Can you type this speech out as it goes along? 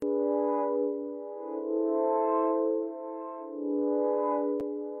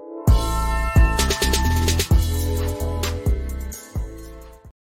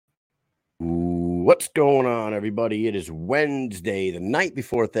going on, everybody? It is Wednesday, the night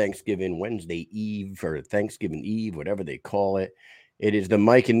before Thanksgiving, Wednesday Eve or Thanksgiving Eve, whatever they call it. It is the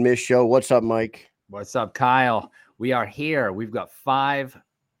Mike and Mish Show. What's up, Mike? What's up, Kyle? We are here. We've got 5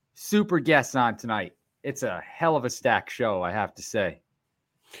 super guests on tonight. It's a hell of a stack show, I have to say.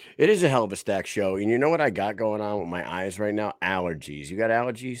 It is a hell of a stack show. And you know what I got going on with my eyes right now? Allergies. You got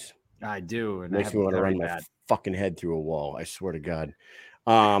allergies? I do. And makes me want to run my fucking head through a wall. I swear to God.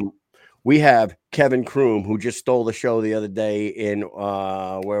 We have Kevin Kroom, who just stole the show the other day in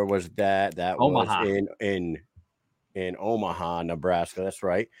where was that? That Omaha. was in Omaha, Nebraska. That's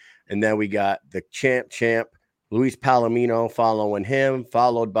right. And then we got the champ, Luis Palomino following him,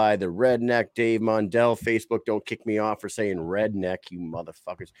 followed by the redneck Dave Mondell. Facebook, don't kick me off for saying redneck, you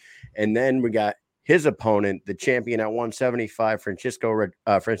motherfuckers. And then we got his opponent, the champion at 175, Francisco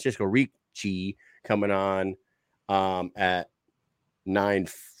Ricci, coming on at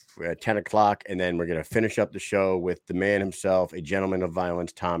 10 o'clock, and then we're going to finish up the show with the man himself, a gentleman of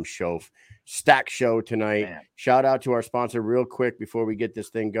violence, Tom Shoaf. Stack show tonight. Man. Shout out to our sponsor real quick before we get this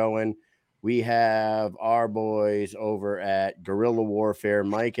thing going. We have our boys over at Guerrilla Warfare.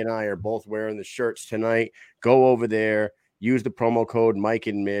 Mike and I are both wearing the shirts tonight. Go over there, use the promo code Mike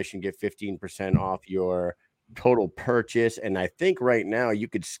and Mish and get 15% off your total purchase. And I think right now you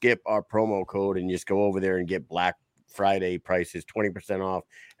could skip our promo code and just go over there and get Black Friday prices, 20% off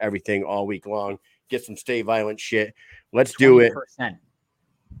everything all week long. Get some Stay Violent shit. Let's 20%. Do it.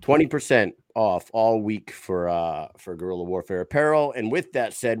 20% off all week for Guerrilla Warfare apparel. And with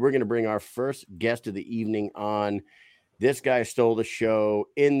that said, we're going to bring our first guest of the evening on. This guy stole the show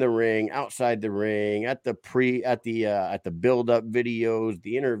in the ring, outside the ring, at the build-up videos,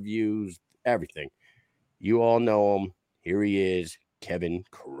 the interviews, everything. You all know him. Here he is, Kevin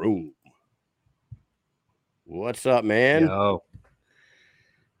Kroom. What's up, man? Yo.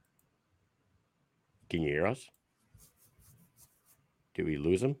 Can you hear us? Did we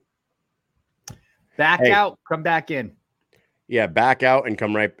lose him? Back out, come back in. Yeah, back out and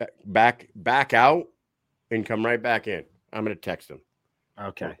come right back out and come right back in. I'm going to text him.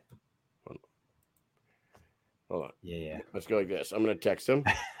 Okay. Hold on. Yeah. Let's go like this. I'm going to text him.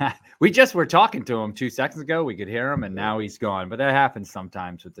 We just were talking to him 2 seconds ago. We could hear him, and now he's gone. But that happens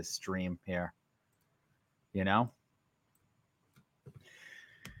sometimes with the stream here. You know?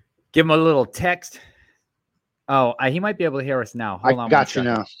 Give him a little text. Oh, he might be able to hear us now. Hold on. Got you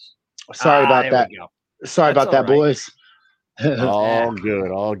now. Sorry about that. Sorry about that, boys. All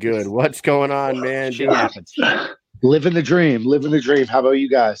good. What's going on, man? Living the dream. How about you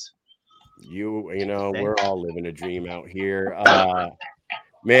guys? You know, we're all living a dream out here.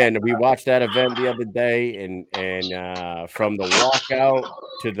 Man, we watched that event the other day, and from the walkout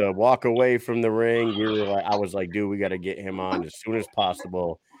to the walk away from the ring, I was like, dude, we got to get him on as soon as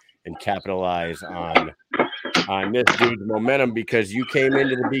possible and capitalize on this dude's momentum, because you came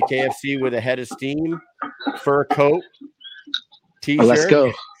into the BKFC with a head of steam, fur coat,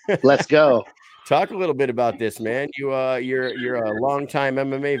 t-shirt. Let's go. Talk a little bit about this, man. You're a longtime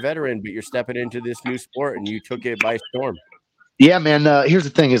MMA veteran, but you're stepping into this new sport, and you took it by storm. Yeah, man. Here's the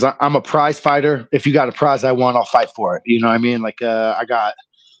thing: is I'm a prize fighter. If you got a prize I want, I'll fight for it. You know what I mean? Like I got,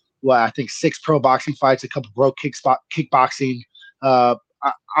 I think 6 pro boxing fights, a couple pro kickboxing.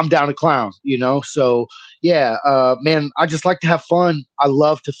 I'm down to clown, you know? So yeah, man, I just like to have fun. I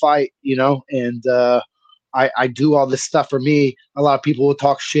love to fight, you know, and I do all this stuff for me. A lot of people will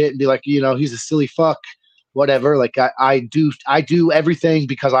talk shit and be like, you know, he's a silly fuck, whatever. Like I do everything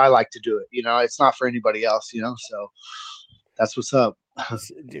because I like to do it. You know, it's not for anybody else, you know? So that's what's up.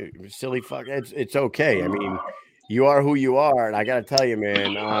 Dude, silly fuck. It's okay. I mean, you are who you are. And I got to tell you,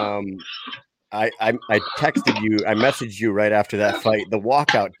 man, I texted you. I messaged you right after that fight. The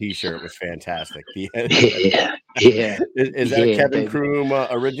walkout T-shirt was fantastic. Yeah. Is that Kevin Kroom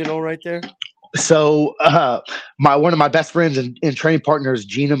original right there? So one of my best friends and training partners,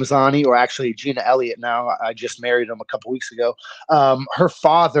 Gina Mazzani, or actually Gina Elliott now. I just married him a couple weeks ago. Her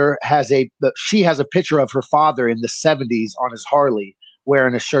father has a picture of her father in the 70s on his Harley,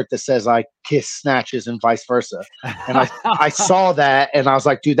 wearing a shirt that says I kiss snatches and vice versa. And I saw that and I was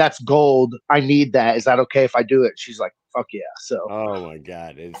like, dude, that's gold. I need that. Is that okay if I do it? She's like, fuck yeah. So oh my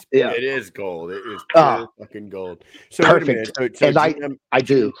God. It is gold. It is pure fucking gold. So perfect. So and Gina, I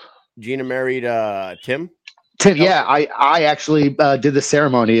do. Gina married Tim? Yeah, I actually did the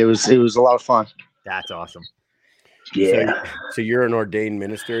ceremony. It was a lot of fun. That's awesome. Yeah. So you're an ordained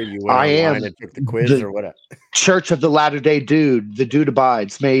minister? You went I am. And took the quiz or what? Church of the Latter-day Dude. The dude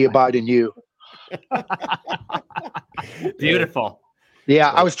abides. May he abide in you. Beautiful.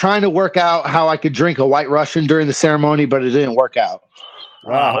 Yeah, I was trying to work out how I could drink a White Russian during the ceremony, but it didn't work out.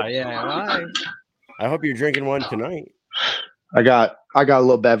 Yeah. I hope you're drinking one tonight. I got a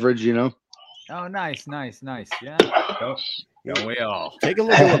little beverage, you know. Oh, nice. Yeah. Don't we all? Take a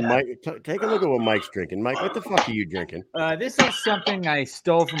look at what Mike. Take a look at what Mike's drinking. Mike, what the fuck are you drinking? This is something I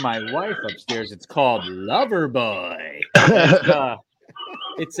stole from my wife upstairs. It's called Lover Boy.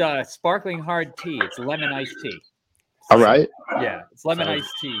 It's a sparkling hard tea. It's lemon iced tea. All right. Yeah, it's lemon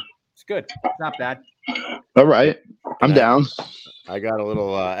iced tea. It's good. It's not bad. All right. I'm down. I got a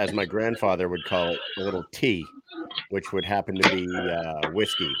little, as my grandfather would call it, a little tea, which would happen to be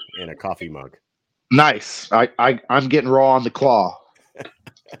whiskey in a coffee mug. Nice. I'm getting raw on the claw.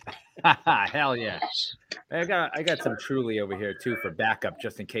 Hell yeah. I got some Truly over here too for backup,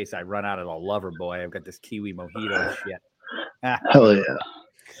 just in case I run out of the Lover Boy. I've got this kiwi mojito shit. Hell yeah.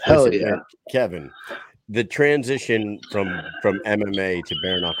 Hell Listen, yeah. Kevin, the transition from MMA to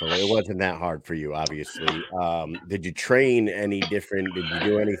bare knuckle, it wasn't that hard for you, obviously. Did you train any different? Did you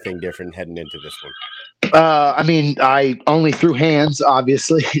do anything different heading into this one? I mean, I only threw hands,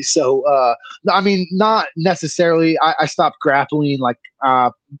 obviously. So, I mean, not necessarily. I stopped grappling like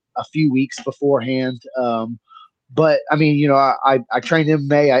a few weeks beforehand. But I mean, you know, I trained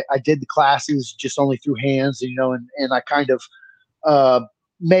MMA. I did the classes just only through hands, you know, and I kind of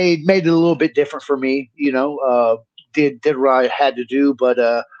made it a little bit different for me, you know. Did what I had to do, but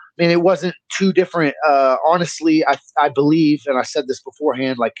I mean, it wasn't too different. Honestly, I believe, and I said this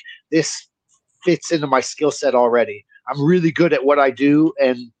beforehand, like this fits into my skill set already. I'm really good at what I do,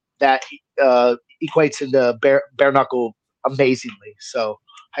 and that equates into bare knuckle amazingly. So,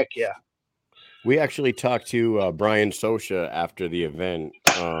 heck yeah. We actually talked to Brian Sosha after the event,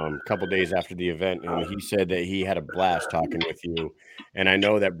 a couple days after the event, and he said that he had a blast talking with you. And I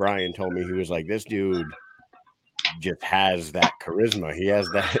know that Brian told me, he was like, this dude just has that charisma. He has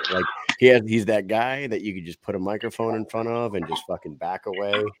that, like, he's that guy that you could just put a microphone in front of and just fucking back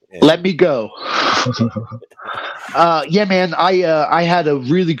away. And... Let me go. Yeah, man, I had a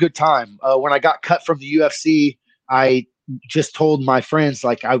really good time. When I got cut from the UFC, I just told my friends,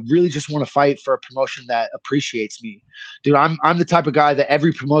 like, I really just want to fight for a promotion that appreciates me. Dude, I'm the type of guy that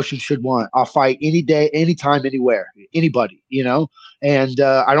every promotion should want. I'll fight any day, anytime, anywhere, anybody, you know? And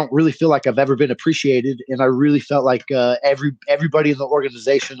I don't really feel like I've ever been appreciated. And I really felt like everybody in the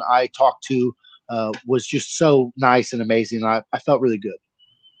organization I talked to was just so nice and amazing. I felt really good.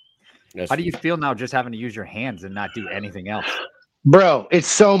 How do you feel now just having to use your hands and not do anything else? Bro, it's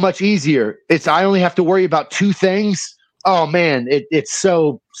so much easier. I only have to worry about two things. Oh man, it's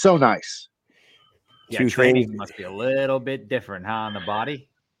so nice. Yeah, training must be a little bit different, huh, on the body?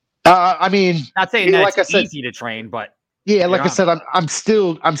 I mean, not saying that's easy to train, but yeah, like I said, I'm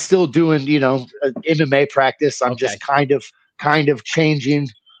still doing, you know, MMA practice. I'm just kind of changing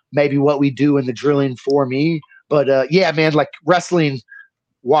maybe what we do in the drilling for me. But yeah, man, like wrestling.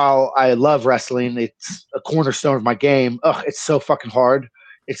 While I love wrestling, it's a cornerstone of my game. It's so fucking hard.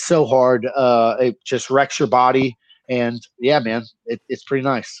 It's so hard. It just wrecks your body. And yeah, man, it's pretty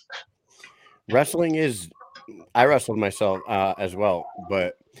nice. Wrestling is, I wrestled myself as well,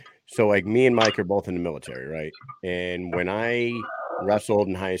 but so like me and Mike are both in the military, right? And when I wrestled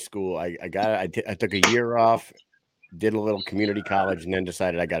in high school, I took a year off, did a little community college, and then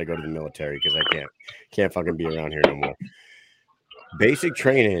decided I got to go to the military because I can't fucking be around here no more. Basic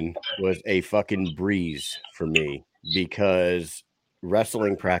training was a fucking breeze for me because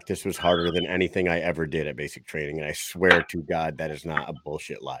wrestling practice was harder than anything I ever did at basic training. And I swear to God, that is not a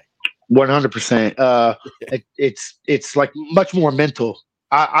bullshit lie. 100%. It's like much more mental.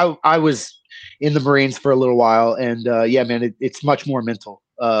 I was in the Marines for a little while, and yeah, man, it's much more mental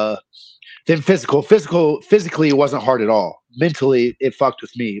than physical. Physically, it wasn't hard at all. Mentally, it fucked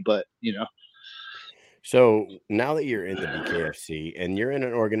with me, but you know. So now that you're in the BKFC and you're in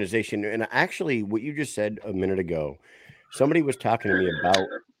an organization, and actually what you just said a minute ago, somebody was talking to me about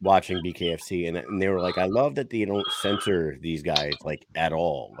watching BKFC, and they were like, I love that they don't censor these guys like at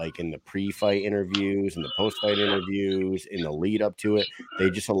all. Like in the pre-fight interviews and the post-fight interviews, in the lead up to it,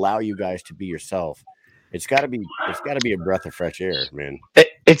 they just allow you guys to be yourself. It's gotta be a breath of fresh air, man.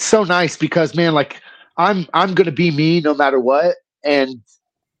 It's so nice because, man, like I'm gonna be me no matter what. And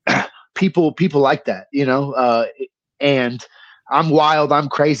people like that, you know, and I'm wild, I'm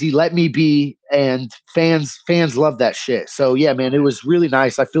crazy, let me be, and fans love that shit. So yeah, man, it was really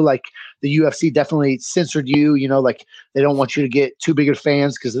nice. I feel like the UFC definitely censored you, you know, like they don't want you to get too big of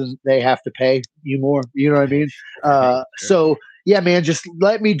fans because then they have to pay you more, you know what I mean? So yeah, man, just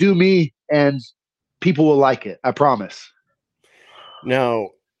let me do me and people will like it, I promise. Now,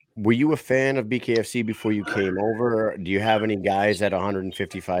 were you a fan of BKFC before you came over? Do you have any guys at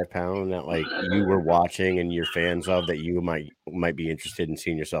 155 pounds that like you were watching and you're fans of that you might be interested in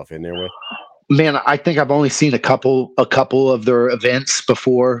seeing yourself in there with? Man, I think I've only seen a couple of their events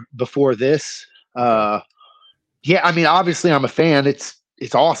before this. Yeah, I mean, obviously I'm a fan. It's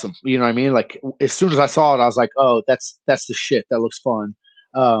awesome. You know what I mean? Like as soon as I saw it, I was like, oh, that's the shit. That looks fun.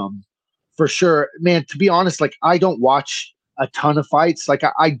 For sure. Man, to be honest, like I don't watch a ton of fights. Like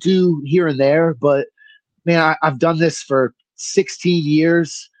I do here and there, but man, I've done this for 16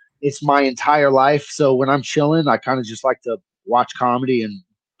 years. It's my entire life. So when I'm chilling, I kind of just like to watch comedy and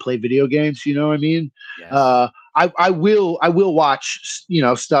play video games. You know what I mean? Yes. I will watch,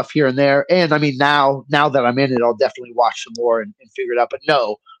 stuff here and there. And I mean, now that I'm in it, I'll definitely watch some more and figure it out. But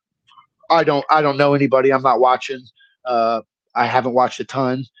no, I don't know anybody. I'm not watching. I haven't watched a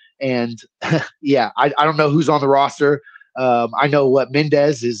ton. And yeah, I don't know who's on the roster. I know what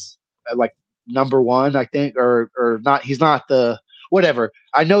Mendez is like number one, I think, or not. He's not the whatever.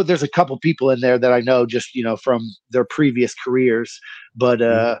 I know there's a couple people in there that I know just, from their previous careers, but,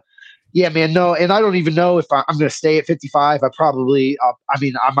 yeah, man, no. And I don't even know if I'm going to stay at 55. I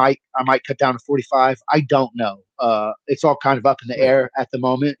might cut down to 45. I don't know. It's all kind of up in the air at the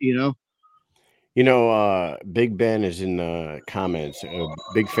moment, Big Ben is in the comments, a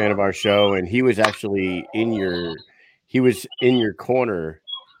big fan of our show. And he was actually in your corner.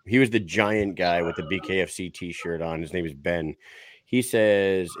 He was the giant guy with the BKFC t-shirt on. His name is Ben. He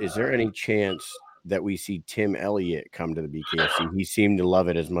says, is there any chance that we see Tim Elliott come to the BKFC? He seemed to love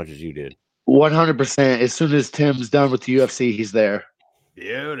it as much as you did. 100%. As soon as Tim's done with the UFC, he's there.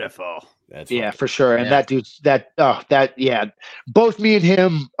 Beautiful. That's for sure. And that dude, both me and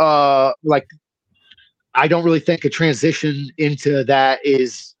him, like, I don't really think a transition into that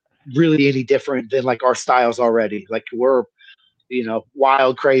is really any different than like our styles already. Like we're,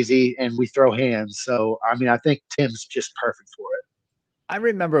 wild, crazy, and we throw hands. So, I mean, I think Tim's just perfect for it. I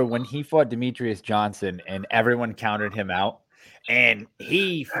remember when he fought Demetrius Johnson and everyone counted him out and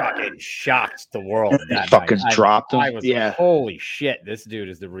he fucking shocked the world. That fucking dropped him. I was like, holy shit, this dude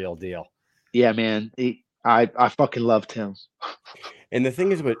is the real deal. Yeah, man. I fucking loved him. And the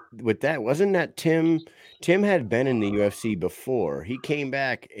thing is with that, wasn't that Tim had been in the UFC before. He came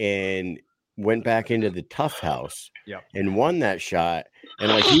back and went back into the Tough House and won that shot.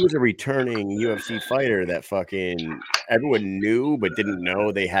 And like he was a returning UFC fighter that fucking everyone knew but didn't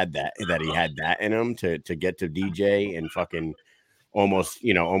know they had that he had that in him to get to DJ and fucking almost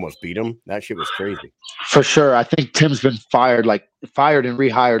beat him. That shit was crazy. For sure. I think Tim's been fired and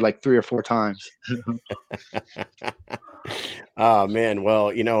rehired like 3 or 4 times. Oh man.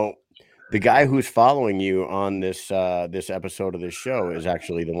 Well, the guy who's following you on this episode of this show is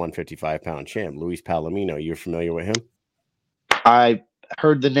actually the 155-pound champ, Luis Palomino. You're familiar with him? I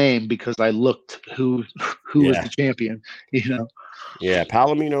heard the name because I looked who was the champion. Yeah,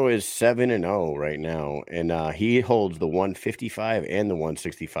 Palomino is 7-0 right now, and he holds the 155 and the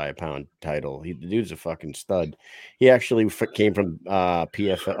 165-pound title. The dude's a fucking stud. He actually came from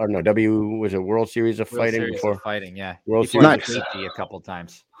PFL or no World Series of Fighting before. World Series a couple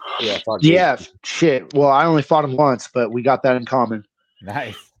times. Yeah, shit. Well, I only fought him once, but we got that in common.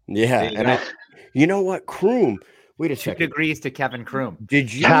 Nice. Yeah, and you know what, Kroom? Wait a second. 2 degrees to Kevin Kroom.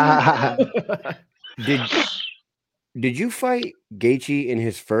 Did you did you fight Gaethje in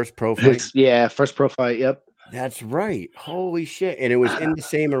his first pro fight? First pro fight. Yep. That's right. Holy shit! And it was in the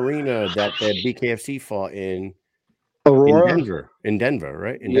same arena that the BKFC fought in Aurora, in Denver,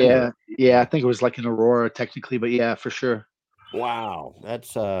 right? Denver. I think it was like in Aurora technically, but yeah, for sure. Wow,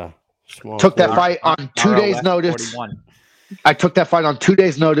 that's small. Took that fight on 2 days' notice. 41. I took that fight on 2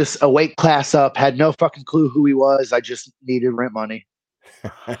 days' notice, a weight class up, had no fucking clue who he was. I just needed rent money.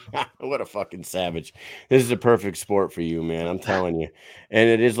 What a fucking savage. This is a perfect sport for you, man. I'm telling you. And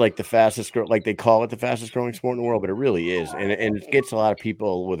it is like the fastest, like they call it the fastest growing sport in the world, but it really is. And it gets a lot of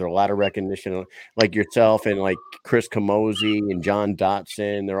people with a lot of recognition, like yourself and like Chris Camozzi and John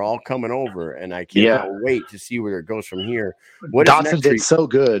Dotson. They're all coming over, and I can't wait to see where it goes from here. Dotson did so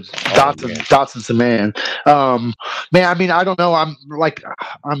good. Dotson's a man. Man, I mean, I don't know. I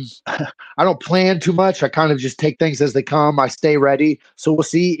don't plan too much. I kind of just take things as they come. I stay ready. So we'll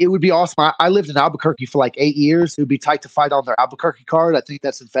see. It would be awesome. I lived in Albuquerque for like 8 years. It would be tight to fight on their Albuquerque card. I think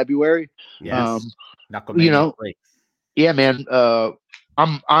that's in February. Yes. Yeah, man.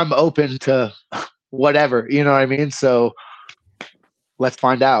 I'm open to whatever. You know what I mean? So let's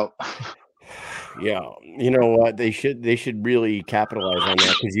find out. Yeah, you know what? They should really capitalize on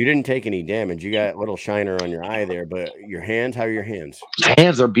that because you didn't take any damage. You got a little shiner on your eye there, but your hands, how are your hands?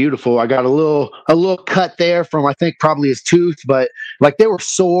 Hands are beautiful. I got a little cut there from I think probably his tooth, but like they were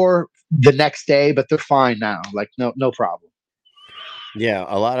sore the next day, but they're fine now. Like no problem. Yeah,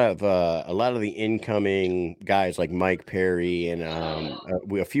 a lot of the incoming guys like Mike Perry and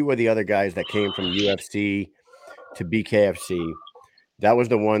a few of the other guys that came from UFC to BKFC. That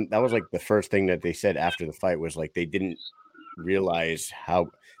was like the first thing that they said after the fight was like they didn't realize how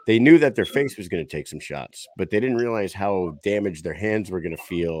they knew that their face was going to take some shots, but they didn't realize how damaged their hands were going to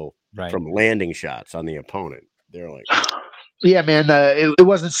feel from landing shots on the opponent. They're like, yeah, man, it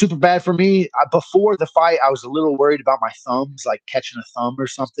wasn't super bad for me. Before the fight, I was a little worried about my thumbs, like catching a thumb or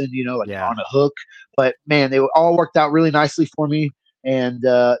something, on a hook. But man, they all worked out really nicely for me. And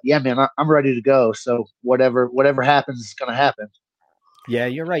yeah, man, I'm ready to go. So whatever happens is going to happen. Yeah,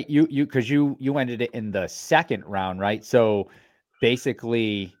 you're right. Because you ended it in the second round, right? So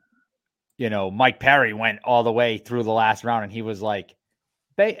basically, Mike Perry went all the way through the last round, and he was like,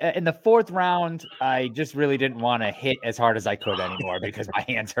 in the fourth round, I just really didn't want to hit as hard as I could anymore because my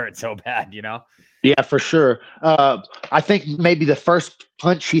hands hurt so bad, Yeah, for sure. I think maybe the first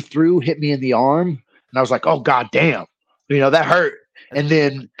punch he threw hit me in the arm, and I was like, "Oh God damn!" That hurt. And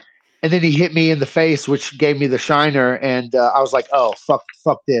then he hit me in the face, which gave me the shiner, and I was like, "Oh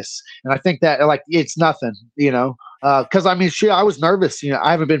fuck this!" And I think that it's nothing, because I mean, shit, I was nervous. I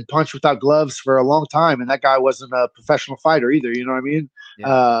haven't been punched without gloves for a long time, and that guy wasn't a professional fighter either. You know what I mean?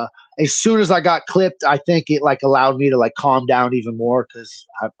 Yeah. As soon as I got clipped, I think it allowed me to calm down even more because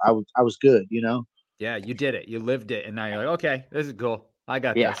I was good. Yeah, you did it. You lived it, and now you're like, okay, this is cool. I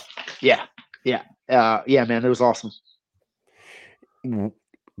got this. Yeah, man, it was awesome.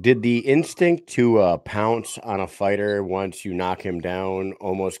 Did the instinct to pounce on a fighter once you knock him down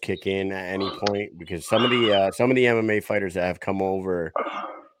almost kick in at any point? Because some of the MMA fighters that have come over,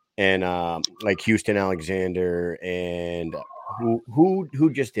 and like Houston Alexander and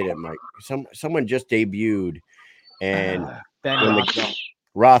who just did it, Mike? Someone just debuted, and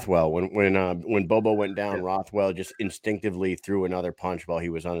Rothwell, when Bobo went down, Rothwell just instinctively threw another punch while he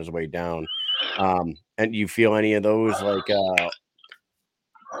was on his way down. And you feel any of those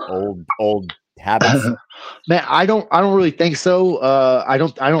old habits? Man, I don't really think so. I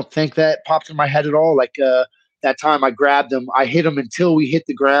don't think that popped in my head at all. That time I grabbed him, I hit him until we hit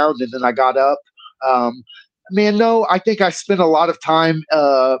the ground, and then I got up. Man, no, I think I spent a lot of time,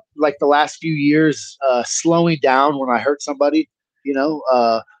 the last few years, slowing down when I hurt somebody.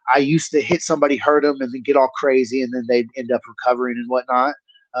 I used to hit somebody, hurt them, and then get all crazy, and then they'd end up recovering and whatnot.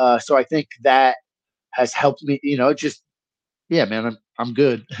 So I think that has helped me. Yeah, man, I'm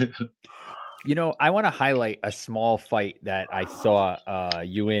good. I want to highlight a small fight that I saw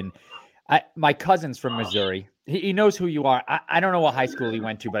you in. My cousin's from Missouri. He knows who you are. I don't know what high school he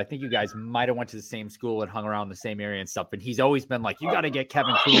went to, but I think you guys might have went to the same school and hung around the same area and stuff. And he's always been like, you got to get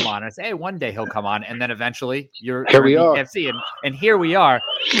Kevin Croom on. And I say, hey, one day he'll come on. And then eventually you're here we are. FC, and here we are.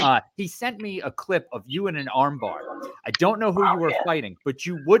 He sent me a clip of you in an armbar. I don't know who you were fighting, but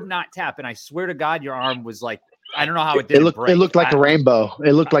you would not tap. And I swear to God, your arm was like, I don't know how it did. It looked like a rainbow.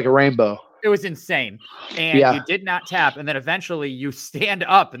 It looked like a rainbow. It was insane. And you did not tap. And then eventually you stand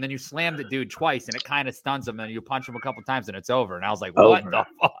up and then you slam the dude twice and it kind of stuns him. And you punch him a couple times and it's over. And I was like, what the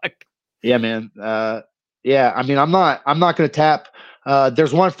fuck? Yeah, man. Yeah. I mean, I'm not going to tap.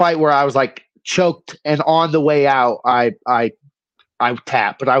 There's one fight where I was choked, and on the way out, I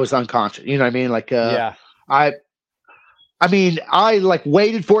tapped, but I was unconscious. You know what I mean? I mean, I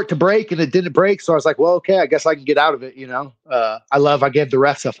waited for it to break and it didn't break. So I was like, well, okay, I guess I can get out of it. I gave the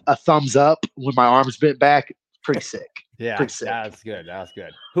refs a thumbs up when my arms bent back. Pretty sick. Yeah. Pretty sick. That's good. That's good.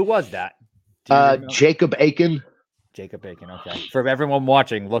 Who was that? Jacob Aiken. Jacob Aiken. Okay. For everyone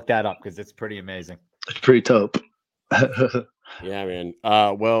watching, look that up because it's pretty amazing. It's pretty dope. Yeah, man.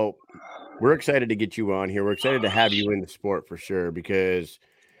 Well, we're excited to get you on here. We're excited to have you in the sport for sure, because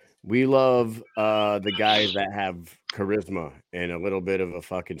we love the guys that have charisma and a little bit of a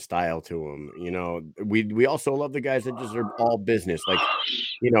fucking style to them. We also love the guys that just are all business.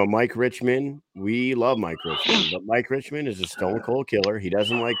 Mike Richmond. We love Mike Richmond, but Mike Richmond is a stone cold killer. He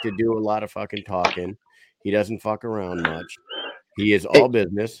doesn't like to do a lot of fucking talking. He doesn't fuck around much. He is all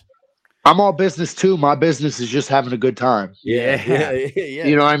business. I'm all business too. My business is just having a good time. Yeah.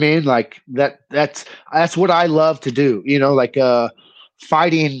 You know what I mean? That's what I love to do.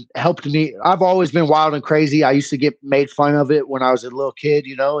 Fighting helped me. I've always been wild and crazy. I used to get made fun of it when I was a little kid,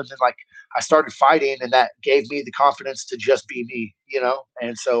 and then I started fighting, and that gave me the confidence to just be me,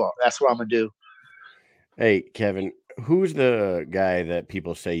 and so that's what I'm gonna do. Hey, Kevin, who's the guy that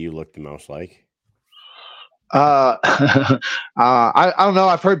people say you look the most like? I don't know.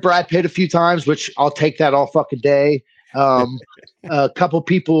 I've heard Brad Pitt a few times, which I'll take that all fucking day. A couple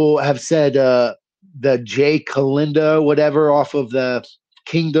people have said the Jay Kalinda, whatever, off of the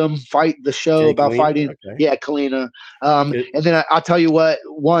Kingdom fight, the show Jay about Kalina? fighting. Okay. Yeah, Kalina. And then I'll tell you what,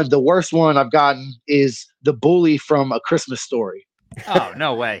 the worst one I've gotten is the bully from A Christmas Story. Oh,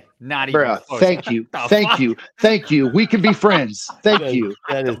 no way. Not even Bruh, close. thank you. Thank you. We can be friends. Thank you.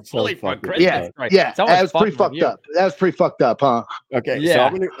 That is so Bully for fucking Christmas. Yeah, Right. yeah. Someone's That was pretty fucking with fucked you. up. That was pretty fucked up, huh? Okay, so Yeah.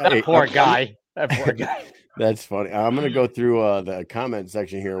 I'm gonna, That poor guy. That poor guy. That's funny. I'm gonna go through the comment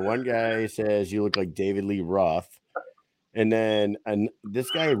section here. One guy says you look like David Lee Roth, and then this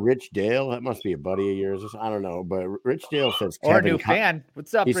guy Rich Dale, that must be a buddy of yours. I don't know, but Rich Dale says Or a Kevin new fan.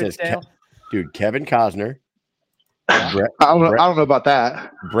 What's up, he Rich says Dale? dude, Kevin Costner, I don't know about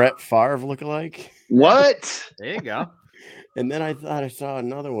that. Brett Favre lookalike. What? There you go. And then I thought I saw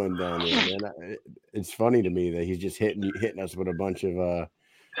another one down there. Man, it's funny to me that he's just hitting us with a bunch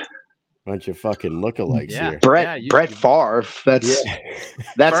of fucking lookalikes Yeah. here. Brett Favre.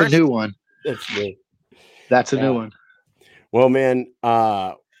 That's a new one. That's a new one. Well, man,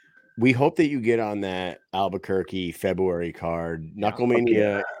 we hope that you get on that Albuquerque February card.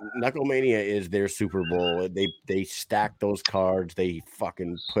 Knucklemania is their Super Bowl. They stack those cards. They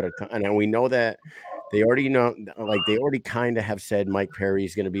fucking put a ton, and we know that they already know, like they already kind of have said Mike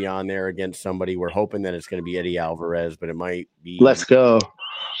Perry's going to be on there against somebody. We're hoping that it's going to be Eddie Alvarez, but it might be. Let's go.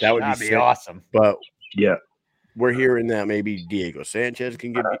 That'd be awesome. But yeah, we're hearing that maybe Diego Sanchez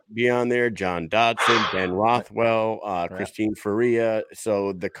can be on there, John Dodson, Ben Rothwell, Christine Faria.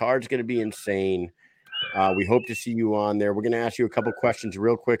 So the card's going to be insane. We hope to see you on there. We're going to ask you a couple questions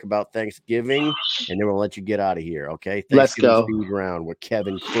real quick about Thanksgiving, and then we'll let you get out of here, okay? Let's go. Speed round with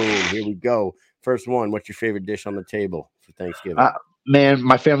Kevin Kroon. Here we go. First one, what's your favorite dish on the table for Thanksgiving? Man,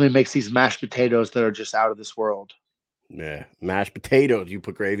 my family makes these mashed potatoes that are just out of this world. Yeah, mashed potatoes. You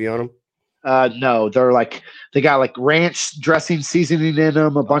put gravy on them? No, they got like ranch dressing seasoning in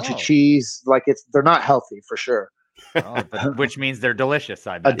them, a bunch of cheese. Like they're not healthy for sure. Which means they're delicious.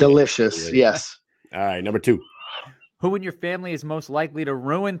 I bet. Delicious, yes. All right, number 2. Who in your family is most likely to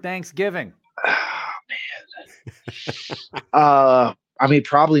ruin Thanksgiving? Oh, man. I mean,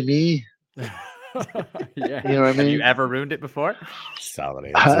 probably me. Yeah. You know what I mean? Have you ever ruined it before? Solid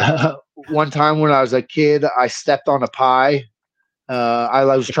answer. One time when I was a kid, I stepped on a pie. I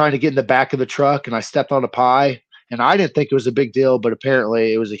was trying to get in the back of the truck, and I stepped on a pie, and I didn't think it was a big deal, but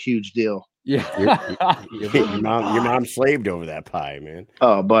apparently it was a huge deal. Yeah. Your mom slaved over that pie, man.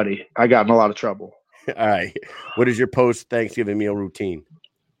 Oh, buddy, I got in a lot of trouble. All right. What is your post-Thanksgiving meal routine?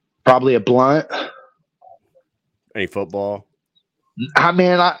 Probably a blunt. Any football?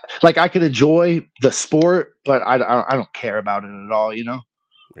 I could enjoy the sport, but I don't care about it at all, you know?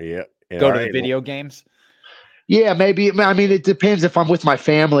 Yeah. Go to the video games? Yeah, maybe. I mean, it depends. If I'm with my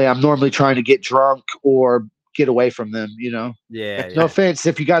family, I'm normally trying to get drunk or get away from them, you know? Yeah. No offense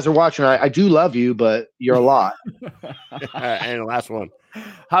if you guys are watching. I do love you, but you're a lot. And the last one.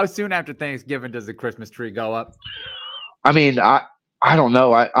 How soon after Thanksgiving does the Christmas tree go up? I mean, I don't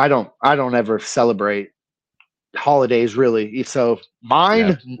know. I don't ever celebrate holidays really. So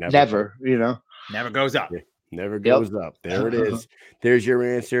mine never, you know. Never goes up. Never goes up. There it is. There's your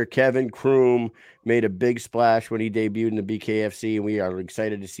answer. Kevin Kroon made a big splash when he debuted in the BKFC, and we are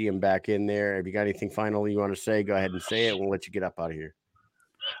excited to see him back in there. If you got anything final you want to say, go ahead and say it. We'll let you get up out of here.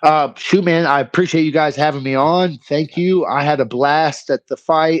 Shoot, man, I appreciate you guys having me on. Thank you. I had a blast at the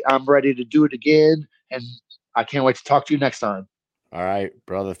fight. I'm ready to do it again, and I can't wait to talk to you next time. All right,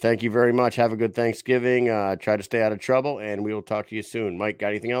 brother. Thank you very much. Have a good Thanksgiving. Try to stay out of trouble, and we will talk to you soon. Mike, got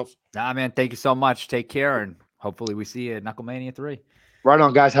anything else? Nah, man. Thank you so much. Take care, and hopefully we see you at Knucklemania 3. Right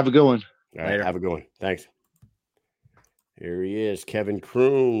on, guys. Have a good one. All right, have a good one. Thanks. Here he is, Kevin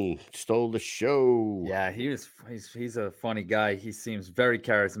Kroon, stole the show. Yeah, he's a funny guy. He seems very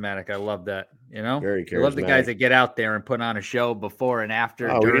charismatic. I love that. You know, very charismatic. I love the guys that get out there and put on a show before and after,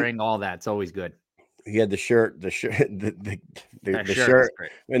 during, all that. It's always good. He had the shirt, the shirt, and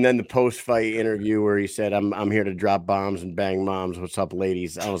then the post-fight interview where he said, "I'm here to drop bombs and bang moms. What's up,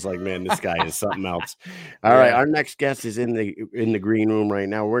 ladies?" I was like, "Man, this guy is something else." All right, our next guest is in the green room right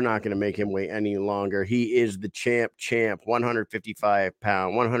now. We're not going to make him wait any longer. He is the champ, 155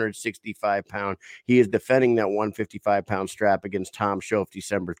 pound, 165 pound. He is defending that 155 pound strap against Tom Shoaf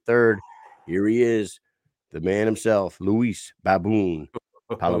December 3rd. Here he is, the man himself, Luis Baboon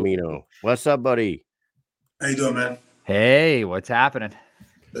Palomino. What's up, buddy? How you doing, man? Hey, what's happening?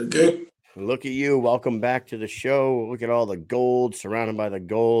 Good. Look at you. Welcome back to the show. Look at all the gold, surrounded by the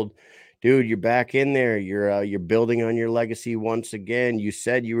gold. Dude, you're back in there. You're building on your legacy once again. You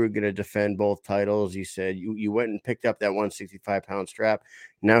said you were going to defend both titles. You said you went and picked up that 165 pound strap.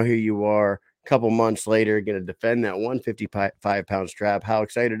 Now here you are. a couple months later, going to defend that 155-pound strap. How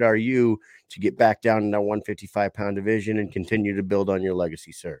excited are you to get back down in that 155-pound division and continue to build on your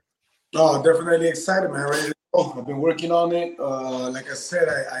legacy, sir? Oh, definitely excited, man. Ready to go. I've been working on it. Like I said,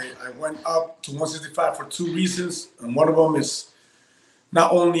 I went up to 165 for two reasons, and one of them is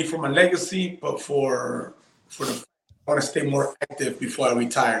not only for my legacy, but for the I want to stay more active before I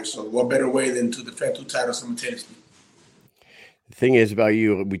retire. So what better way than to defend two titles simultaneously? The thing is about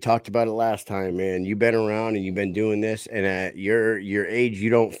you, we talked about it last time, man. You've been around and you've been doing this, and at your age,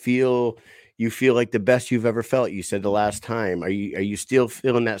 you feel like the best you've ever felt. You said the last time. Are you still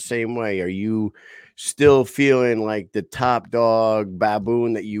feeling that same way? Are you still feeling like the top dog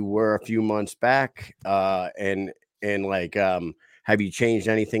baboon that you were a few months back? And like, have you changed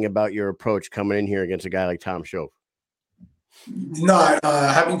anything about your approach coming in here against a guy like Tom Shoaff? No,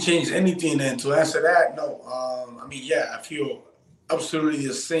 I haven't changed anything. And to answer that, no. I mean, yeah, I feel absolutely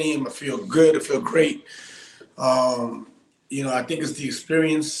the same. I feel good. I feel great. I think it's the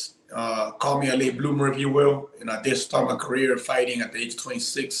experience. Call me a late bloomer, if you will. And I did start my career fighting at the age of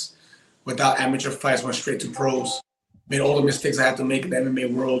 26 without amateur fights, went straight to pros. Made all the mistakes I had to make in the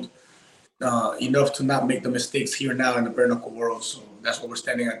MMA world, enough to not make the mistakes here now in the bare knuckle world. So that's what we're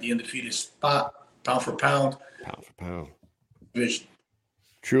standing at, the undefeated spot, pound for pound. Pound for pound. Vision.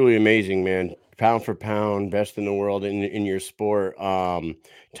 Truly amazing, man. Pound for pound, best in the world in your sport. Tom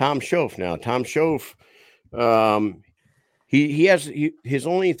Shoaff now. Tom Shoaff, he has his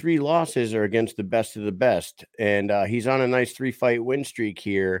only 3 losses are against the best of the best, and he's on a nice 3-fight win streak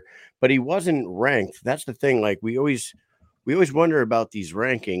here, but he wasn't ranked. That's the thing. Like we always wonder about these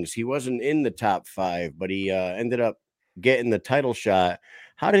rankings. He wasn't in the top 5, but he ended up getting the title shot.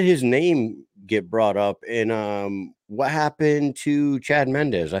 How did his name get brought up? And what happened to Chad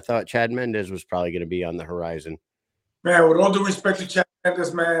Mendes? I thought Chad Mendes was probably going to be on the horizon. Man, with all due respect to Chad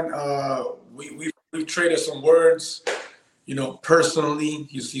Mendes, man, we've traded some words, personally.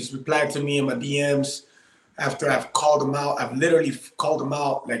 He's replied to me in my DMs after I've called him out. I've literally called him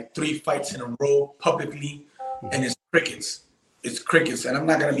out like 3 fights in a row publicly, and it's crickets. It's crickets, and I'm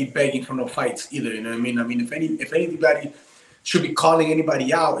not going to be begging for no fights either, you know what I mean? I mean, if anybody should be calling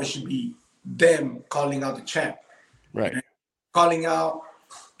anybody out, it should be them calling out the champ. Right. Calling out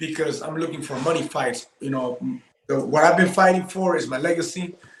because I'm looking for money fights. What I've been fighting for is my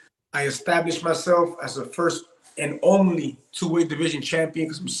legacy. I established myself as the first and only 2-weight division champion,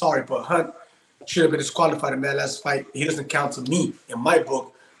 because I'm sorry, but Hunt should have been disqualified in that last fight. He doesn't count to me, in my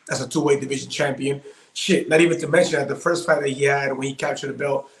book, as a 2-weight division champion. Shit, not even to mention that the first fight that he had when he captured the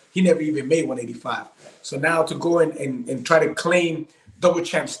belt, he never even made 185. So now to go and try to claim double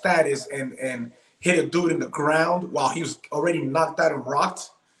champ status and hit a dude in the ground while he was already knocked out and rocked,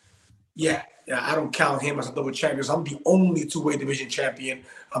 yeah, I don't count him as a double champion. I'm the only 2-weight division champion.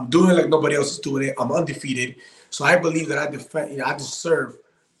 I'm doing it like nobody else is doing it. I'm undefeated. So I believe that I deserve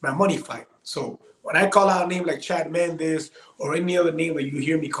my money fight. So when I call out a name like Chad Mendes or any other name that you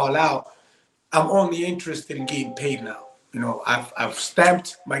hear me call out, I'm only interested in getting paid now. I've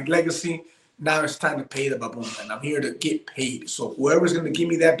stamped my legacy. Now it's time to pay the baboon, and I'm here to get paid. So whoever's going to give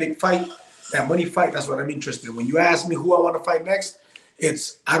me that big fight, that money fight, that's what I'm interested in. When you ask me who I want to fight next,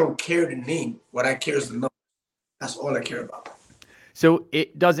 I don't care the name. What I care is the number. That's all I care about. So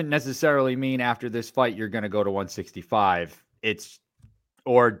it doesn't necessarily mean after this fight you're going to go to 165.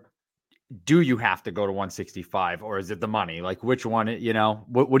 Or do you have to go to 165, or is it the money? Like which one,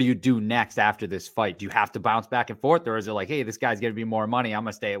 what do you do next after this fight? Do you have to bounce back and forth, or is it like, hey, this guy's going to be more money, I'm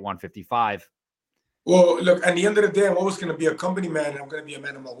going to stay at 155? Well, look, at the end of the day, I'm always going to be a company man, and I'm going to be a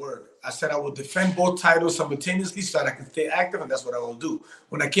man of my word. I said I will defend both titles simultaneously so that I can stay active, and that's what I will do.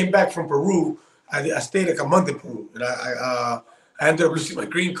 When I came back from Peru, I stayed like a month in Peru. And I ended up losing my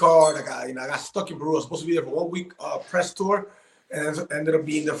green card. I got stuck in Peru. I was supposed to be there for 1 week press tour, and I ended up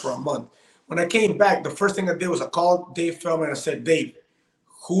being there for a month. When I came back, the first thing I did was I called Dave Feldman and I said, Dave,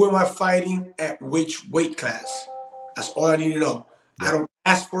 who am I fighting at which weight class? That's all I need to know. I don't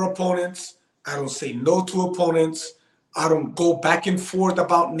ask for opponents. I don't say no to opponents. I don't go back and forth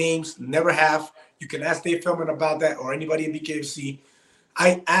about names. Never have. You can ask Dave Feldman about that or anybody in BKFC.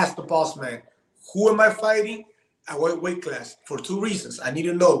 I asked the boss man, who am I fighting at what weight class? For 2 reasons. I need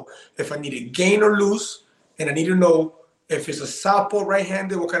to know if I need to gain or lose, and I need to know if it's a southpaw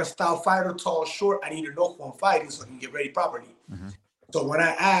right-handed, what kind of style fighter, tall, short. I need to know who I'm fighting so I can get ready properly. Mm-hmm. So when I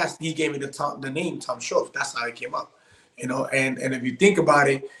asked, he gave me the name Tom Shoaff. That's how it came up. And if you think about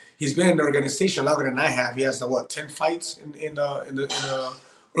it, he's been in the organization longer than I have. He has 10 fights in the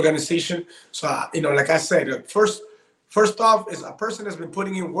organization. So like I said, first off, is a person that's been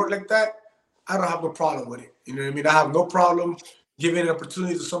putting in work like that. I don't have no problem with it. You know what I mean? I have no problem giving an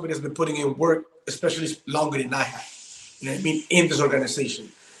opportunity to somebody that's been putting in work, especially longer than I have. You know what I mean? In this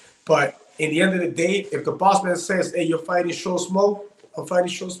organization. But in the end of the day, if the boss man says, hey, you're fighting Show Smoke, I'm fighting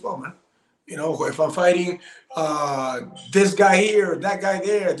Show Smoke, man. You know, if I'm fighting this guy here, that guy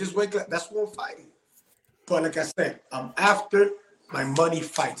there, this weight class, that's what I'm fighting. But like I said, I'm after my money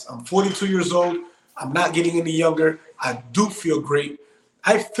fights. I'm 42 years old. I'm not getting any younger. I do feel great.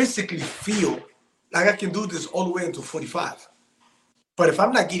 I physically feel like I can do this all the way until 45. But if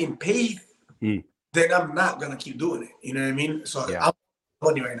I'm not getting paid, then I'm not going to keep doing it. You know what I mean? So Yeah. I'm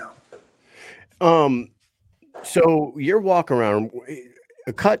money right now. So your walk around,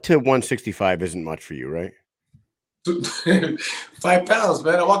 a cut to 165 isn't much for you, right? 5 pounds,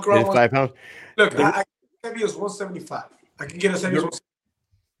 man. I walk around. 5 pounds. Look, I can heavy as 175. I can get as heavy as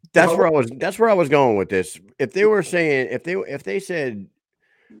 175. That's where I was going with this. If they were saying, if they said,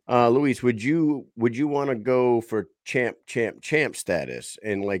 Luis, would you want to go for champ status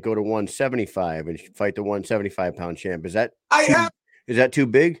and like go to 175 and fight the 175-pound champ? Is that too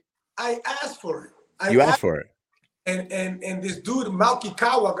big? I asked for it. You asked for it. And this dude, Malky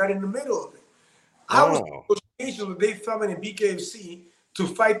Kawa, got in the middle of it. I was in negotiations with Dave Feldman and BKFC to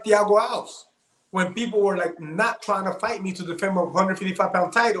fight Thiago Alves when people were like not trying to fight me to defend my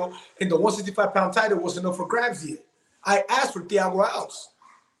 155-pound title, and the 165-pound title wasn't up for grabs yet. I asked for Thiago Alves.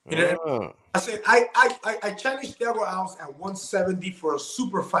 You know, I said I challenged Thiago Alves at 170 for a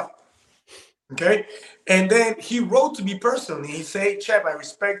super fight. Okay, and then he wrote to me personally. He said, "Chep, I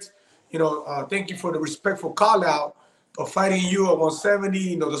respect. Thank you for the respectful call out of fighting you at 170.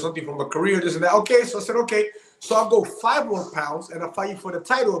 You know, there's something from a career, this and that." Okay, so I said, okay, so I'll go 5 more pounds and I'll fight you for the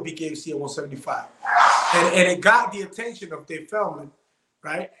title of BKFC at 175. And it got the attention of Dave Feldman,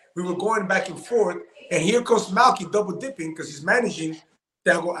 right? We were going back and forth, and here comes Malky double dipping because he's managing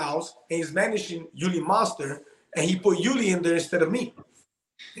Thiago Alves and he's managing Yuli Monster, and he put Yuli in there instead of me.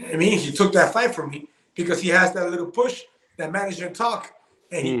 You know what I mean? He took that fight from me because he has that little push, that management talk,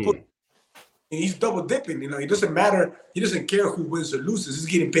 and he's double dipping. You know, it doesn't matter. He doesn't care who wins or loses. He's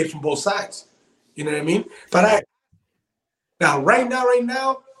getting paid from both sides. You know what I mean? But right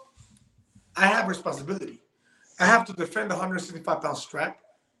now, I have responsibility. I have to defend the 165-pound strap,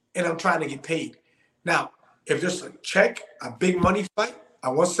 and I'm trying to get paid. Now, if there's a check, a big money fight at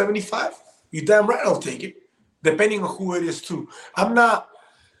 175, you damn right I'll take it, depending on who it is too. I'm not,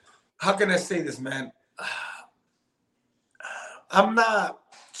 how can I say this, man? I'm not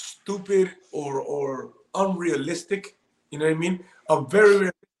stupid or unrealistic. You know what I mean? I'm very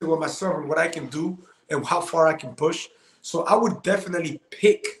realistic with myself and what I can do and how far I can push. So I would definitely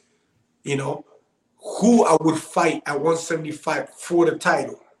pick, who I would fight at 175 for the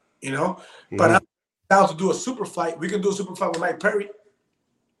title, But I'm down to do a super fight. We can do a super fight with Mike Perry.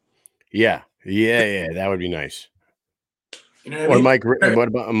 Yeah. That would be nice. You know what I mean? What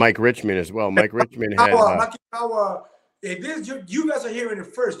about Mike Richmond as well? Mike Richmond had. You guys are hearing it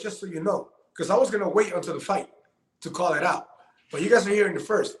first, just so you know, because I was gonna wait until the fight to call it out, but you guys are hearing it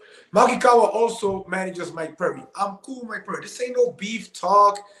first. Makikawa also manages Mike Perry. I'm cool with Mike Perry. This ain't no beef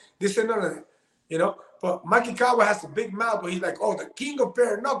talk. This ain't none of that, But Makikawa has a big mouth, but he's like, oh, the king of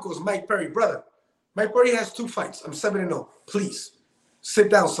bare knuckles, Mike Perry, brother. Mike Perry has 2 fights. I'm 7-0. Please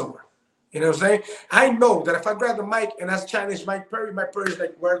sit down somewhere. You know what I'm saying? I know that if I grab the mic and I challenge Mike Perry's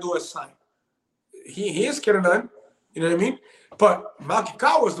like, where do I sign? He ain't scared of none. You know what I mean? But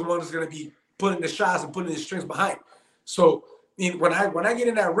Makikawa is the one that's going to be putting the shots and putting the strings behind. So when I get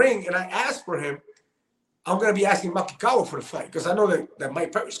in that ring and I ask for him, I'm going to be asking Makikawa for the fight because I know that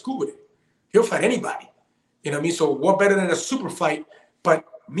Mike Perry's cool with it. He'll fight anybody. You know what I mean? So what better than a super fight, but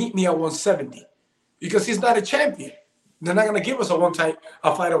meet me at 170 because he's not a champion. They're not going to give us a fight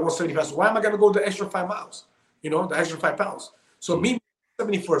at 175. So why am I going to go the extra 5 miles? The extra 5 pounds. So meet me at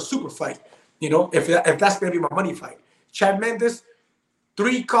 170 for a super fight. If that's going to be my money fight. Chad Mendes,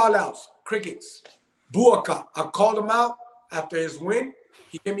 3 call-outs, crickets. Buaka, I called him out after his win.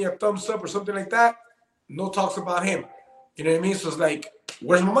 He gave me a thumbs up or something like that. No talks about him. You know what I mean? So it's like,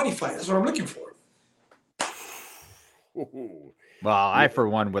 where's my money fight? That's what I'm looking for. Well, I for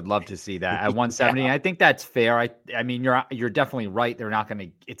one would love to see that at 170. I think that's fair. I mean, you're definitely right. They're not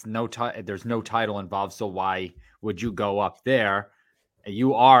going to. There's no title involved. So why would you go up there?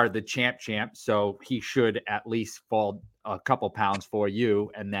 You are the champ, so he should at least fall a couple pounds for you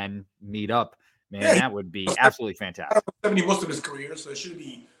and then meet up. Man, that would be absolutely fantastic. 70 most of his career, so it should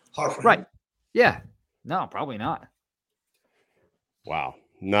be hard for him. Right? Yeah. No, probably not. Wow.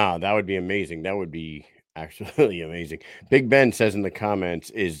 No, that would be amazing. That would be absolutely amazing. Big Ben says in the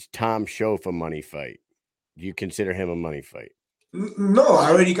comments, is Tom Shoaf a money fight? Do you consider him a money fight? No,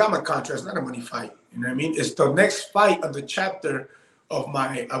 I already got my contract. It's not a money fight. You know what I mean? It's the next fight of the chapter of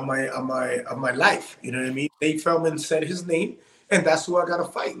my life. You know what I mean? Dave Feldman said his name, and that's who I got to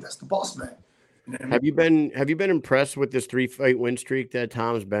fight. That's the boss man. You know what I mean? Have you been impressed with this 3-fight win streak that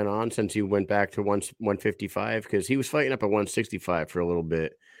Tom's been on since he went back to 155? Because he was fighting up at 165 for a little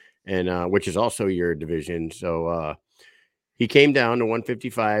bit, and which is also your division. So he came down to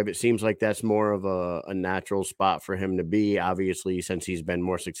 155. It seems like that's more of a natural spot for him to be, obviously, since he's been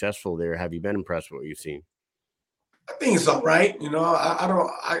more successful there. Have you been impressed with what you've seen? I think it's all right. You know,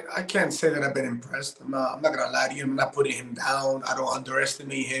 I can't say that I've been impressed. I'm not gonna lie to you. I'm not putting him down. I don't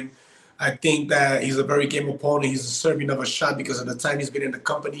underestimate him. I think that he's a very game opponent. He's deserving of a shot because of the time he's been in the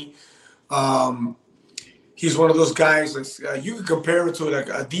company. He's one of those guys that's you can compare it to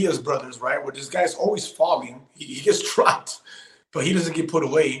like Diaz brothers, right? Where this guy's always falling. He gets dropped, but he doesn't get put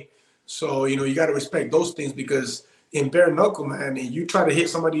away. So, you know, you got to respect those things because in bare knuckle, man, and you try to hit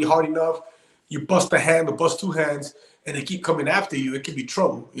somebody hard enough, you bust a hand or bust two hands, and they keep coming after you, it can be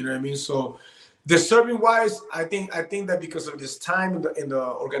trouble. You know what I mean? So, deserving wise, I think that because of his time in the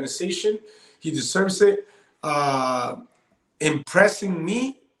organization, he deserves it. Impressing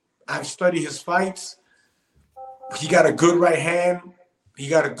me, I've studied his fights. He got a good right hand. He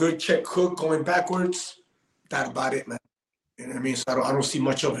got a good check hook going backwards. That's about it, man. You know what I mean? So I don't see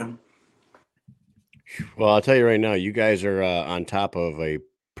much of him. Well, I'll tell you right now, you guys are on top of a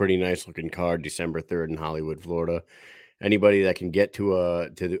pretty nice looking card, December 3rd in Hollywood, Florida. Anybody that can get to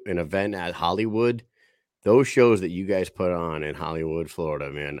an event at Hollywood, those shows that you guys put on in Hollywood, Florida,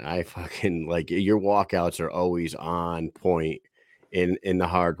 man, I fucking like your walkouts are always on point in the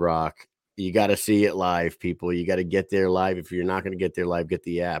Hard Rock. You got to see it live, people. You got to get there live. If you're not going to get there live, get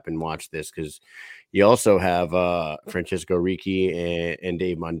the app and watch this because you also have Francisco Ricci and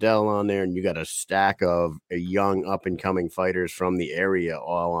Dave Mondell on there, and you got a stack of young up-and-coming fighters from the area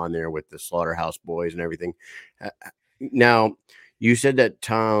all on there with the Slaughterhouse Boys and everything. Now, you said that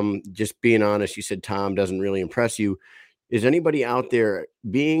Tom, just being honest, you said Tom doesn't really impress you. Is anybody out there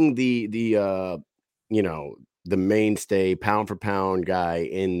being the mainstay pound-for-pound guy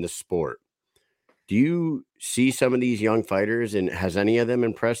in the sport? Do you see some of these young fighters, and has any of them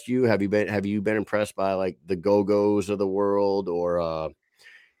impressed you? Have you been impressed by like the Go-Go's of the world or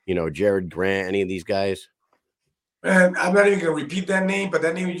Jared Grant, any of these guys? Man, I'm not even gonna repeat that name, but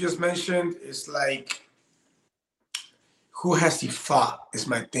that name you just mentioned is like, who has he fought is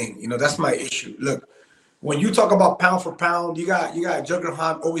my thing. You know, that's my issue. Look, when you talk about pound for pound, you got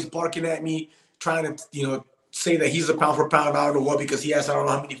Juggernaut always barking at me, trying to, say that he's a pound for pound. I don't know what, because he has I don't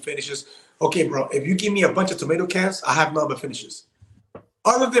know how many finishes. Okay, bro, if you give me a bunch of tomato cans, I have none but finishes.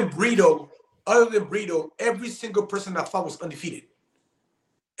 Other than Brito, every single person that fought was undefeated.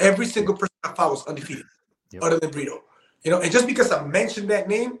 Every single person that fought was undefeated, other than Brito. And just because I mentioned that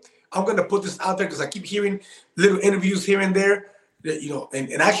name, I'm going to put this out there because I keep hearing little interviews here and there,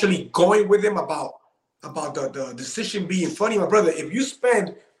 and actually going with him about the decision being funny. My brother, if you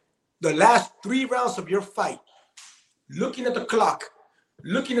spend the last 3 rounds of your fight looking at the clock,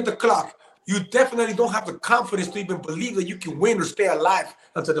 you definitely don't have the confidence to even believe that you can win or stay alive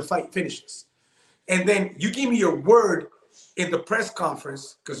until the fight finishes. And then you give me your word in the press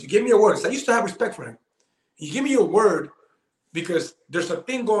conference, because you gave me your word. So I used to have respect for him. You give me your word because there's a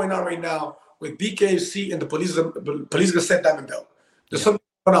thing going on right now with BKFC and the Police Gazette Diamond Belt. There's something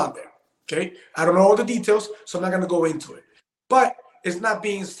going on there, okay? I don't know all the details, so I'm not going to go into it. But it's not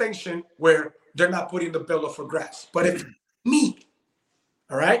being sanctioned where they're not putting the belt up for grabs. But if me,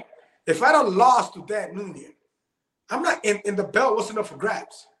 all right, if I don't lost to Dan Nunez, I'm not in the belt wasn't up for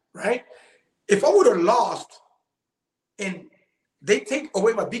grabs, right? If I would have lost and they take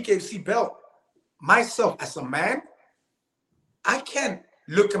away my BKFC belt, myself as a man, I can't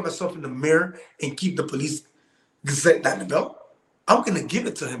look at myself in the mirror and keep the Police Gazette Diamond Belt. I'm going to give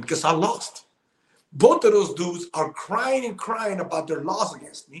it to him because I lost. Both of those dudes are crying about their loss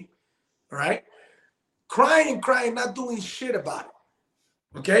against me, all right? Crying, not doing shit about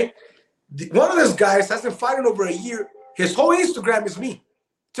it, okay? One of those guys has been fighting over a year. His whole Instagram is me.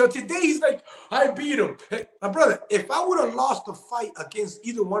 So today he's like, I beat him. Hey, my brother, if I would have lost the fight against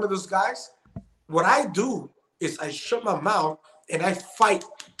either one of those guys, what I do is I shut my mouth and I fight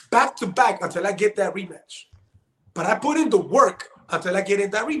back to back until I get that rematch. But I put in the work until I get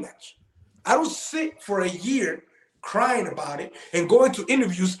in that rematch. I don't sit for a year crying about it and going to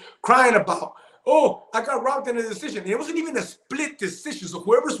interviews crying about, oh, I got robbed in a decision. It wasn't even a split decision. So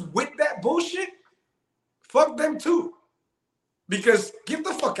whoever's with that bullshit, fuck them too. Because get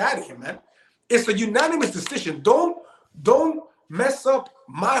the fuck out of here, man. It's a unanimous decision. Don't mess up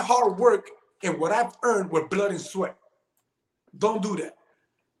my hard work and what I've earned with blood and sweat. Don't do that.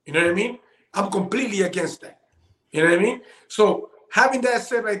 You know what I mean? I'm completely against that. You know what I mean? So having that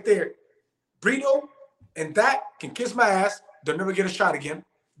said right there, Brito and that can kiss my ass. They'll never get a shot again.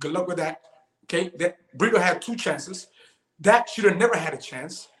 Good luck with that. Okay? That Brito had 2 chances. That should have never had a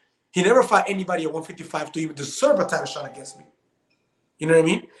chance. He never fought anybody at 155 to even deserve a title shot against me. You know what I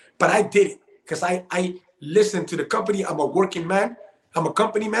mean? But I did it because I listened to the company. I'm a working man. I'm a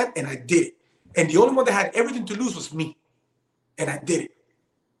company man, and I did it. And the only one that had everything to lose was me. And I did it.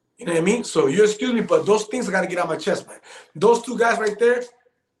 You know what I mean? So you excuse me, but those things I got to get out my chest, man. Those 2 guys right there,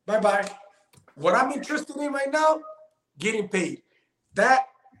 bye-bye. What I'm interested in right now, getting paid. That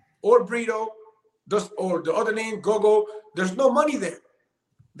or Brito, or the other name, Gogo, there's no money there.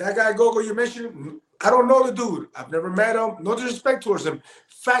 That guy, Gogo, you mentioned, I don't know the dude. I've never met him. No disrespect towards him.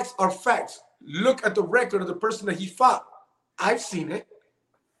 Facts are facts. Look at the record of the person that he fought. I've seen it.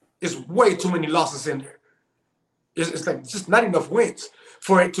 It's way too many losses in there. It's like just not enough wins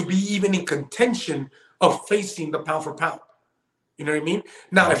for it to be even in contention of facing the pound for pound. You know what I mean?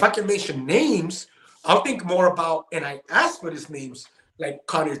 Now, if I can mention names, I'll think more about, and I asked for these names, like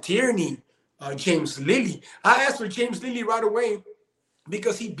Connor Tierney, James Lilly. I asked for James Lilly right away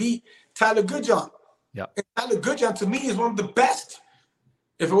because he beat Tyler Goodjohn. Yeah. And Tyler Goodjohn, to me, is one of the best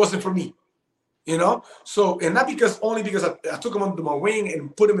if it wasn't for me. You know? So, and not because only because I took him under my wing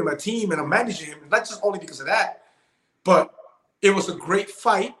and put him in my team and I'm managing him, not just only because of that, but it was a great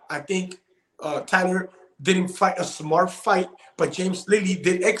fight. I think Tyler didn't fight a smart fight, but James Lilly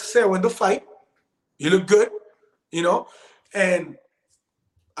did excel in the fight. He looked good, you know, and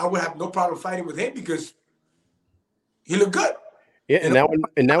I would have no problem fighting with him because he looked good. Yeah,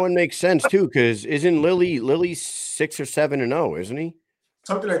 and that one makes sense too, because isn't Lilly 6 or 7-0, isn't he?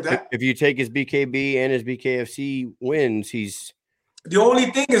 Something like that. If you take his BKB and his BKFC wins, he's. The only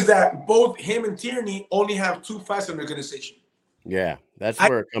thing is that both him and Tierney only have 2 fights in the organization. Yeah, that's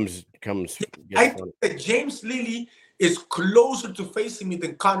where it comes. I think that James Lilly is closer to facing me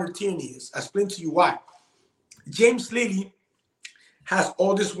than Connor Tierney is. I'll explain to you why. James Lilly has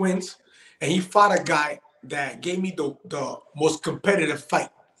all these wins, and he fought a guy that gave me the most competitive fight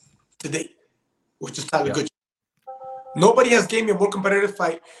today, which is Tyler Goodjohn. Nobody has gave me a more competitive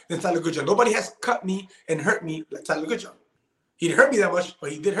fight than Tyler Goodjohn. Nobody has cut me and hurt me like Tyler Goodjohn. He didn't hurt me that much,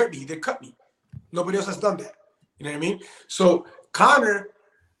 but he did hurt me. He did cut me. Nobody else has done that. You know what I mean? So Connor,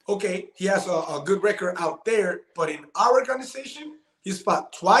 okay, he has a good record out there, but in our organization, he's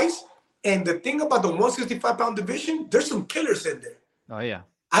fought twice. And the thing about the 165-pound division, there's some killers in there. Oh, yeah.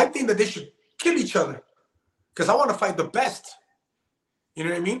 I think that they should kill each other because I want to fight the best. You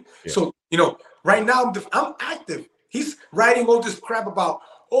know what I mean? Yeah. So, you know, right now I'm active. He's writing all this crap about,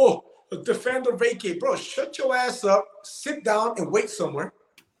 defend or vacate. Bro, shut your ass up, sit down and wait somewhere,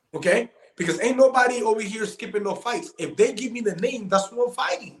 okay? Because ain't nobody over here skipping no fights. If they give me the name, that's what I'm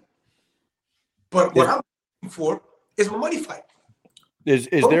fighting. But what I'm looking for is my money fight. Is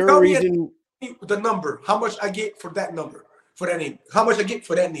there a reason? The number, how much I get for that number, for that name. How much I get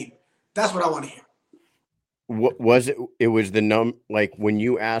for that name. That's what I want to hear. What was it? It was the like when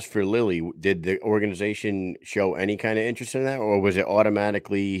you asked for Lilly, did the organization show any kind of interest in that, or was it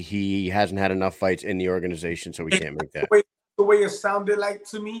automatically he hasn't had enough fights in the organization, so we can't make that? The way it sounded like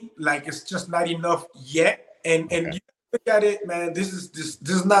to me, like it's just not enough yet. And you look at it, man. This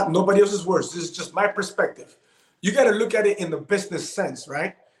is not nobody else's words. This is just my perspective. You got to look at it in the business sense,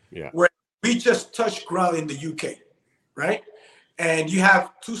 right? Yeah. Where we just touched ground in the UK, right? And you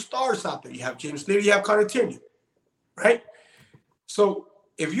have 2 stars out there. You have James Lilly, you have Connor Tierney, right? So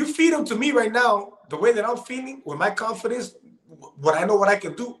if you feed them to me right now, the way that I'm feeling, with my confidence, what I know what I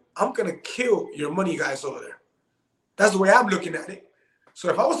can do, I'm going to kill your money guys over there. That's the way I'm looking at it. So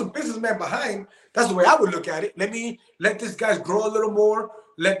if I was a businessman behind, that's the way I would look at it. Let these guys grow a little more.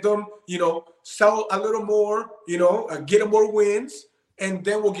 Let them, sell a little more, get them more wins, and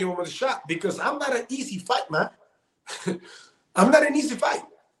then we'll give them a shot. Because I'm not an easy fight, man. I'm not an easy fight.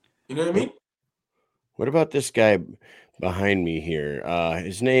 You know what I mean? What about this guy behind me here?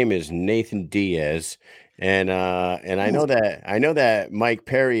 His name is Nathan Diaz. And I know that Mike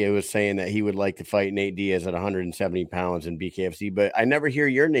Perry was saying that he would like to fight Nate Diaz at 170 pounds in BKFC, but I never hear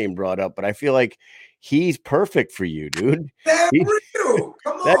your name brought up. But I feel like he's perfect for you, dude. Damn real.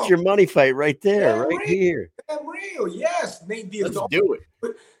 Come on. That's your money fight right there, here. Damn real. Yes, Nate Diaz. Let's do it.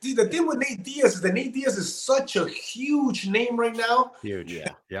 But see, the thing with Nate Diaz is that Nate Diaz is such a huge name right now. Huge,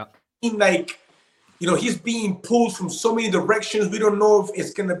 yeah. Like, he's being pulled from so many directions. We don't know if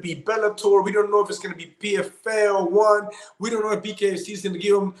it's going to be Bellator. We don't know if it's going to be PFL 1. We don't know if BKFC is going to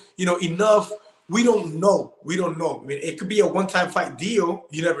give him, enough. We don't know. I mean, it could be a one-time fight deal.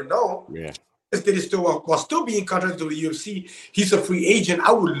 You never know. Yeah. did it still while still being contracted to the UFC. He's a free agent.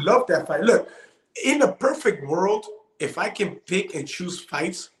 I would love that fight. Look, in a perfect world, if I can pick and choose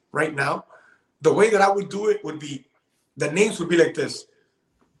fights right now, the way that I would do it would be, the names would be like this: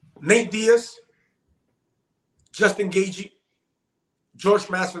 Nate Diaz, Justin Gaethje, George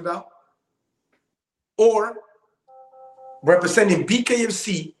Masvidal, or representing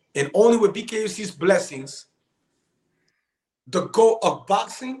BKFC and only with BKFC's blessings, the GOAT of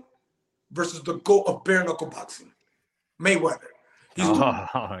boxing versus the GOAT of bare knuckle boxing, Mayweather.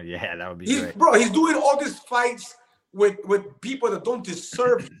 Yeah, that would be great. Bro, he's doing all these fights with people that don't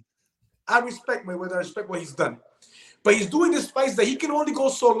deserve it. I respect Mayweather. I respect what he's done. But he's doing these fights that he can only go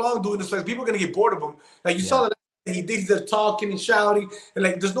so long doing this fights. People are going to get bored of him. Like you saw that he did the talking and shouting, and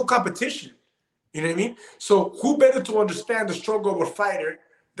like there's no competition. You know what I mean? So who better to understand the struggle of a fighter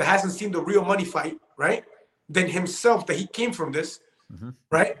that hasn't seen the real money fight, right, than himself, that he came from this,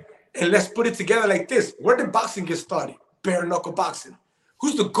 right? And let's put it together like this. Where did boxing get started? Bare knuckle boxing.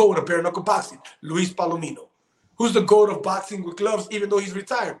 Who's the GOAT of bare knuckle boxing? Luis Palomino. Who's the GOAT of boxing with gloves, even though he's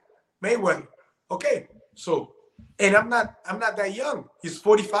retired? Mayweather. Okay, so, and I'm not that young. He's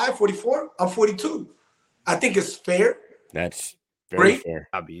 45, 44. I'm 42. I think it's fair. That's very great. fair.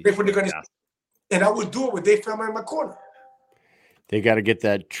 Great for the guys. And I would do it with Dave Feldman in my corner. They got to get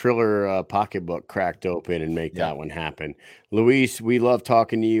that Triller pocketbook cracked open and make that one happen. Luis, we love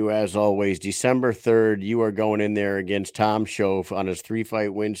talking to you as always. December 3rd, you are going in there against Tom Shoaf on his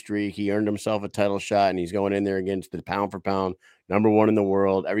 3-fight win streak. He earned himself a title shot, and he's going in there against the pound for pound #1 in the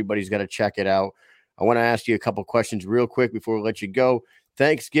world. Everybody's got to check it out. I want to ask you a couple questions real quick before we let you go.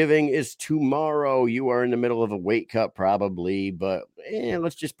 Thanksgiving is tomorrow. You are in the middle of a weight cut probably, but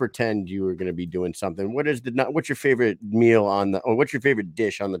let's just pretend you are going to be doing something. What's your favorite meal what's your favorite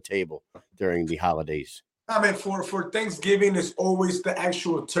dish on the table during the holidays? I mean, for Thanksgiving, it's always the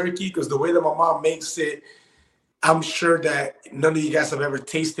actual turkey, because the way that my mom makes it, I'm sure that none of you guys have ever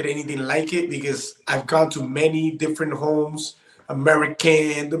tasted anything like it, because I've gone to many different homes,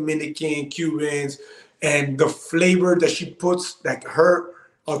 American, Dominican, Cubans, and the flavor that she puts, like her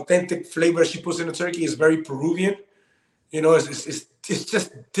authentic flavor she puts in the turkey, is very Peruvian. You know, it's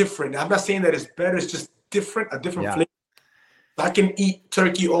just different. I'm not saying that it's better. It's just different, a different flavor. I can eat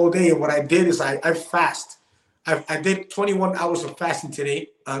turkey all day. And what I did is I fast. I did 21 hours of fasting today,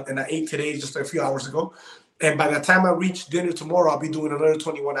 and I ate today just a few hours ago. And by the time I reach dinner tomorrow, I'll be doing another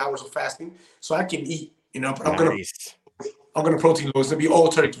 21 hours of fasting, so I can eat. You know, but I'm gonna protein load. It's gonna be all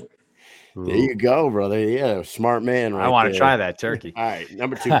turkey. There you go, brother. Yeah, smart man. Right, I want to try that turkey. All right,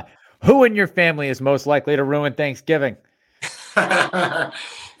 number 2. Who in your family is most likely to ruin Thanksgiving? We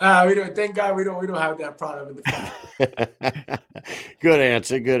don't. Thank God we don't have that problem in the family.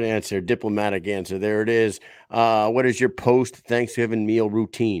 Good answer. Diplomatic answer. There it is. What is your post-Thanksgiving meal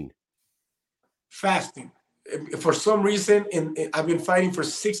routine? Fasting. For some reason, I've been fighting for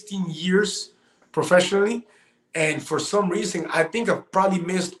 16 years professionally. And for some reason, I think I've probably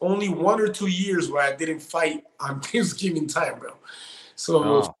missed only 1 or 2 years where I didn't fight on Thanksgiving time, bro.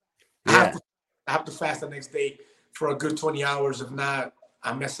 So I have to fast the next day for a good 20 hours. If not,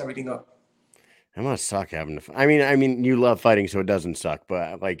 I mess everything up. It must suck having to. I mean, you love fighting, so it doesn't suck.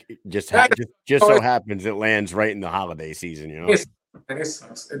 But like, just so happens it lands right in the holiday season, you know. It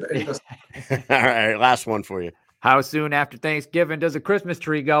sucks. It does. All right, last one for you. How soon after Thanksgiving does a Christmas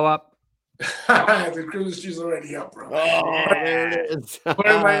tree go up? The Christmas tree's already up, bro. Oh, there it is.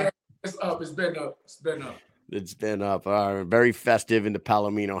 It's up. It's been up. It's been up. Very festive in the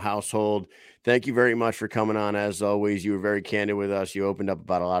Palomino household. Thank you very much for coming on. As always, you were very candid with us. You opened up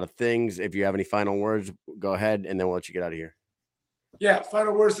about a lot of things. If you have any final words, go ahead, and then we'll let you get out of here. Yeah,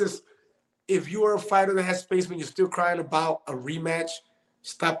 final words is, if you are a fighter that has space when you're still crying about a rematch,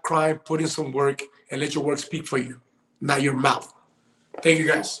 stop crying, put in some work, and let your work speak for you, not your mouth. Thank you,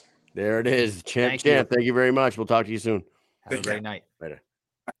 guys. There it is. Champ. Thank you very much. We'll talk to you soon. Have a great night. Later.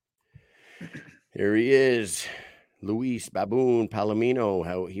 Here he is, Luis Baboon Palomino.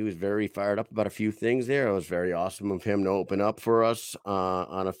 How he was very fired up about a few things there. It was very awesome of him to open up for us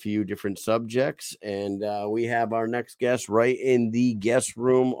on a few different subjects. And we have our next guest right in the guest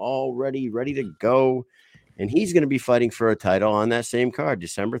room already ready to go. And he's going to be fighting for a title on that same card,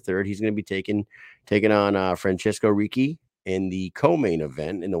 December 3rd. He's going to be taking on Francisco Ricci in the co-main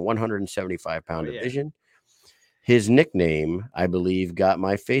event in the 175-pound division. His nickname, I believe, got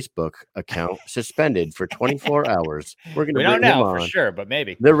my Facebook account suspended for 24 hours. We're going to bring him on for sure, but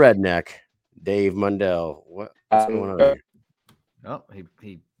maybe the redneck, Dave Mundell. What's going on here?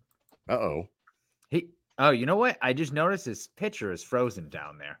 Oh, you know what? I just noticed his picture is frozen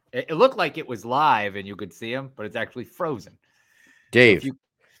down there. It looked like it was live and you could see him, but it's actually frozen. Dave,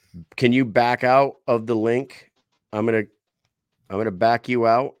 Can you back out of the link? I'm gonna back you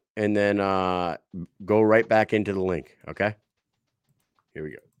out and then go right back into the link. Okay. Here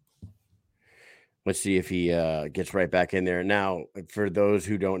we go. Let's see if he gets right back in there. Now, for those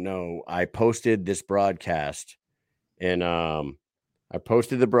who don't know, I posted this broadcast, and I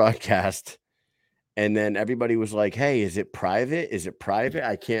posted the broadcast, and then everybody was like, "Hey, is it private? Is it private?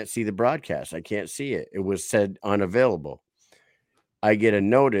 I can't see the broadcast. I can't see it. It was said unavailable." I get a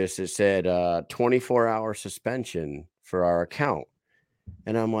notice. It said 24-hour suspension for our account.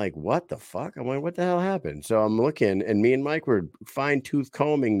 And I'm like, what the fuck? I'm like, what the hell happened? So I'm looking, and me and Mike were fine-tooth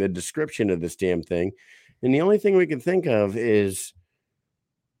combing the description of this damn thing. And the only thing we can think of is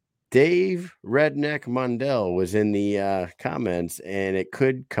Dave Redneck Mundell was in the comments, and it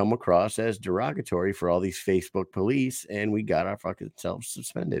could come across as derogatory for all these Facebook police, and we got our fucking selves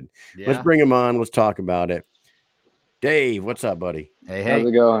suspended. Yeah. Let's bring him on. Let's talk about it. Dave, what's up, buddy? Hey. How's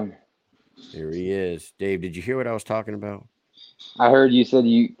it going? Here he is. Dave, did you hear what I was talking about? I heard you said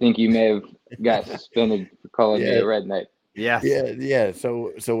you think you may have got suspended for calling me a redneck. Yeah.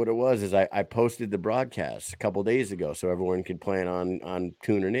 So what it was is I posted the broadcast a couple days ago so everyone could plan on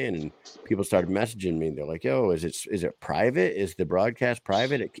tuning in, and people started messaging me. They're like, "Yo, is it private? Is the broadcast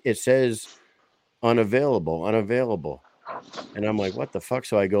private?" It says unavailable. And I'm like, what the fuck?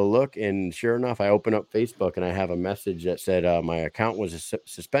 So I go look, and sure enough, I open up Facebook and I have a message that said my account was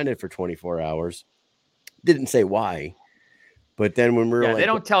suspended for 24 hours. Didn't say why. But then when we're they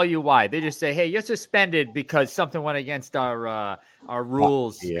don't tell you why. They just say, "Hey, you're suspended because something went against our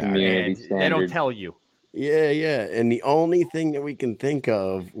rules." Yeah, and they don't tell you. Yeah. And the only thing that we can think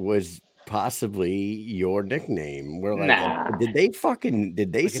of was possibly your nickname. We're like, did they suspend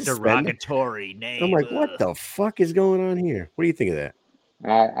a derogatory name? I'm like, what the fuck is going on here? What do you think of that?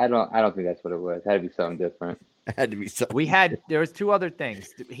 I don't think that's what it was. It had to be something different. It had to be something. There was two other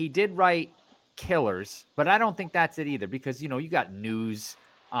things. He did write killers, but I don't think that's it either, because you got news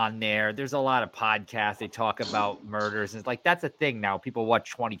on there. There's a lot of podcasts. They talk about murders, and it's like that's a thing now. People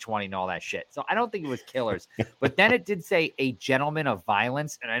watch 2020 and all that shit. So I don't think it was killers. But then it did say a gentleman of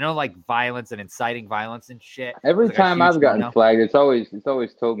violence, and I know like violence and inciting violence and shit. Every time I've gotten flagged, it's always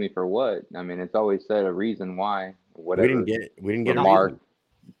told me for what. I mean, it's always said a reason why. Whatever. We didn't get Mark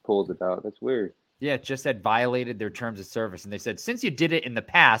pulls it out. That's weird. Yeah, it just said violated their terms of service. And they said, since you did it in the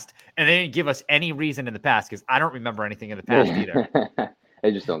past, and they didn't give us any reason in the past, because I don't remember anything in the past either.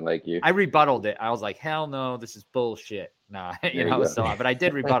 They just don't like you. I rebutted it. I was like, hell no, this is bullshit. Nah, so, but I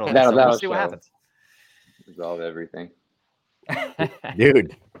did rebuttal it. That'll we'll see what happens. Resolve everything.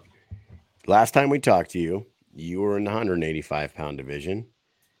 Dude, last time we talked to you, you were in the 185-pound division.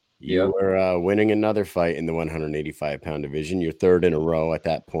 You were winning another fight in the 185-pound division. You're third in a row at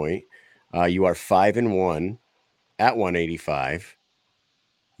that point. You are 5-1 at 185.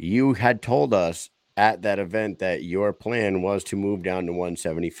 You had told us at that event that your plan was to move down to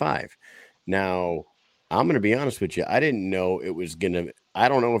 175. Now, I'm going to be honest with you. I didn't know it was going to, I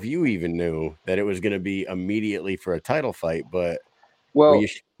don't know if you even knew that it was going to be immediately for a title fight, but were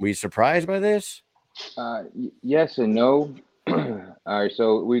you surprised by this? Yes and no. All right,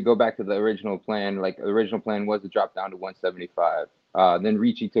 so we go back to the original plan. Like, the original plan was to drop down to 175. Then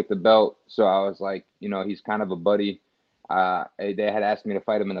Ricci took the belt, so I was like, he's kind of a buddy. They had asked me to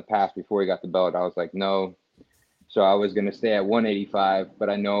fight him in the past before he got the belt. I was like, no. So I was gonna stay at 185, but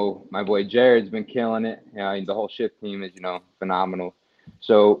I know my boy Jared's been killing it. The whole shift team is, phenomenal.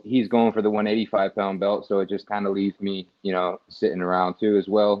 So he's going for the 185-pound belt. So it just kind of leaves me, sitting around too as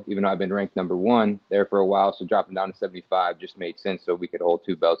well. Even though I've been ranked number 1 there for a while, so dropping down to 75 just made sense, so we could hold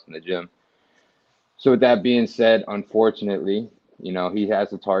 2 belts in the gym. So with that being said, unfortunately, he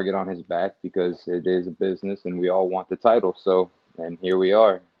has a target on his back because it is a business and we all want the title. So, and here we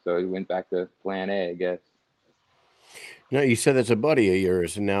are. So he went back to plan A, I guess. No, you said that's a buddy of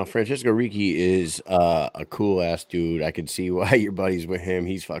yours. And now Francisco Ricci is a cool ass dude. I can see why you're buddies with him.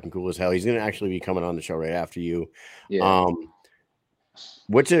 He's fucking cool as hell. He's going to actually be coming on the show right after you. Yeah.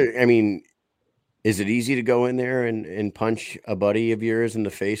 Is it easy to go in there and punch a buddy of yours in the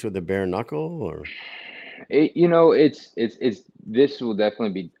face with a bare knuckle, or? This will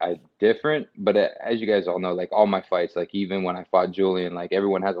definitely be different, but as you guys all know, like all my fights, like even when I fought Julian, like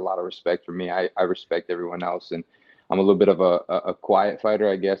everyone has a lot of respect for me. I respect everyone else, and I'm a little bit of a quiet fighter,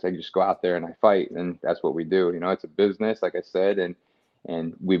 I guess. I just go out there and I fight, and that's what we do. It's a business, like I said,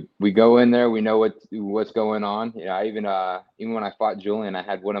 and we go in there, we know what's going on. Even when I fought Julian, I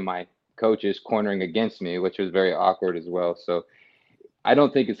had one of my coaches cornering against me, which was very awkward as well. So I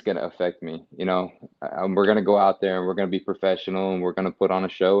don't think it's going to affect me. We're going to go out there and we're going to be professional and we're going to put on a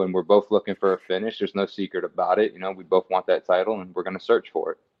show, and we're both looking for a finish. There's no secret about it. We both want that title and we're going to search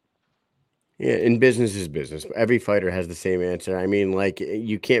for it. Yeah, and business is business. Every fighter has the same answer. I mean, like,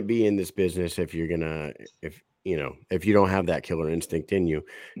 you can't be in this business if you're gonna, if if you don't have that killer instinct in you.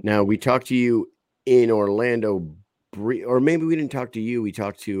 Now, we talked to you in Orlando, or maybe we didn't talk to you. We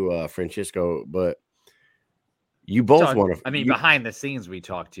talked to Francisco, but you both want to. I mean, behind the scenes, we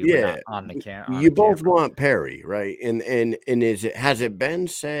talked to you, Yeah, but not on the camera. You both want Perry, right? And has it been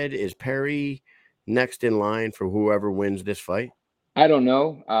said, is Perry next in line for whoever wins this fight? I don't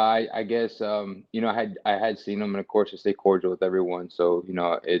know. I guess I had seen him, and of course I stay cordial with everyone. So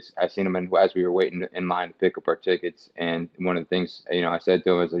I seen him as we were waiting in line to pick up our tickets. And one of the things I said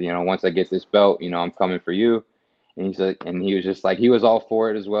to him is, once I get this belt, I'm coming for you. And he's like, and he was just like, he was all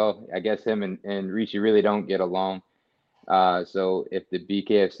for it as well. I guess him and Ricci really don't get along. So if the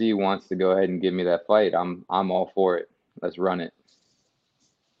BKFC wants to go ahead and give me that fight, I'm all for it. Let's run it.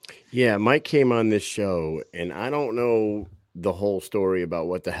 Yeah, Mike came on this show, and I don't know the whole story about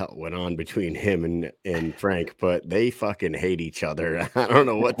what the hell went on between him and Frank, but they fucking hate each other. I don't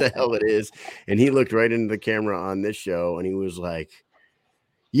know what the hell it is. And he looked right into the camera on this show, and he was like,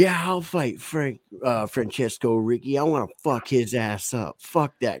 yeah, I'll fight Francesco Ricci. I want to fuck his ass up.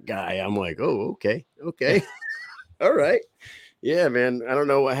 Fuck that guy. I'm like, oh, okay. All right. Yeah, man. I don't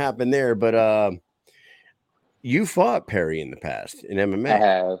know what happened there, but you fought Perry in the past in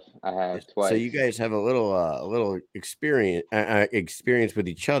MMA. I have twice. So you guys have a little experience with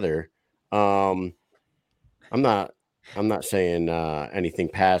each other. I'm not saying anything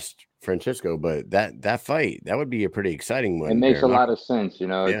past Francisco, but that fight, that would be a pretty exciting one. It makes a lot of sense,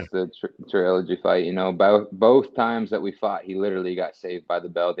 It's the trilogy fight. Both times that we fought, he literally got saved by the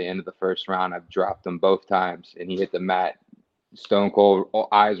bell. At the end of the first round, I've dropped him both times, and he hit the mat, stone cold,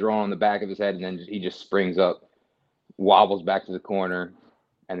 eyes rolling on the back of his head, and then he just springs up, wobbles back to the corner,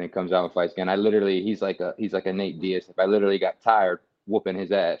 and then comes out and fights again. He's like a Nate Diaz. If I literally got tired whooping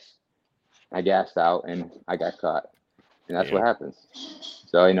his ass, I gassed out and I got caught, and that's what happens.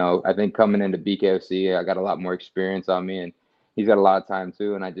 So I think coming into BKFC, I got a lot more experience on me, and he's got a lot of time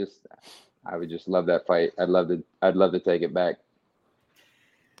too. And I would just love that fight. I'd love to take it back.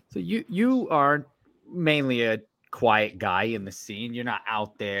 So you are mainly a quiet guy in the scene. You're not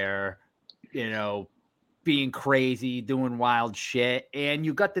out there, being crazy, doing wild shit, and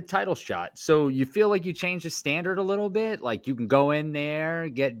you got the title shot. So you feel like you changed the standard a little bit? Like you can go in there,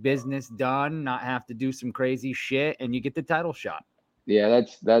 get business done, not have to do some crazy shit, and you get the title shot. Yeah,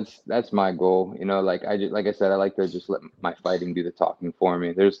 that's my goal. Like I said, I like to just let my fighting do the talking for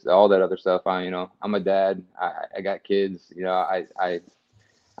me. There's all that other stuff. I'm a dad. I got kids. I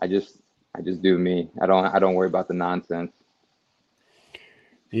just do me. I don't worry about the nonsense.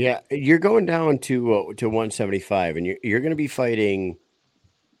 Yeah, you're going down to 175, and you're going to be fighting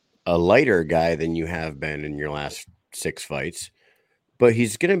a lighter guy than you have been in your last 6 fights, but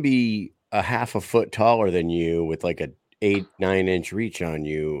he's going to be a half a foot taller than you with like a 8-9 inch reach on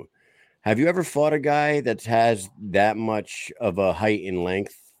you. Have you ever fought a guy that has that much of a height and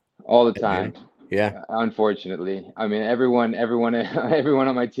length? All the time. Yeah. Unfortunately, I mean, everyone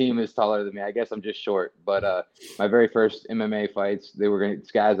on my team is taller than me. I guess I'm just short. But my very first MMA fights, they were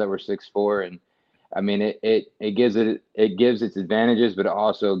guys that were 6'4", and I mean, it gives its advantages, but it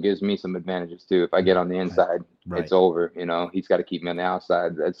also gives me some advantages too. If I get on the inside, It's over. He's got to keep me on the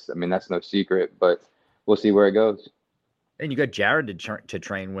outside. That's no secret. But we'll see where it goes. And you got Jared to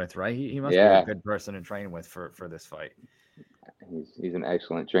train with, right? He must be a good person to train with for this fight. He's an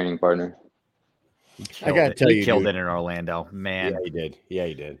excellent training partner. I gotta tell you, he killed it in Orlando, man. Yeah,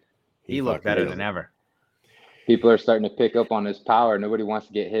 he did. He looked better than ever. People are starting to pick up on his power. Nobody wants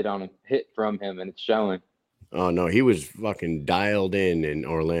to get hit from him, and it's showing. Oh no, he was fucking dialed in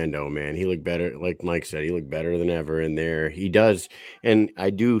Orlando, man. He looked better, like Mike said. He looked better than ever in there. He does, and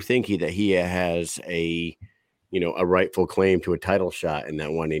I do think that he has a rightful claim to a title shot in that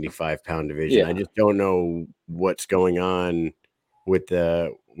 185-pound division. Yeah. I just don't know what's going on with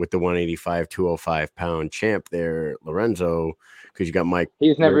the 185, 205-pound champ there, Lorenzo, because you got Mike.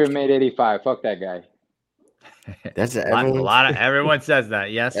 He's never even made 85. Fuck that guy. That's everyone says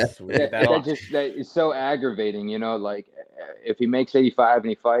that. Yes, that is so aggravating. Like if he makes 85 and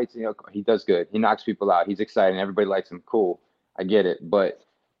he fights, he does good. He knocks people out. He's exciting. Everybody likes him. Cool, I get it. But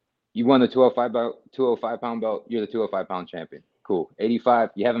you won the 205-pound belt. You're the 205-pound champion. Cool. 85,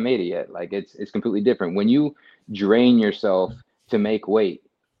 you haven't made it yet. Like it's completely different. When you drain yourself to make weight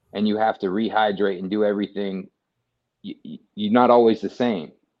and you have to rehydrate and do everything, you're not always the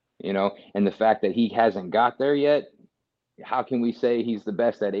same, and the fact that he hasn't got there yet, how can we say he's the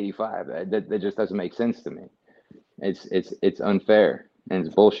best at 85? That just doesn't make sense to me. It's unfair and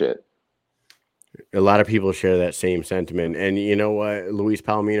it's bullshit. A lot of people share that same sentiment. And you know what? Luis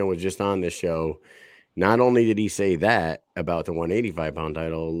Palomino was just on this show. Not only did he say that about the 185-pound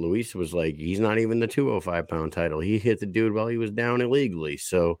title, Luis was like, he's not even the 205-pound title. He hit the dude while he was down illegally.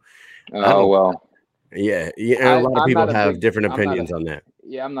 So, Oh well. Yeah, and a lot of people have different opinions on that.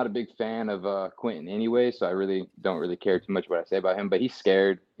 Yeah, I'm not a big fan of Quentin anyway, so I really don't care too much what I say about him. But he's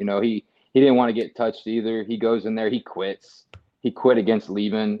scared. You know, he didn't want to get touched either. He goes in there, he quits. He quit against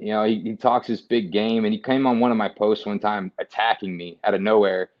Levin. You know, he talks his big game, and he came on one of my posts one time attacking me out of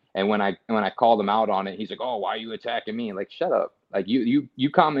nowhere. And when I called him out on it, he's like, "Oh, why are you attacking me?" Like, shut up! Like you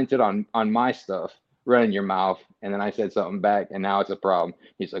commented on my stuff, running your mouth, and then I said something back, and now it's a problem.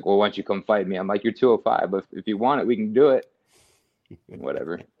 He's like, "Well, why don't you come fight me?" I'm like, "You're 205, but if you want it, we can do it."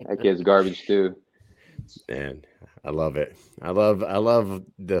 Whatever. That kid's garbage too. Man, I love it. I love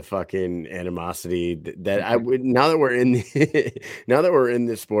the fucking animosity that I would now that we're in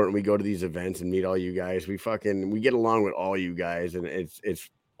this sport and we go to these events and meet all you guys. We get along with all you guys, and it's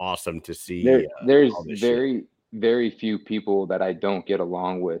awesome to see. There's very few people that I don't get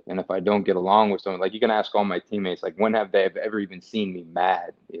along with, and if I don't get along with someone, like you can ask all my teammates, like when have they ever even seen me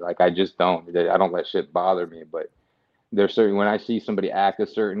mad? Like I just don't. I don't let shit bother me, but there's certain when I see somebody act a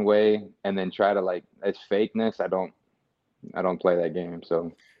certain way and then try to like it's fakeness, I don't play that game.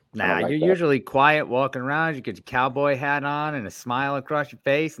 So nah, you're usually quiet walking around, you get your cowboy hat on and a smile across your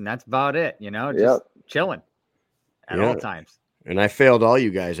face, and that's about it, you know, just chilling at all times. And I failed all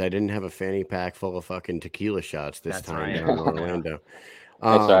you guys. I didn't have a fanny pack full of fucking tequila shots this time down in Orlando.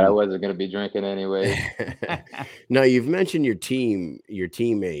 That's right. I wasn't going to be drinking anyway. No, you've mentioned your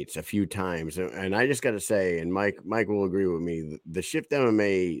teammates a few times, and I just got to say, and Mike will agree with me. The Shift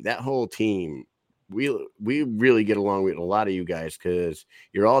MMA, that whole team, we really get along with a lot of you guys because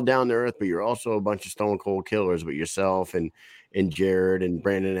you're all down to earth, but you're also a bunch of stone cold killers. With yourself and Jared and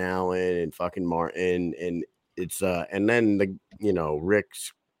Brandon Allen and fucking Martin, and it's and then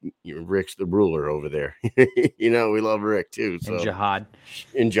Rick's the ruler over there. We love Rick too. So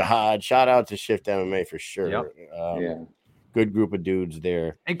and Jihad, shout out to Shift MMA for sure. Yep. Good group of dudes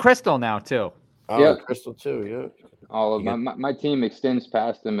there. And Crystal now too. Oh, Crystal too. Yeah. All of my team extends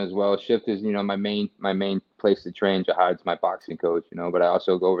past them as well. Shift is my main place to train. Jihad's my boxing coach, but I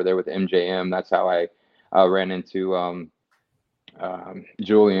also go over there with MJM. That's how I ran into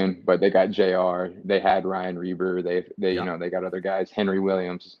Julian, but they got JR. They had Ryan Reber. They they got other guys. Henry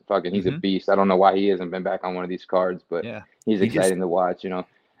Williams, he's a beast. I don't know why he hasn't been back on one of these cards, but he's exciting to watch. So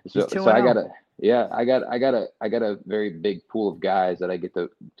I got a very big pool of guys that I get to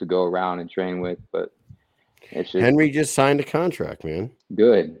go around and train with. But it's just, Henry just signed a contract, man.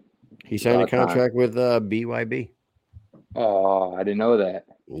 Good. He signed a contract with BYB. Oh, I didn't know that.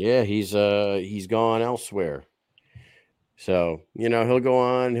 Yeah, he's gone elsewhere. So, he'll go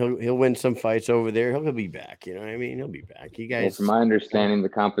on, he'll win some fights over there. He'll be back. You know what I mean? He'll be back. You guys. From my understanding, the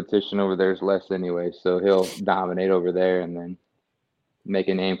competition over there is less anyway. So he'll dominate over there and then make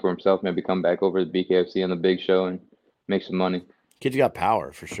a name for himself, maybe come back over to BKFC on the big show and make some money. Kid's got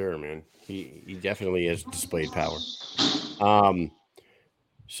power for sure, man. He definitely has displayed power.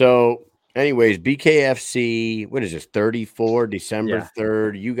 So anyways, BKFC, what is this? 34, December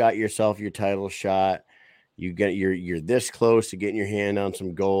 3rd. You got yourself your title shot. You're this close to getting your hand on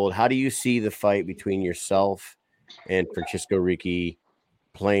some gold. How do you see the fight between yourself and Francisco Ricci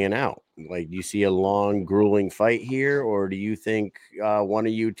playing out? Like, do you see a long, grueling fight here, or do you think one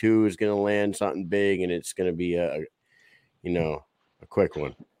of you two is going to land something big and it's going to be a quick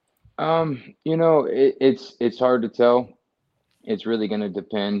one? It's hard to tell. It's really going to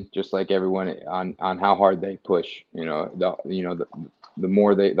depend, just like everyone, on how hard they push.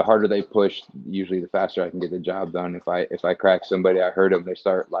 The harder they push, usually the faster I can get the job done. If I crack somebody, I hurt them, they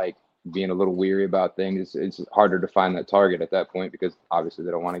start like being a little weary about things. It's harder to find that target at that point because obviously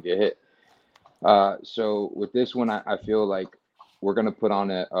they don't want to get hit. So with this one, I feel like we're going to put on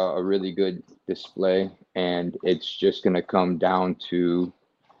a really good display, and it's just going to come down to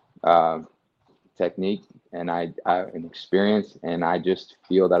technique and and experience, and I just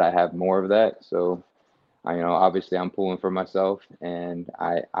feel that I have more of that. So obviously I'm pulling for myself, and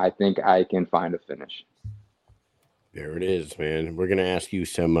I think I can find a finish. There it is, man. We're going to ask you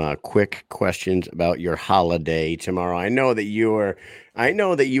some quick questions about your holiday tomorrow. I know that you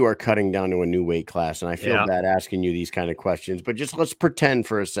are cutting down to a new weight class, and I feel bad asking you these kind of questions, but just let's pretend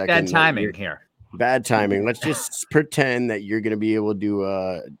for a second. Bad timing here. Bad timing. Let's just pretend that you're going to be able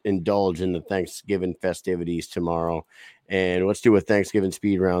to indulge in the Thanksgiving festivities tomorrow. And let's do a Thanksgiving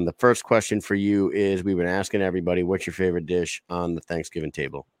speed round. The first question for you is, we've been asking everybody, what's your favorite dish on the Thanksgiving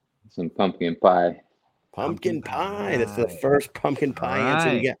table? Some pumpkin pie. Pumpkin pie. That's the first pumpkin pie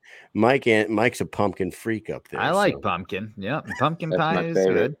answer we got. Mike's a pumpkin freak up there. I like pumpkin. Yeah, pumpkin That's pie my is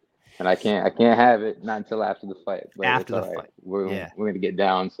favorite. good. And I can't have it not until after the fight. But after the right. fight, we're gonna get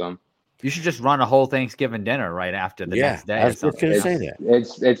down some. You should just run a whole Thanksgiving dinner right after the next day. I was just gonna say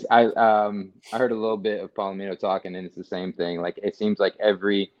that. I heard a little bit of Palomino talking, and it's the same thing. Like it seems like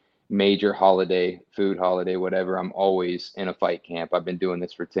every major holiday, food holiday, whatever, I'm always in a fight camp. I've been doing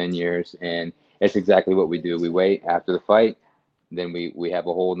this for 10 years, and it's exactly what we do. We wait after the fight, then we have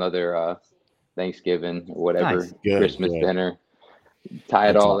a whole nother Thanksgiving or whatever, Christmas dinner, tie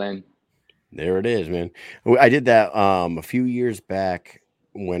it all in. There it is, man. I did that a few years back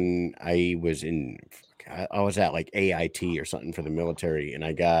when I was at like AIT or something for the military, and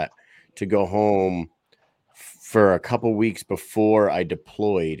I got to go home for a couple weeks before I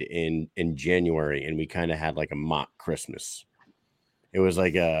deployed in January, and we kind of had like a mock Christmas. It was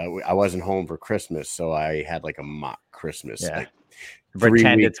like I wasn't home for Christmas, so I had like a mock Christmas. Yeah. Like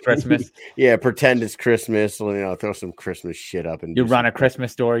pretend it's Christmas. Yeah, pretend it's Christmas. Throw some Christmas shit up and you run a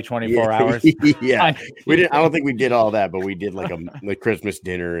Christmas story 24 hours. Yeah, we didn't. I don't think we did all that, but we did like a Christmas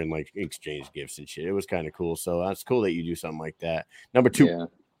dinner and like exchange gifts and shit. It was kind of cool. So that's cool that you do something like that. Number 2. Yeah.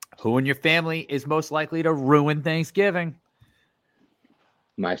 Who in your family is most likely to ruin Thanksgiving?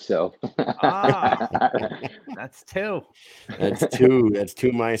 Myself. That's 2. That's 2. That's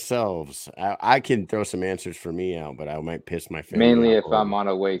 2 myselves. I can throw some answers for me out, but I might piss my family. Mainly if I'm on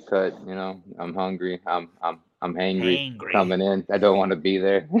a weight cut, I'm hungry. I'm hangry coming in. I don't want to be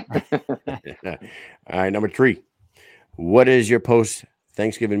there. All right, number 3. What is your post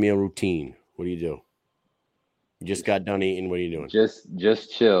Thanksgiving meal routine? What do you do? You just got done eating. What are you doing?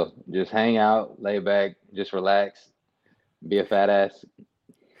 Just chill. Just hang out, lay back, just relax, be a fat ass.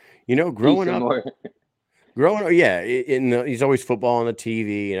 Growing up, he's always football on the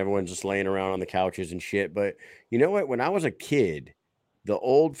TV and everyone's just laying around on the couches and shit. But you know what? When I was a kid, the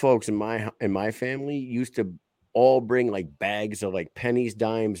old folks in my family used to all bring like bags of like pennies,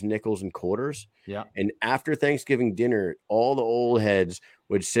 dimes, nickels, and quarters. Yeah. And after Thanksgiving dinner, all the old heads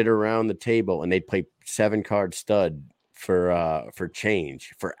would sit around the table and they'd play 7-card stud for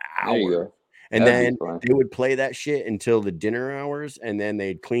change for hours. And then they would play that shit until the dinner hours, and then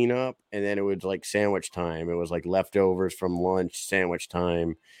they'd clean up, and then it was like sandwich time. It was like leftovers from lunch, sandwich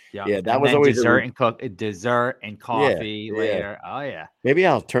time. Yeah, that was always dessert and coffee later. Oh yeah. Maybe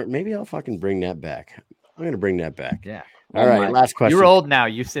I'll fucking bring that back. I'm gonna bring that back. Yeah. All right. Last question. You're old now.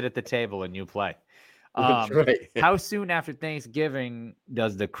 You sit at the table and you play. That's right. How soon after Thanksgiving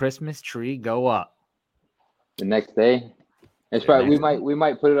does the Christmas tree go up? The next day. It's probably we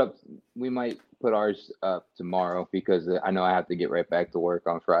might put it up. We might put ours up tomorrow because I know I have to get right back to work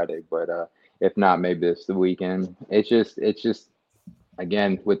on Friday. But if not, maybe it's the weekend. It's just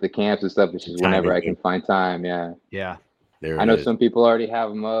again with the camps and stuff. It's just whenever I can find time. Yeah. Yeah. I know some people already have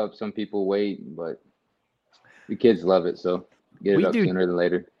them up. Some people wait, but the kids love it. So get it up sooner than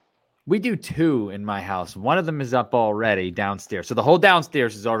later. We do 2 in my house. One of them is up already downstairs. So the whole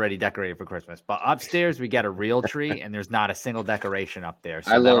downstairs is already decorated for Christmas. But upstairs, we got a real tree, and there's not a single decoration up there.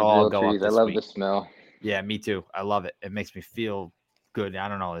 So I love real trees. I love the smell. Yeah, me too. I love it. It makes me feel good. I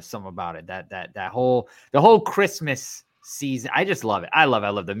don't know. There's something about it. The whole Christmas season. I just love it. I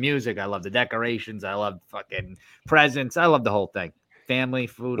love the music. I love the decorations. I love fucking presents. I love the whole thing. Family,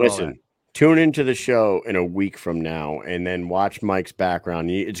 food. Listen. Tune into the show in a week from now and then watch Mike's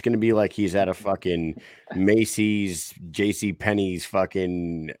background. It's going to be like he's at a fucking Macy's, JCPenney's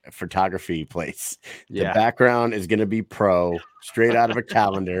fucking photography place. The background is going to be straight out of a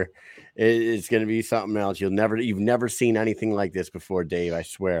calendar. It's going to be something else. You've never seen anything like this before, Dave. I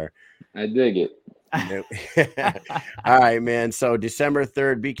swear. I dig it. All right, man. So December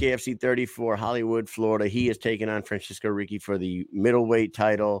 3rd, BKFC 34, Hollywood, Florida. He is taking on Francisco Ricci for the middleweight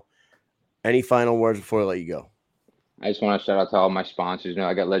title. Any final words before I let you go? I just want to shout out to all my sponsors.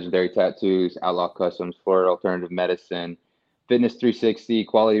 I got Legendary Tattoos, Outlaw Customs, Florida Alternative Medicine, Fitness 360,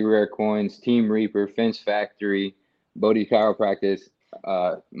 Quality Rare Coins, Team Reaper, Fence Factory, Bodhi Chiropractic.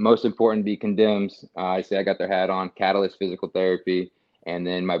 Most important, the Condemns. I got their hat on. Catalyst Physical Therapy, and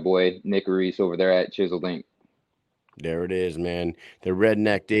then my boy Nick Reese over there at Chiseled Inc. There it is, man. The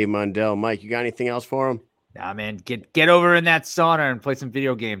redneck Dave Mundell. Mike, you got anything else for him? Nah, man, get over in that sauna and play some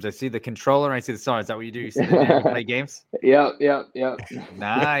video games. I see the controller and I see the sauna. Is that what you do? You sit there and play games? Yep.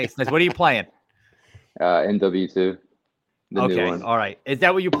 Nice. What are you playing? NW2. Okay, all right. Is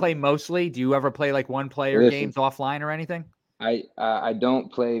that what you play mostly? Do you ever play like one-player games offline or anything? I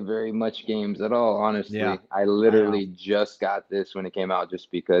don't play very much games at all, honestly. Yeah, I literally just got this when it came out just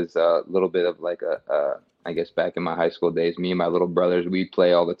because a little bit of like I guess back in my high school days, me and my little brothers, we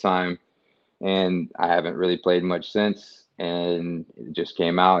play all the time. and I haven't really played much since. And it just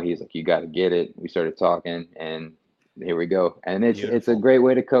came out. He's like, "You got to get it." We started talking, and here we go. And it's a great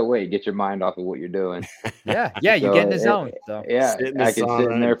way to cut weight, get your mind off of what you're doing. Yeah, you get in the zone. So yeah, I can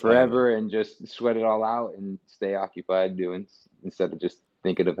sit in there forever and just sweat it all out and stay occupied doing, instead of just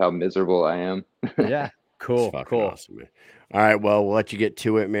thinking of how miserable I am. Yeah, cool. Awesome, man. All right, well, we'll let you get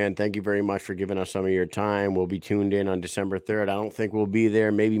to it, man. Thank you very much for giving us some of your time. We'll be tuned in on December 3rd. I don't think we'll be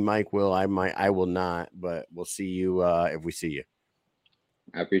there. Maybe Mike will. I will not, but we'll see you if we see you.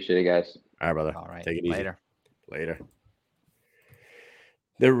 I appreciate it, guys. All right, brother. All right. Take it easy. Later.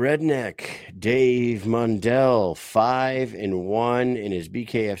 The Redneck, Dave Mundell, 5-1 in his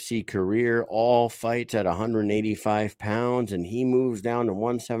BKFC career, all fights at 185 pounds, and he moves down to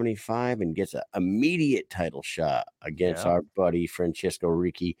 175 and gets an immediate title shot against our buddy Francisco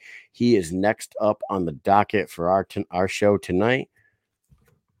Ricci. He is next up on the docket for our show tonight.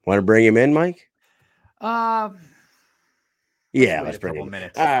 Want to bring him in, Mike? Yeah, let's bring him in.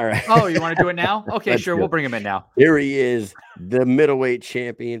 Minutes. All right. Oh, you want to do it now? Okay, sure. We'll bring him in now. Here he is, the middleweight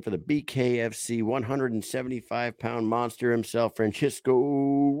champion for the BKFC, 175-pound monster himself,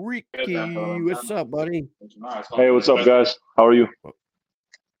 Francisco Ricci. What's up, buddy? Hey, what's up, guys? How are you?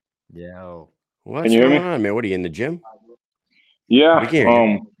 Yo. What's going on, man? What are you in the gym? Yeah.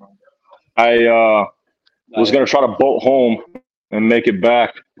 I was gonna try to bolt home and make it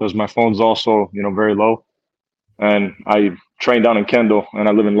back because my phone's also, very low. And I trained down in Kendall, and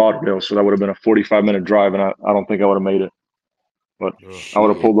I live in Lauderdale, so that would have been a 45-minute drive, and I don't think I would have made it. But I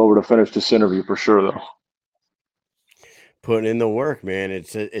would have pulled over to finish this interview for sure, though. Putting in the work, man.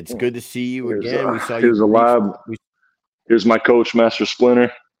 It's good to see you again. We saw you. Here's a lab. Here's my coach, Master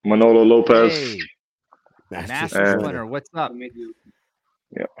Splinter, Manolo Lopez. Hey. Master Splinter, what's up?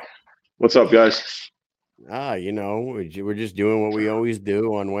 Yeah. What's up, guys? We're just doing what we always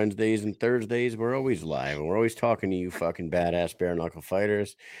do on Wednesdays and Thursdays. We're always live, and we're always talking to you fucking badass bare knuckle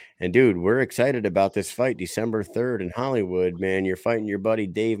fighters. And dude, we're excited about this fight, December 3rd in Hollywood, man. You're fighting your buddy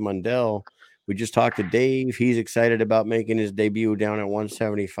Dave Mundell. We just talked to Dave. He's excited about making his debut down at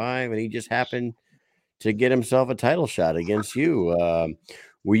 175, and he just happened to get himself a title shot against you.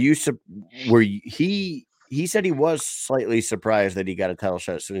 He said he was slightly surprised that he got a title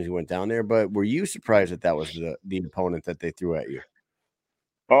shot as soon as he went down there, but were you surprised that was the opponent that they threw at you?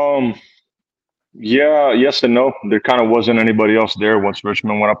 Yeah, yes and no. There kind of wasn't anybody else there once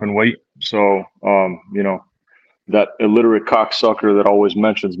Richmond went up in weight. So, that illiterate cocksucker that always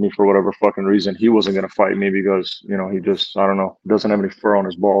mentions me for whatever fucking reason, he wasn't going to fight me because, he just, I don't know, doesn't have any fur on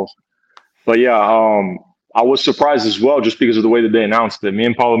his balls. But yeah, I was surprised as well, just because of the way that they announced it. Me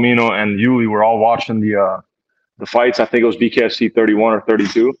and Palomino and Yuli were all watching the fights. I think it was BKFC 31 or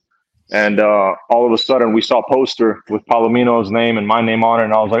 32. And all of a sudden we saw a poster with Palomino's name and my name on it.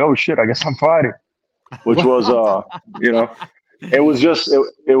 And I was like, oh shit, I guess I'm fighting, which was, it was just,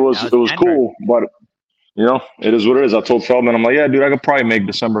 it was cool, but it is what it is. I told Feldman, I'm like, yeah, dude, I could probably make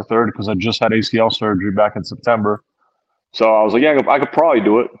December 3rd because I just had ACL surgery back in September. So I was like, yeah, I could probably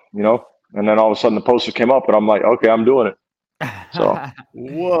do it, And then all of a sudden the poster came up and I'm like, okay, I'm doing it. So,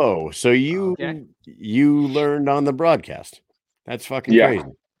 whoa. So you learned on the broadcast. That's fucking crazy.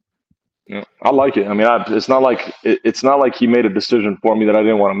 Yeah, I like it. I mean, it's not like he made a decision for me that I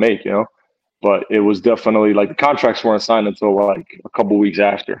didn't want to make, but it was definitely like the contracts weren't signed until like a couple weeks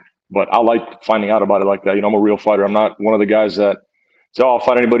after. But I like finding out about it like that. I'm a real fighter. I'm not one of the guys that say, oh, I'll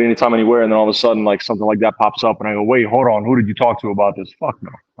fight anybody anytime, anywhere. And then all of a sudden, like something like that pops up and I go, wait, hold on. Who did you talk to about this? Fuck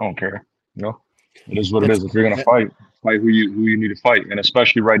no. I don't care. It is what it is. If you're going to fight who you need to fight. And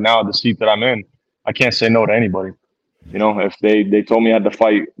especially right now, the seat that I'm in, I can't say no to anybody. If they told me I had to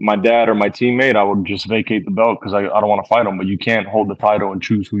fight my dad or my teammate, I would just vacate the belt because I don't want to fight them. But you can't hold the title and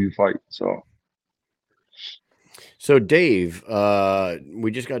choose who you fight. So Dave,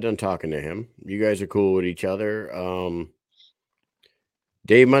 we just got done talking to him. You guys are cool with each other.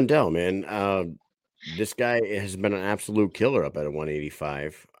 Dave Mundell, man, this guy has been an absolute killer up at a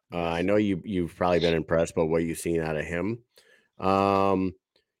 185. I know you've probably been impressed by what you've seen out of him.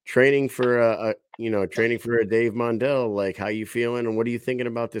 Training for a Dave Mundell, like, how you feeling and what are you thinking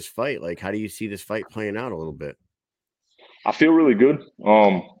about this fight? Like, how do you see this fight playing out a little bit? I feel really good.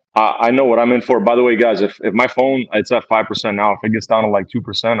 I know what I'm in for. By the way, guys, if my phone, it's at 5% now. If it gets down to like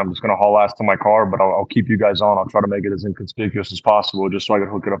 2%, I'm just going to haul ass to my car, but I'll keep you guys on. I'll try to make it as inconspicuous as possible just so I can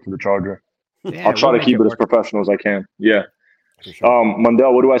hook it up to the charger. Yeah, I'll try to keep it as professional as I can. Yeah. Sure.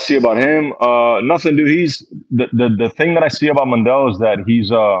 Mundell, what do I see about him? Nothing, dude. He's the thing that I see about Mundell is that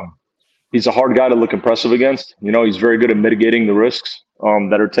he's a hard guy to look impressive against. He's very good at mitigating the risks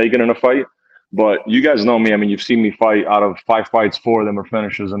that are taken in a fight. But you guys know me. I mean, you've seen me fight. Out of 5 fights, 4 of them are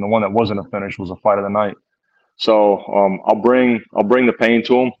finishes, and the one that wasn't a finish was a fight of the night. So I'll bring the pain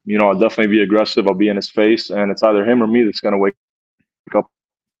to him. You know, I'll definitely be aggressive. I'll be in his face, and it's either him or me that's going to wake up.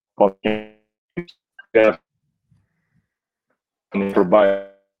 For bias.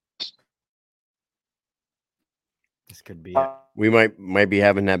 This could be it. We might be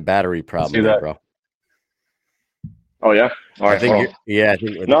having that battery problem, there, bro. Oh yeah. All right. I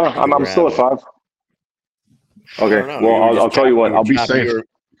think. No, I'm still at 5. Okay. Well, I'll tell you what. I'll be safe.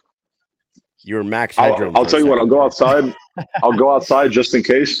 Your max headroom. I'll tell you what. I'll go outside. I'll go outside just in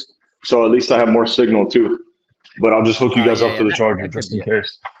case. So at least I have more signal too. But I'll just hook you guys up to the charger just in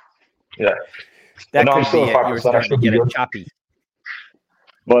case. Yeah. That could be it. You were starting to get it choppy.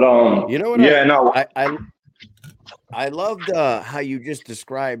 But you know what? Yeah. No. I loved how you just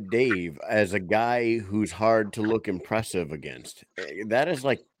described Dave as a guy who's hard to look impressive against. That is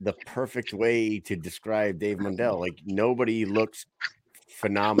like the perfect way to describe Dave Mundell. Like nobody looks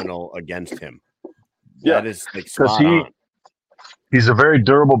phenomenal against him. Yeah, that is like spot on. He's a very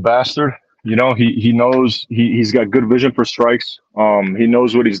durable bastard. You know, he knows he's got good vision for strikes. He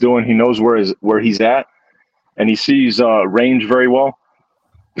knows what he's doing. He knows where he's at, and he sees range very well.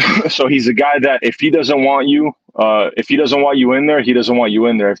 So he's a guy that if he doesn't want you in there, he doesn't want you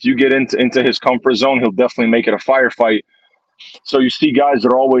in there. If you get into his comfort zone, he'll definitely make it a firefight. So you see guys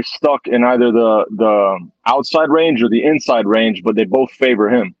that are always stuck in either the outside range or the inside range, but they both favor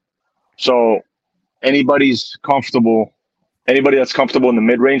him. So anybody that's comfortable in the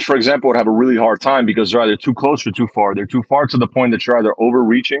mid range, for example, would have a really hard time because they're either too close or too far. They're too far to the point that you're either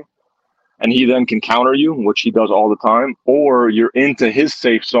overreaching and he then can counter you, which he does all the time, or you're into his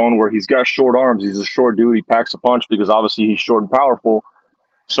safe zone where he's got short arms. He's a short dude. He packs a punch because obviously he's short and powerful.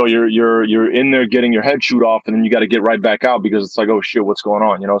 So you're in there getting your head shoot off, and then you got to get right back out because it's like, oh shit, what's going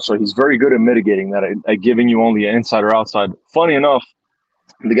on? You know. So he's very good at mitigating that, at giving you only an inside or outside. Funny enough,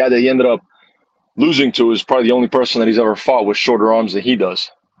 the guy that he ended up losing to is probably the only person that he's ever fought with shorter arms than he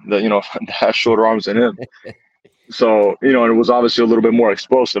does. That has shorter arms than him. So, and it was obviously a little bit more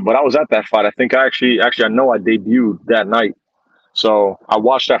explosive. But I was at that fight. I think I know I debuted that night. So I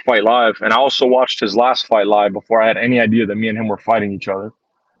watched that fight live. And I also watched his last fight live before I had any idea that me and him were fighting each other.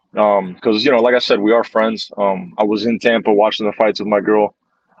 Because, like I said, we are friends. I was in Tampa watching the fights with my girl.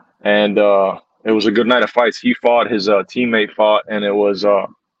 And it was a good night of fights. He fought, his teammate fought, and it was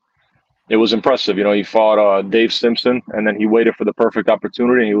impressive. He fought Dave Simpson, and then he waited for the perfect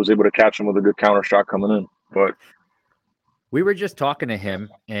opportunity, and he was able to catch him with a good counter shot coming in. But we were just talking to him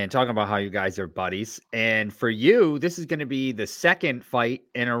and talking about how you guys are buddies. And for you, this is going to be the second fight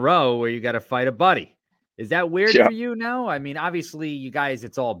in a row where you got to fight a buddy. Is that weird for you now? I mean, obviously you guys,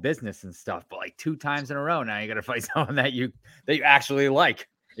 it's all business and stuff, but like 2 times in a row now you got to fight someone that you actually like.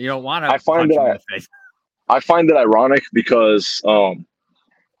 You don't want to punch him in the face. I find it ironic because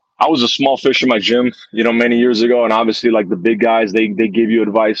I was a small fish in my gym, many years ago. And obviously like the big guys, they give you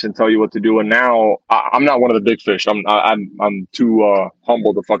advice and tell you what to do. And now I'm not one of the big fish. I'm too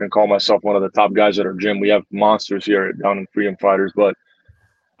humble to fucking call myself one of the top guys at our gym. We have monsters here down in Freedom Fighters, but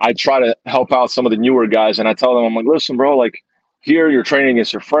I try to help out some of the newer guys. And I tell them, I'm like, listen, bro, like here you're training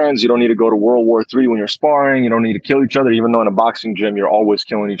against your friends. You don't need to go to World War III when you're sparring. You don't need to kill each other, even though in a boxing gym, you're always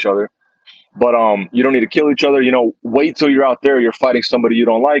killing each other. But you don't need to kill each other. Wait till you're out there. You're fighting somebody you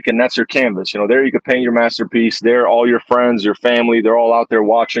don't like, and that's your canvas. There you can paint your masterpiece. There, all your friends, your family, they're all out there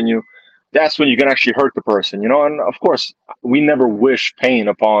watching you. That's when you can actually hurt the person. And of course, we never wish pain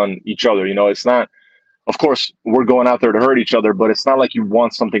upon each other. It's not. Of course, we're going out there to hurt each other, but it's not like you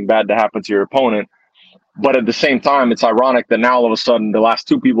want something bad to happen to your opponent. But at the same time, it's ironic that now all of a sudden the last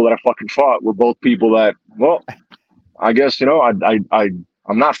 2 people that I fucking fought were both people that, well, I guess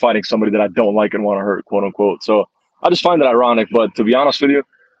I'm not fighting somebody that I don't like and want to hurt, quote unquote. So I just find it ironic. But to be honest with you,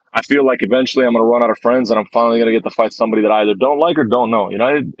 I feel like eventually I'm going to run out of friends and I'm finally going to get to fight somebody that I either don't like or don't know.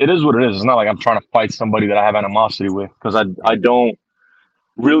 It is what it is. It's not like I'm trying to fight somebody that I have animosity with, because I don't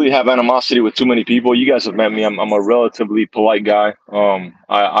really have animosity with too many people. You guys have met me. I'm a relatively polite guy.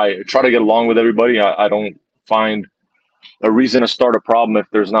 I try to get along with everybody. I don't find a reason to start a problem if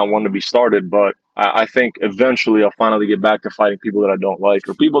there's not one to be started. But I think eventually I'll finally get back to fighting people that I don't like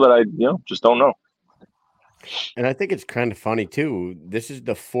or people that I just don't know. And I think it's kind of funny too. This is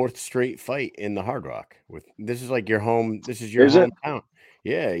the 4th straight fight in the Hard Rock. This is like your home. This is your hometown.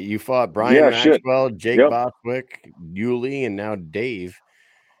 Yeah, you fought Brian Maxwell, Jake Bostwick, Yuli, and now Dave.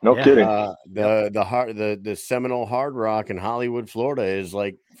 No kidding. The Seminole Hard Rock in Hollywood, Florida is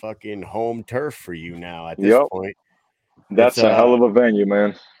like fucking home turf for you now at this point. That's a hell of a venue,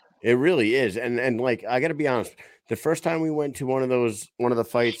 man. It really is. And like, I got to be honest, the first time we went to one of the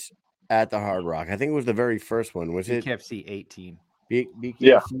fights, at the Hard Rock. I think it was the very first one. Was it BKFC 18? BKFC?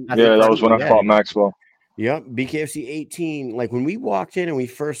 Yeah, that was when I fought Maxwell. Yep, BKFC 18. Like when we walked in and we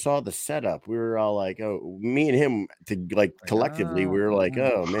first saw the setup, we were all like, "Oh," me and him collectively, we were like,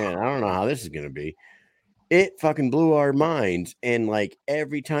 "Oh man, I don't know how this is gonna be." It fucking blew our minds, and like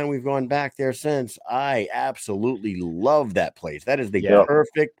every time we've gone back there since, I absolutely love that place. That is the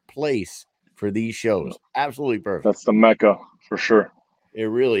perfect place for these shows. Absolutely perfect. That's the Mecca for sure. It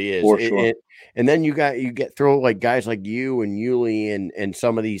really is. For sure. And then you get throw like guys like you and Yuli and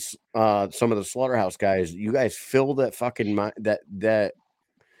some of these some of the Slaughterhouse guys. You guys fill that fucking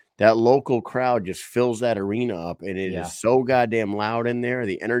that local crowd just fills that arena up, and it is so goddamn loud in there.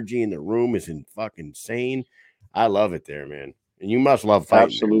 The energy in the room is fucking insane. I love it there, man. And you must love fighting.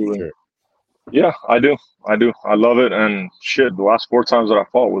 Absolutely. There, sure. Yeah, I do. I love it. And shit, the last 4 times that I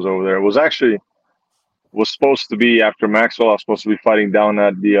fought was over there. It was supposed to be after Maxwell. I was supposed to be fighting down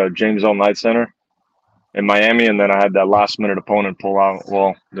at the James L. Knight Center in Miami, and then I had that last-minute opponent pull out.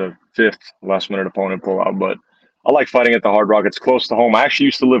 Well, the 5th last-minute opponent pull out. But I like fighting at the Hard Rock. It's close to home. I actually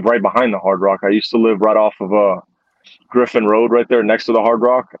used to live right behind the Hard Rock. I used to live right off of Griffin Road right there next to the Hard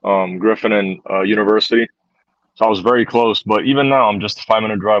Rock, Griffin and University. So I was very close. But even now, I'm just a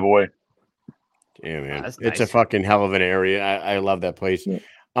 5-minute drive away. Yeah, man. It's a fucking hell of an area. I love that place.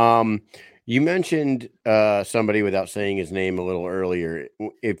 Yeah. You mentioned somebody without saying his name a little earlier.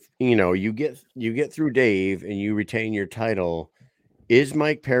 If you get through Dave and you retain your title, is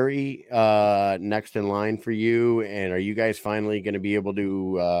Mike Perry next in line for you? And are you guys finally going to be able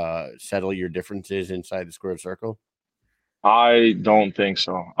to settle your differences inside the squared circle? I don't think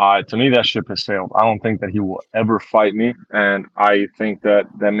so. To me, that ship has sailed. I don't think that he will ever fight me, and I think that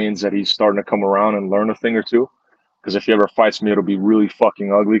means that he's starting to come around and learn a thing or two. Because if he ever fights me, it'll be really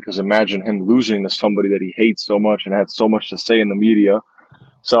fucking ugly. Because imagine him losing to somebody that he hates so much and had so much to say in the media.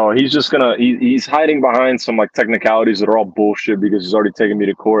 So he's just he's hiding behind some like technicalities that are all bullshit because he's already taken me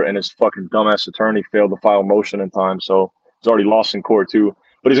to court and his fucking dumbass attorney failed to file a motion in time. So he's already lost in court too.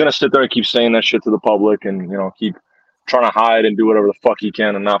 But he's going to sit there and keep saying that shit to the public and, keep trying to hide and do whatever the fuck he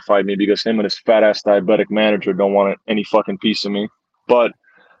can and not fight me because him and his fat ass diabetic manager don't want any fucking piece of me. But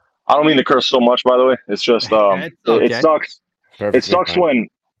I don't mean to curse so much, by the way. It's just it sucks. Perfect. It sucks when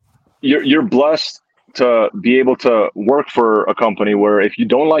you're blessed to be able to work for a company where if you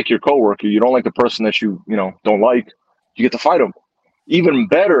don't like your coworker, you don't like the person that you don't like, you get to fight them. Even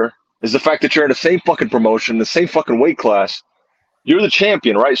better is the fact that you're in the same fucking promotion, the same fucking weight class. You're the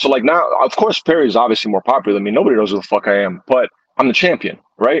champion, right? So like now, of course, Perry's obviously more popular than me. Nobody knows who the fuck I am, but I'm the champion,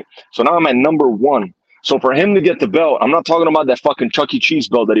 right? So now I'm at number 1. So for him to get the belt, I'm not talking about that fucking Chuck E. Cheese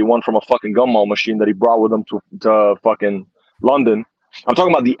belt that he won from a fucking gumball machine that he brought with him to fucking London. I'm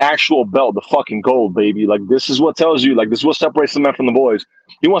talking about the actual belt, the fucking gold, baby. Like, this is what tells you, like, this is what separates the men from the boys.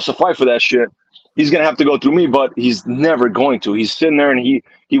 He wants to fight for that shit. He's going to have to go through me, but he's never going to. He's sitting there, and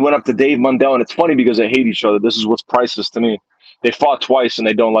he went up to Dave Mundell, and it's funny because they hate each other. This is what's priceless to me. They fought twice, and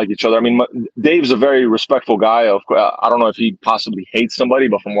they don't like each other. I mean, Dave's a very respectful guy. I don't know if he possibly hates somebody,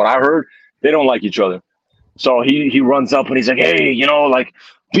 but from what I heard, they don't like each other. So he runs up and he's like, hey,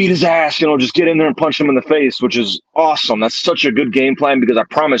 beat his ass, just get in there and punch him in the face, which is awesome. That's such a good game plan because I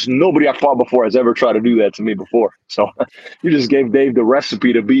promise nobody I fought before has ever tried to do that to me before. So you just gave Dave the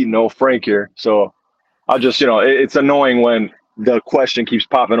recipe to beat no Frank here. So I just, it's annoying when the question keeps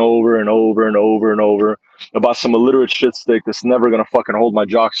popping over and over and over and over about some illiterate shit stick that's never going to fucking hold my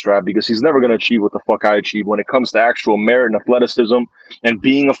jockstrap because he's never going to achieve what the fuck I achieved when it comes to actual merit and athleticism and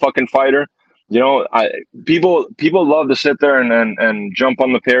being a fucking fighter. People love to sit there and jump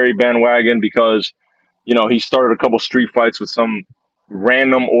on the Perry bandwagon because, he started a couple street fights with some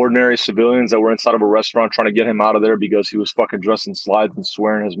random ordinary civilians that were inside of a restaurant trying to get him out of there because he was fucking dressed in slides and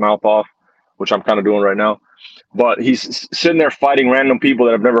swearing his mouth off, which I'm kind of doing right now. But he's sitting there fighting random people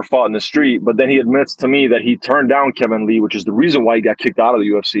that have never fought in the street. But then he admits to me that he turned down Kevin Lee, which is the reason why he got kicked out of the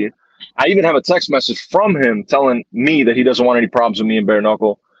UFC. I even have a text message from him telling me that he doesn't want any problems with me and bare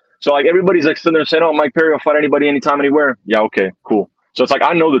knuckle. So, like, everybody's, like, sitting there saying, oh, Mike Perry will fight anybody anytime, anywhere. Yeah, okay, cool. So it's like,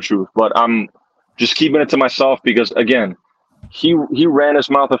 I know the truth, but I'm just keeping it to myself because, again, he ran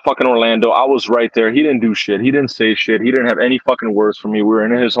his mouth at fucking Orlando. I was right there. He didn't do shit. He didn't say shit. He didn't have any fucking words for me. We were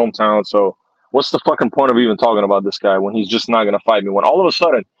in his hometown. So what's the fucking point of even talking about this guy when he's just not going to fight me? When all of a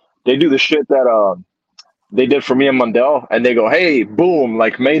sudden they do the shit that they did for me and Mundell, and they go, hey, boom,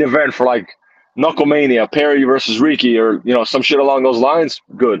 like, main event for, like, Knucklemania, Perry versus Ricky, or some shit along those lines.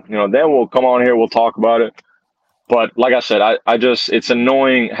 Good, then we'll come on here, we'll talk about it. But like I said, I just, it's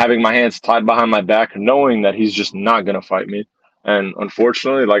annoying having my hands tied behind my back, knowing that he's just not gonna fight me. And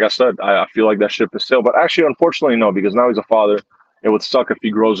unfortunately, like I said, I feel like that ship is sailed. But actually, unfortunately, no, because now he's a father, it would suck if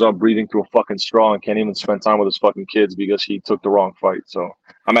he grows up breathing through a fucking straw and can't even spend time with his fucking kids because he took the wrong fight. So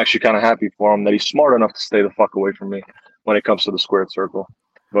I'm actually kind of happy for him that he's smart enough to stay the fuck away from me when it comes to the squared circle.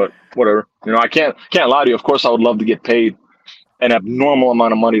 But whatever, I can't lie to you. Of course, I would love to get paid an abnormal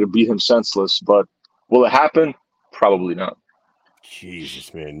amount of money to beat him senseless, but will it happen? Probably not.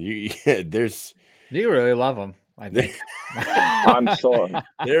 Jesus, man, you really love him. I think. I'm sorry.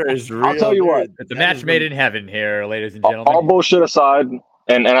 There is real. I'll tell you what. It's a match made in heaven here, ladies and gentlemen. All bullshit aside,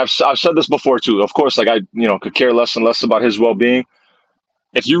 and I've said this before too. Of course, like I could care less and less about his well-being.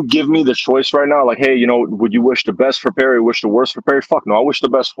 If you give me the choice right now, like, hey, would you wish the best for Perry, wish the worst for Perry? Fuck no, I wish the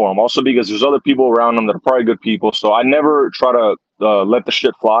best for him. Also because there's other people around him that are probably good people. So I never try to let the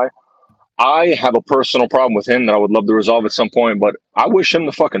shit fly. I have a personal problem with him that I would love to resolve at some point, but I wish him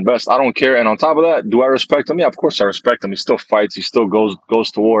the fucking best. I don't care. And on top of that, do I respect him? Yeah, of course I respect him. He still fights. He still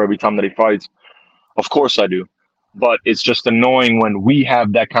goes to war every time that he fights. Of course I do. But it's just annoying when we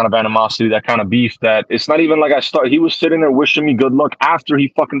have that kind of animosity, that kind of beef, that it's not even like he was sitting there wishing me good luck after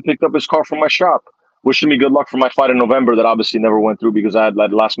he fucking picked up his car from my shop, wishing me good luck for my fight in November that obviously never went through because I had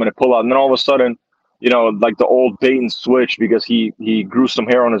that last minute pullout. And then all of a sudden, like the old bait and switch because he grew some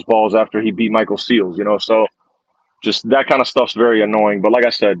hair on his balls after he beat Michael Seals, so just that kind of stuff's very annoying. But like I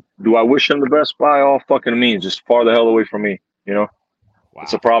said, do I wish him the best? By all fucking means, just far the hell away from me, Wow.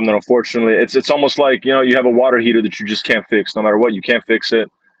 It's a problem that unfortunately it's almost like, you have a water heater that you just can't fix. No matter what, you can't fix it.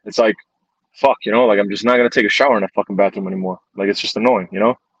 It's like, fuck, like I'm just not going to take a shower in that fucking bathroom anymore. Like, it's just annoying,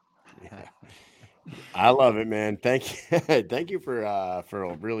 Yeah. I love it, man. Thank you. Thank you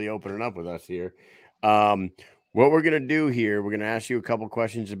for really opening up with us here. What we're going to do here, we're going to ask you a couple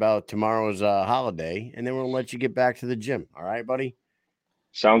questions about tomorrow's holiday, and then we'll let you get back to the gym. All right, buddy?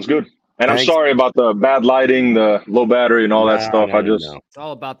 Sounds good. And thanks. I'm sorry about the bad lighting, the low battery, and all that stuff. It's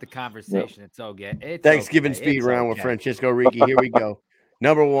all about the conversation. Yeah. It's all good. Thanksgiving speed round with Francisco Ricci. Here we go.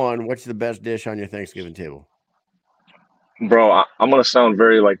 Number one, what's the best dish on your Thanksgiving table? Bro, I'm gonna sound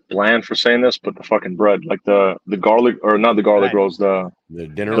very bland for saying this, but the fucking bread, like the garlic, or not the garlic rolls, the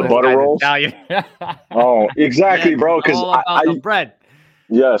butter rolls. Oh, exactly, bro. Because the bread.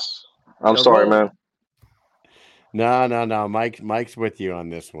 Yes, I'm sorry, man. No. Mike's with you on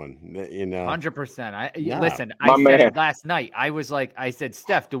this one. 100%. Listen. I said it last night. I said,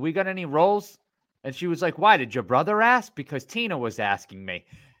 Steph, do we got any rolls? And she was like, why? Did your brother ask? Because Tina was asking me.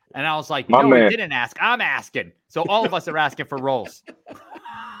 And I was like, he didn't ask. I'm asking. So all of us are asking for rolls.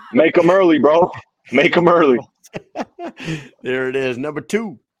 Make them early, bro. Make them early. There it is. Number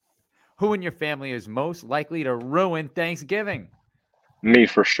two. Who in your family is most likely to ruin Thanksgiving? Me,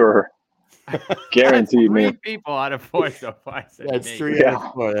 for sure. Guaranteed, me. 3 people out of 4 so far. That's 3 out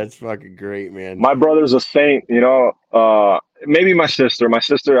of 4. That's fucking great, man. My brother's a saint, maybe my sister. My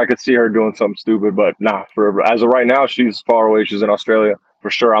sister, I could see her doing something stupid, but nah, forever. As of right now, she's far away. She's in Australia. For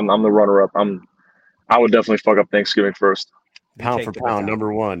sure, I'm the runner-up. I would definitely fuck up Thanksgiving first. Pound for pound,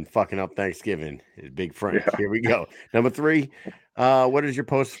 number one, fucking up Thanksgiving is Big Frank. Yeah. Here we go. Number 3, what is your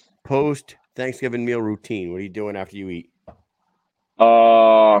post Thanksgiving meal routine? What are you doing after you eat?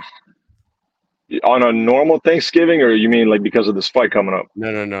 On a normal Thanksgiving, or you mean like because of this fight coming up?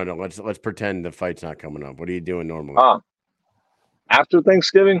 No. Let's pretend the fight's not coming up. What are you doing normally? After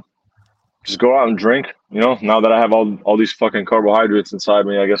Thanksgiving, just go out and drink. Now that I have all these fucking carbohydrates inside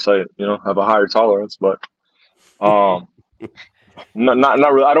me, I guess I have a higher tolerance. But not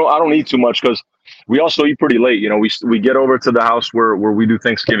really. I don't eat too much because we also eat pretty late. We get over to the house where we do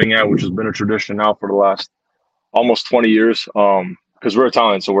Thanksgiving at, which has been a tradition now for the last almost 20 years. Because we're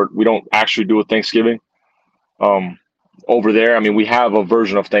Italian, so we don't actually do a Thanksgiving. Over there, I mean, we have a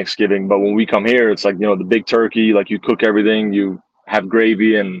version of Thanksgiving, but when we come here, it's like, the big turkey, like you cook everything, you have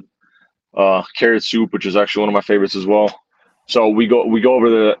gravy and carrot soup, which is actually one of my favorites as well. So we go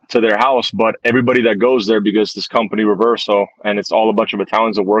over to their house, but everybody that goes there, because this company Reverso, and it's all a bunch of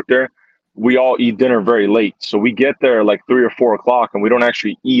Italians that work there, we all eat dinner very late. So we get there like 3 or 4 o'clock, and we don't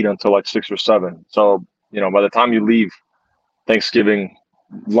actually eat until like 6 or 7. So, by the time you leave Thanksgiving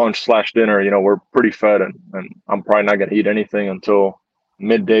lunch/dinner, we're pretty fed, and I'm probably not gonna eat anything until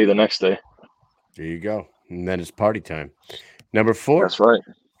midday the next day. There you go. And then it's party time. Number 4. That's right.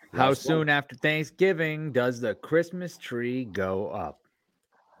 How soon after Thanksgiving does the Christmas tree go up?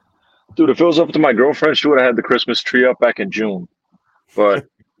 Dude, if it was up to my girlfriend, she would have had the Christmas tree up back in June. But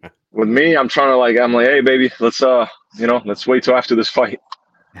with me, I'm like, hey baby, let's wait till after this fight,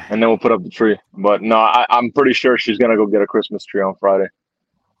 and then we'll put up the tree. But no, I'm pretty sure she's gonna go get a Christmas tree on Friday.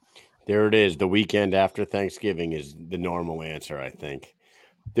 There it is. The weekend after Thanksgiving is the normal answer, I think.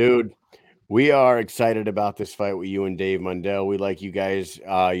 Dude, We are excited about this fight with you and Dave Mundell. We like you guys.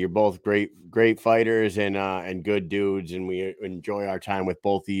 You're both great fighters and good dudes, and we enjoy our time with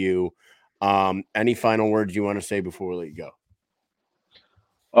both of you. Any final words you want to say before we let you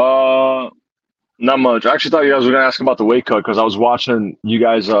go? Not much. I actually thought you guys were gonna ask about the weight cut because I was watching you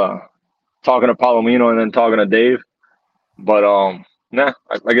guys talking to Palomino and then talking to Dave. But nah,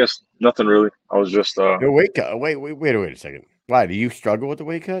 I guess nothing really. I was just the weight cut. Wait a second. Why do you struggle with the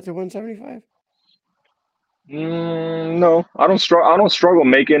weight cut to 175? No, I don't struggle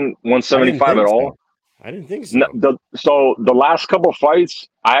making 175 at all. I didn't think so. So the last couple of fights,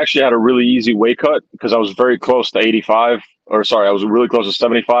 I actually had a really easy weight cut because I was very close to 85. Or sorry, I was really close to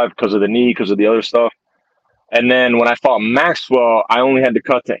 75 because of the knee, because of the other stuff. And then when I fought Maxwell, I only had to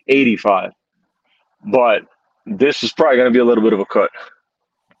cut to 85. But this is probably going to be a little bit of a cut.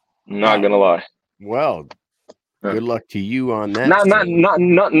 Not going to lie. Well, good luck to you on that.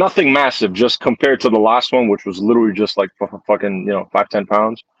 Not nothing massive, just compared to the last one, which was literally just like fucking 5-10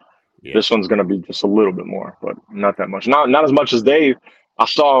 pounds. Yeah. This one's gonna be just a little bit more, but not that much. Not as much as Dave. I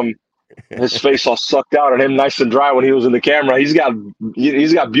saw him, his face all sucked out, and him nice and dry when he was in the camera. He's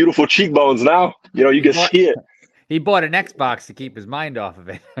got beautiful cheekbones now. You can see it. He bought an Xbox to keep his mind off of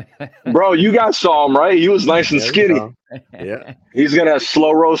it. Bro, you guys saw him, right? He was nice and skinny. Yeah. He's gonna have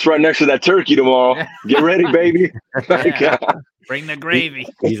slow roast right next to that turkey tomorrow. Get ready, baby. Bring the gravy.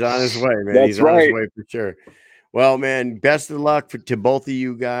 He's on his way, man. That's He's on his way for sure. Well, man, best of luck to both of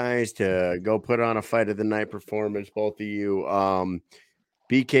you guys to go put on a fight of the night performance, both of you.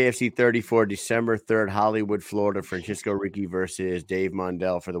 BKFC 34, December 3rd, Hollywood, Florida. Francisco Ricky versus Dave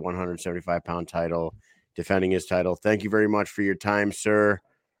Mundell for the 175-pound title, defending his title. Thank you very much for your time, sir.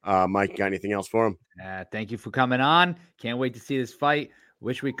 Mike, got anything else for him? Thank you for coming on. Can't wait to see this fight.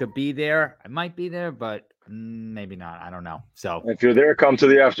 Wish we could be there. I might be there, but maybe not. I don't know. So if you're there, come to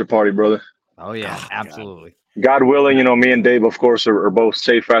the after party, brother. Oh, yeah, absolutely. God willing, me and Dave, of course, are both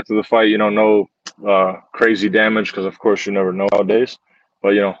safe after the fight. No crazy damage because, of course, you never know nowadays.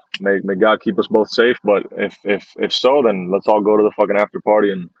 But may God keep us both safe. But if so, then let's all go to the fucking after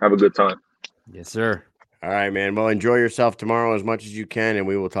party and have a good time. Yes, sir. All right, man. Well, enjoy yourself tomorrow as much as you can, and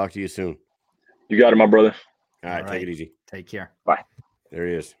we will talk to you soon. You got it, my brother. All right, take it easy. Take care. Bye. There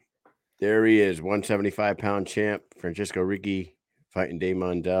he is. 175-pound champ, Francisco Ricky, fighting Dave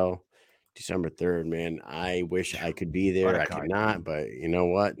Mundell. December 3rd, man. I wish I could be there. I could not, but you know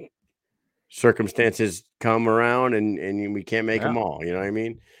what? Circumstances come around and we can't make them all. You know what I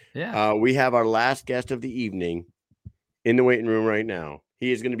mean? Yeah. We have our last guest of the evening in the waiting room right now.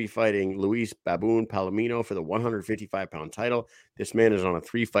 He is going to be fighting Luis Baboon Palomino for the 155-pound title. This man is on a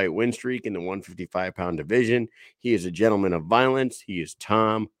 3-fight win streak in the 155-pound division. He is a gentleman of violence. He is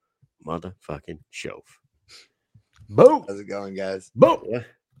Tom motherfucking Shoaff. Boom. How's it going, guys? Boom.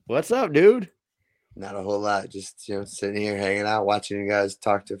 What's up, dude? Not a whole lot. Just sitting here hanging out, watching you guys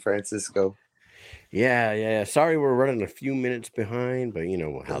talk to Francisco. Yeah. Sorry, we're running a few minutes behind, but you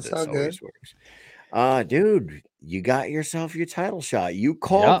know how this always works. Dude, you got yourself your title shot. You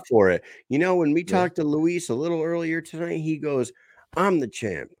called for it. When we talked to Luis a little earlier tonight, he goes, "I'm the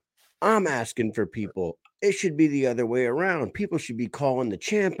champ. I'm asking for people. It should be the other way around. People should be calling the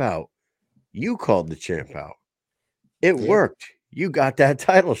champ out." You called the champ out. It worked. You got that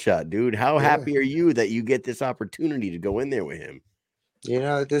title shot, dude. How happy are you that you get this opportunity to go in there with him?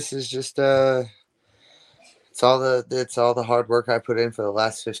 This is just it's all the hard work I put in for the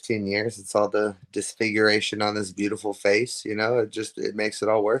last 15 years. It's all the disfiguration on this beautiful face. It makes it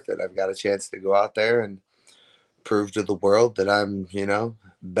all worth it. I've got a chance to go out there and prove to the world that I'm,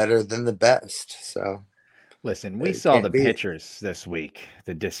 better than the best. So listen, we saw the pictures this week,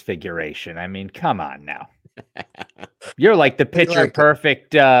 the disfiguration. I mean, come on now. You're like the picture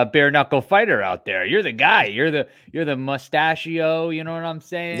perfect bare knuckle fighter out there. You're the guy. You're the mustachio. You know what I'm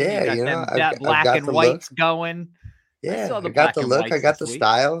saying? Yeah, you got that black and whites going. Yeah, I got the look. I got the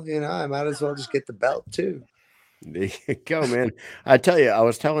style. I might as well just get the belt too. There you go, man. I tell you, I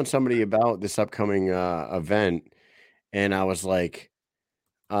was telling somebody about this upcoming event, and I was like,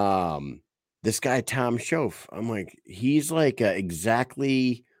 this guy Tom Shoaff. I'm like, he's like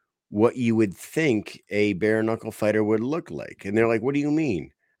exactly what you would think a bare knuckle fighter would look like. And they're like, "What do you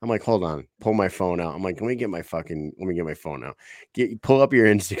mean?" I'm like, "Hold on, pull my phone out." I'm like, let me get my phone out. Pull up your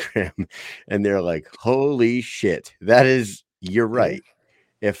Instagram. And they're like, "Holy shit. You're right.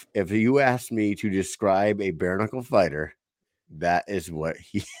 If you asked me to describe a bare knuckle fighter, that is what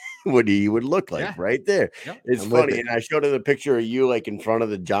he would look like right there." Yep. It's funny. And I showed her the picture of you like in front of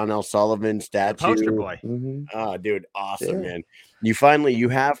the John L. Sullivan statue. Poster boy. Mm-hmm. Oh, dude, awesome, man. You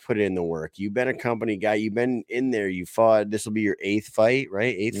have put in the work. You've been a company guy. You've been in there. You fought. This will be your 8th fight,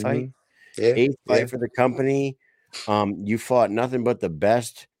 right? 8th fight. 8th fight for the company. You fought nothing but the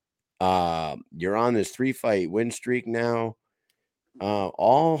best. You're on this 3-fight win streak now.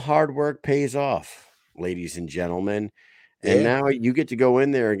 All hard work pays off, ladies and gentlemen. And now you get to go in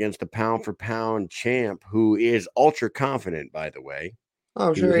there against a pound for pound champ who is ultra confident, by the way. Oh,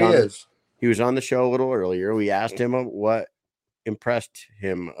 I'm sure he is. He was on the show a little earlier. We asked him what impressed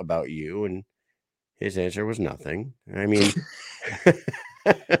him about you, and his answer was nothing. I mean,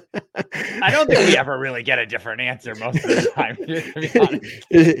 I don't think we ever really get a different answer most of the time. To be honest.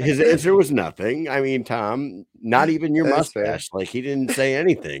 His answer was nothing. I mean, Tom, not even your mustache. Like, he didn't say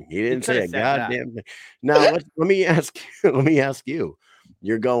anything. He didn't say a goddamn thing. Now let me ask you.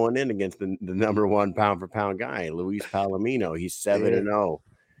 You're going in against the number 1 pound for pound guy, Luis Palomino. He's 7-0.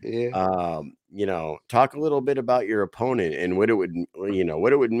 Talk a little bit about your opponent and what it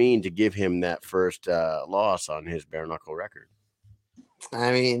would mean to give him that first loss on his bare knuckle record.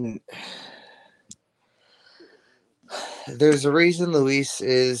 I mean, there's a reason Luis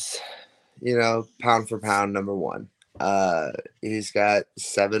is, pound for pound number 1. He's got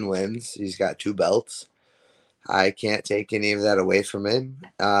 7 wins. He's got 2 belts. I can't take any of that away from him.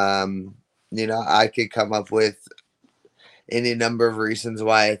 I could come up with any number of reasons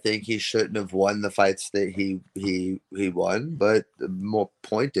why I think he shouldn't have won the fights that he won, but the more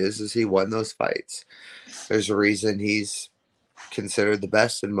point is he won those fights. There's a reason he's considered the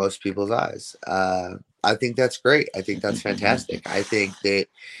best in most people's eyes. I think that's great. I think that's fantastic. I think that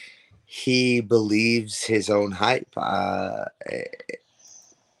he believes his own hype,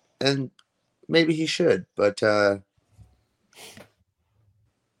 and maybe he should, but I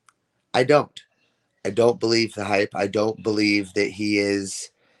don't. I don't believe the hype. I don't believe that he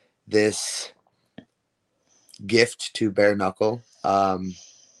is this gift to bare knuckle. I'm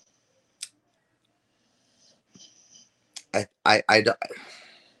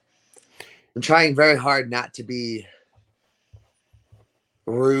trying very hard not to be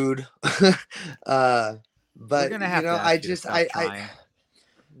rude, but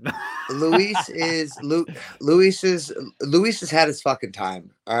Luis has had his fucking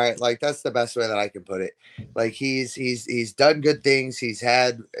time. All right, like that's the best way that I can put it. Like he's done good things. He's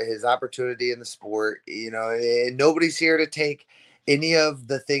had his opportunity in the sport, and nobody's here to take any of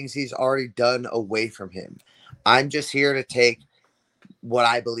the things he's already done away from him. I'm just here to take what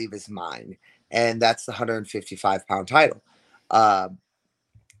I believe is mine, and that's the 155-pound title.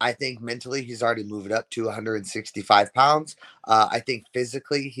 I think mentally he's already moved up to 165 pounds. I think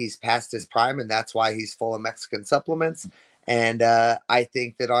physically he's past his prime, and that's why he's full of Mexican supplements. And I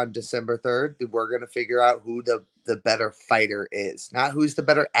think that on December 3rd, we're going to figure out who the better fighter is. Not who's the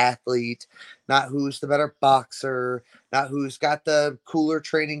better athlete, not who's the better boxer, not who's got the cooler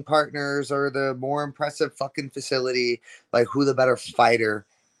training partners or the more impressive fucking facility, like who the better fighter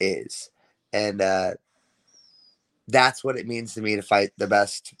is. And that's what it means to me to fight the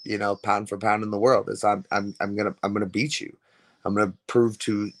best, pound for pound in the world. Is I'm gonna beat you. I'm gonna prove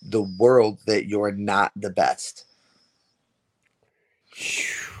to the world that you're not the best.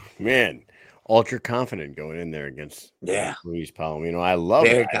 Man, ultra confident going in there against Luis Palomino. I love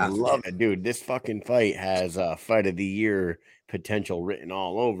it. I love it, dude. This fucking fight has fight of the year potential written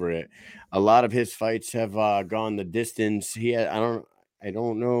all over it. A lot of his fights have gone the distance. I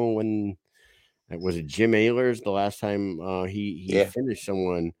don't know when. Was it Jim Ehlers the last time he finished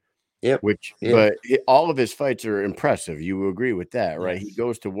someone? Yep. But all of his fights are impressive. You agree with that, right? He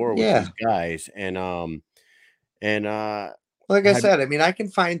goes to war with these guys, and like I said, I mean, I can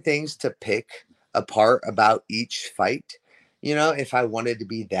find things to pick apart about each fight, if I wanted to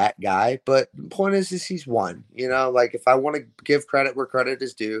be that guy. But the point is he's won. Like if I want to give credit where credit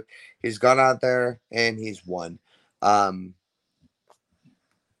is due, he's gone out there and he's won.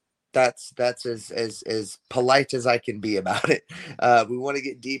 That's as polite as I can be about it. We want to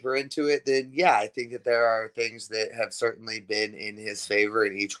get deeper into it, then I think that there are things that have certainly been in his favor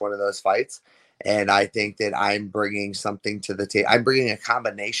in each one of those fights. And I think that I'm bringing something to the table. I'm bringing a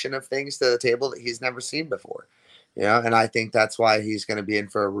combination of things to the table that he's never seen before. And I think that's why he's going to be in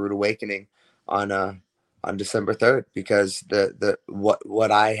for a rude awakening on December 3rd, because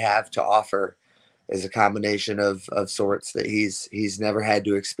what I have to offer is a combination of sorts that he's never had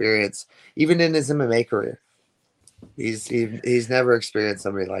to experience, even in his MMA career. He's never experienced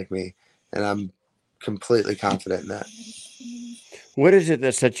somebody like me, and I'm completely confident in that. What is it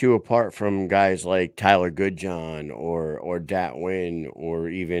that sets you apart from guys like Tyler Goodjohn or Dat Nguyen or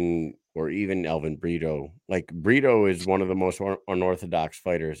even Elvin Brito? Like Brito is one of the most unorthodox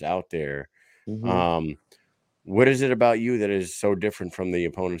fighters out there. Mm-hmm. What is it about you that is so different from the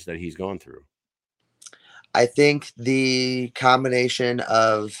opponents that he's gone through? I think the combination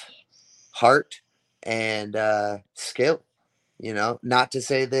of heart, and skill. You know, not to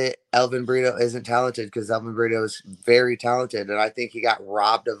say that Elvin Brito isn't talented, because Elvin Brito is very talented, and I think he got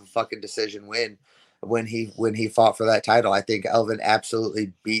robbed of a fucking decision win when he fought for that title. I think Elvin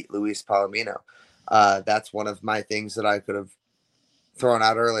absolutely beat Luis Palomino. That's one of my things that I could have thrown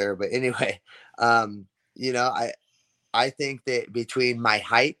out earlier, but anyway, you know, I think that between my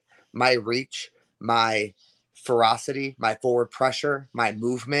height, my reach, my ferocity, my forward pressure, my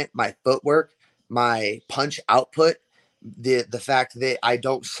movement, my footwork, my punch output, the fact that I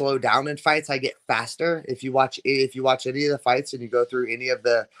don't slow down in fights, I get faster. If you watch any of the fights and you go through any of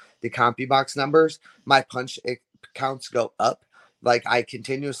the CompuBox numbers, my punch counts go up. Like, I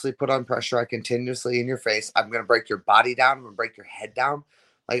continuously put on pressure. I continuously in your face. I'm going to break your body down. I'm going to break your head down.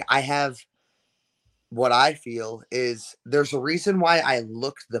 Like, I have, what I feel is there's a reason why I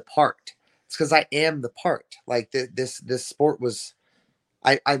look the part. It's because I am the part. Like, this sport was,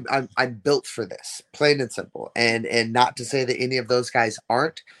 I'm built for this, plain and simple. And not to say that any of those guys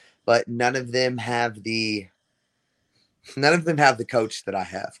aren't, but none of them have the coach that I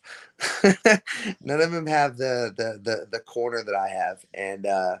have. None of them have the corner that I have. And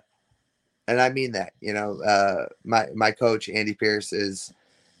I mean that, you know, my coach, Andy Pierce, is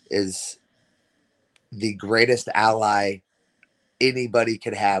the greatest ally anybody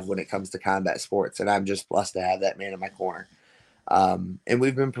could have when it comes to combat sports. And I'm just blessed to have that man in my corner. And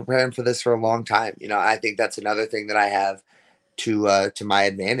we've been preparing for this for a long time. You know, I think that's another thing that I have to my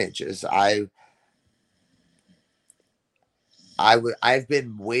advantage is I've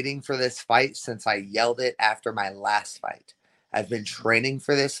been waiting for this fight since I yelled it after my last fight. I've been training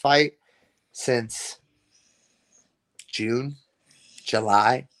for this fight since June,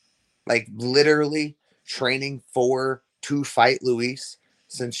 July, like literally training to fight Luis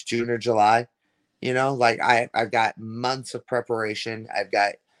since June or July. You know, like I've got months of preparation. I've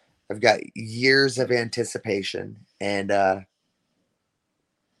got years of anticipation, and I've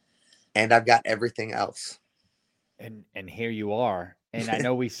got everything else. And here you are. And I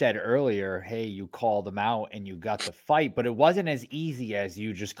know we said earlier, hey, you called them out and you got the fight, but it wasn't as easy as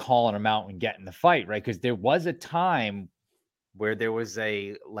you just calling them out and getting the fight, right? Because there was a time where there was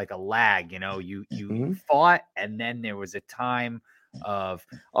a lag, you know, you fought, and then there was a time of,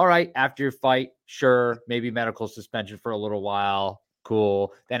 all right, after your fight, sure, maybe medical suspension for a little while,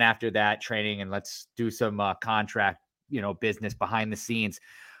 cool. Then after that, training, and let's do some contract, you know, business behind the scenes.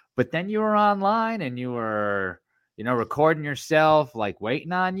 But then you were online and you were, you know, recording yourself, like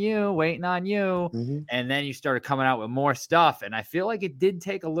waiting on you. Mm-hmm. And then you started coming out with more stuff. And I feel like it did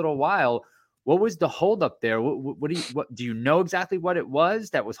take a little while. What was the holdup there? What do you know exactly what it was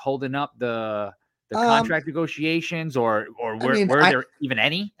that was holding up the contract negotiations, or were there even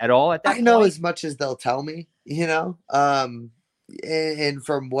any at all at that point? I know as much as they'll tell me, you know. And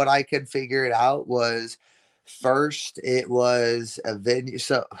from what I could figure it out was, first it was a venue.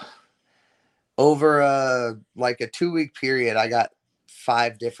 So over a 2-week period, I got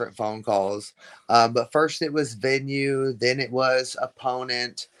 5 different phone calls. But first it was venue, then it was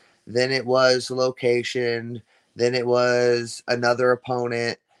opponent, then it was location, then it was another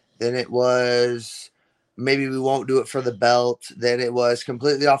opponent, then it was maybe we won't do it for the belt, then it was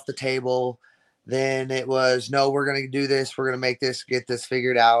completely off the table, then it was no, we're going to do this, we're going to get this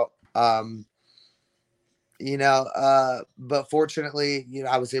figured out. You know, but fortunately, you know,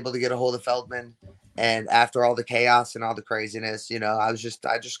 I was able to get a hold of Feldman, and after all the chaos and all the craziness, you know, I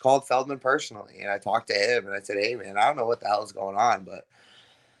just called Feldman personally, and I talked to him, and I said, hey man, I don't know what the hell is going on, but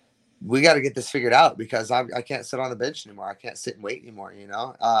we got to get this figured out, because I can't sit on the bench anymore. I can't sit and wait anymore, you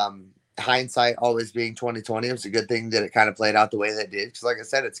know. Hindsight always being 2020, it was a good thing that it kind of played out the way that it did, because like I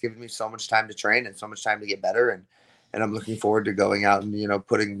said, it's given me so much time to train and so much time to get better, and I'm looking forward to going out and, you know,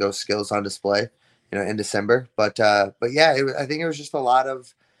 putting those skills on display, you know, in December. But yeah, I think it was just a lot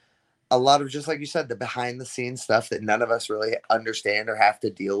of just like you said, the behind the scenes stuff that none of us really understand or have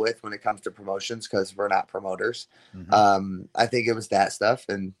to deal with when it comes to promotions, because we're not promoters. Mm-hmm. I think it was that stuff,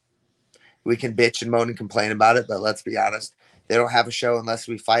 and we can bitch and moan and complain about it, but let's be honest, they don't have a show unless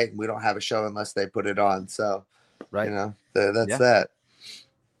we fight, and we don't have a show unless they put it on. So, right, you know, that's that.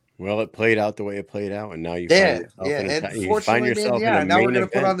 Well, it played out the way it played out, and now you find yourself in a now main we're going to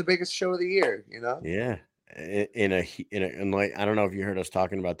event. put on the biggest show of the year, you know? Yeah. And like, I don't know if you heard us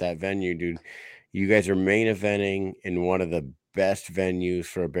talking about that venue, dude. You guys are main eventing in one of the best venues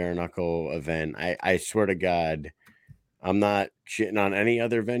for a bare knuckle event. I swear to God, I'm not shitting on any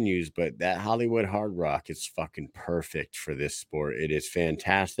other venues, but that Hollywood Hard Rock is fucking perfect for this sport. It is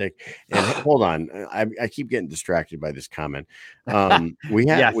fantastic. And hold on, I keep getting distracted by this comment. We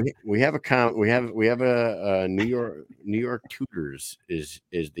have we have a New York Tutors is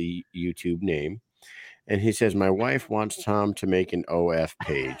the YouTube name, and he says my wife wants Tom to make an OF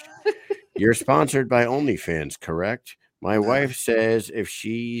page. You're sponsored by OnlyFans, correct? My wife says if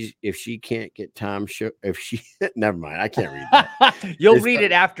she can't get Tom never mind, I can't read that. You'll read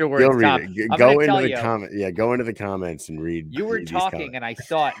it afterwards. You'll read Tom. it. Go into the comment. Yeah, go into the comments and read. You were talking and I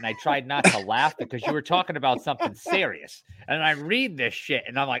saw it and I tried not to laugh because you were talking about something serious. And I read this shit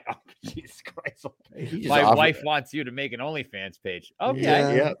and I'm like, oh Jesus Christ. My wife wants you to make an OnlyFans page. Okay.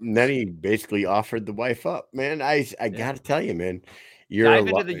 Yeah. And then he basically offered the wife up. Man, I gotta tell you, man. Dive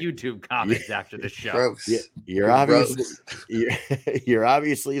into the YouTube comments after the show. Gross. You're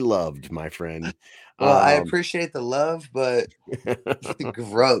obviously loved, my friend. Well, I appreciate the love, but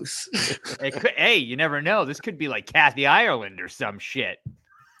gross. Hey, you never know. This could be like Kathy Ireland or some shit.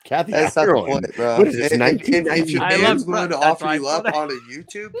 Kathy That's Ireland. not the point, bro. What is this? If your man's willing to offer you up on a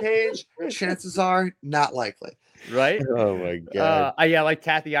YouTube page, chances are not likely. Right? Oh my god. Yeah, like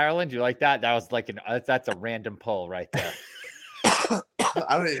Kathy Ireland. You like that? That was like that's a random pull right there.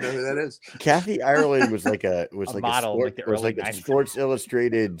 I don't even know who that is. Kathy Ireland was like a model, a Sports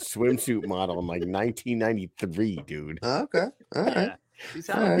Illustrated swimsuit model in like 1993, dude. Okay, all right.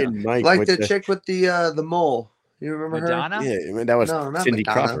 Like the chick with the mole. You remember Madonna? her? Yeah, that was Cindy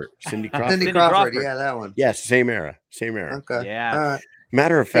Crawford. Cindy Crawford. Yeah, that one. Yes, same era. Okay. Yeah. All right.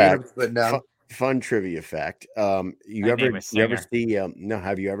 Matter of fact, no. fun trivia fact. Have you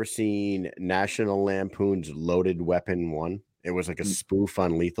ever seen National Lampoon's Loaded Weapon 1? It was like a spoof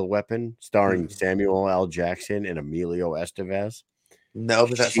on Lethal Weapon, starring Samuel L. Jackson and Emilio Estevez. No,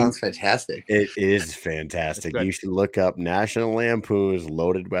 but that sounds fantastic. It is fantastic. You should look up National Lampoon's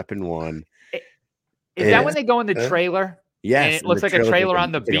Loaded Weapon 1. Is that when they go in the trailer? Yes. And it looks like a trailer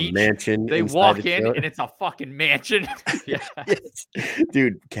on the beach. A mansion. They walk in and it's a fucking mansion. Yeah. Yes.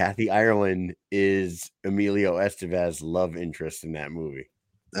 Dude, Kathy Ireland is Emilio Estevez's love interest in that movie.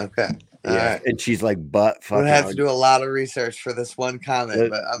 Okay. All right. And she's like, but fucking. We have to do a lot of research for this one comment,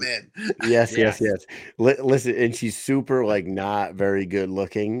 but I'm in. Yes. Listen, and she's super like not very good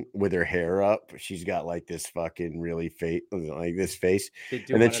looking with her hair up. She's got like this fucking really face, like this face,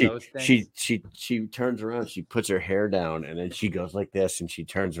 and then she turns around, she puts her hair down, and then she goes like this, and she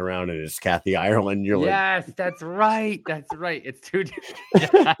turns around, and it's Kathy Ireland. You're yes, that's right. That's right. It's too.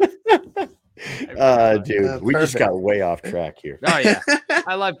 Dude, we just got way off track here. Oh yeah,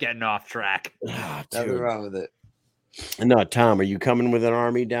 I love getting off track. Nothing wrong with it. No, Tom, are you coming with an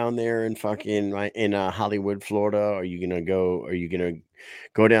army down there in fucking in Hollywood, Florida? Are you gonna go? Are you gonna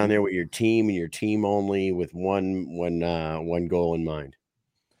go down there with your team and your team only with one goal in mind?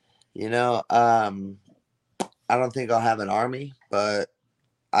 You know, I don't think I'll have an army, but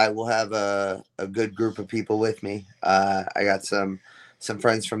I will have a good group of people with me. I got some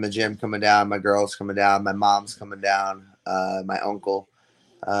friends from the gym coming down, my girls coming down, my mom's coming down, my uncle,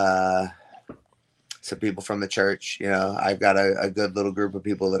 some people from the church. You know, I've got a good little group of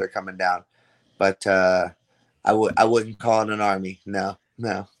people that are coming down, but I wouldn't call it an army. No.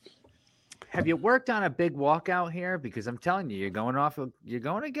 Have you worked on a big walkout here? Because I'm telling you, you're going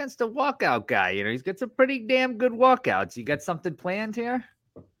against a walkout guy. You know, he's got some pretty damn good walkouts. You got something planned here?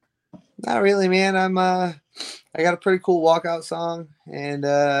 Not really, man. I got a pretty cool walkout song, and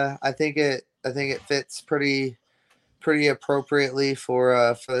I think it fits pretty appropriately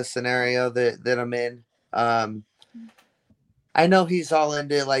for the scenario that I'm in. I know he's all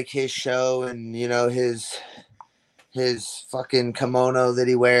into like his show and you know his fucking kimono that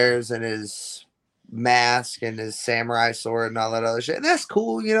he wears and his mask and his samurai sword and all that other shit. And that's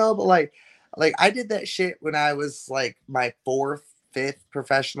cool, you know. But like I did that shit when I was like my 4th, 5th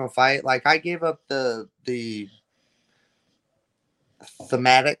professional fight. Like I gave up the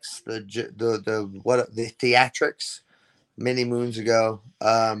thematics, the theatrics many moons ago.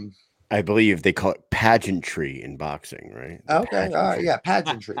 I believe they call it pageantry in boxing, right? Okay. Yeah.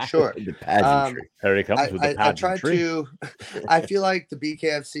 Pageantry. Sure. The pageantry. There he comes with the pageantry. I feel like the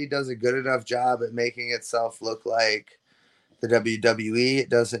BKFC does a good enough job at making itself look like the WWE. It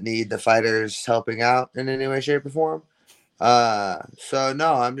doesn't need the fighters helping out in any way, shape, or form. So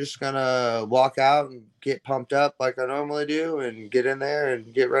no, I'm just going to walk out and get pumped up like I normally do and get in there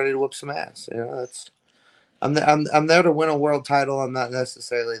and get ready to whoop some ass. You know, I'm there to win a world title. I'm not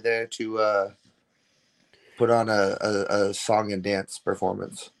necessarily there to put on a song and dance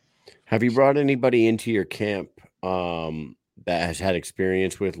performance. Have you brought anybody into your camp that has had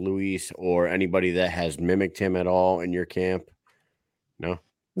experience with Luis or anybody that has mimicked him at all in your camp? No.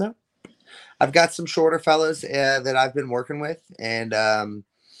 I've got some shorter fellas that I've been working with, and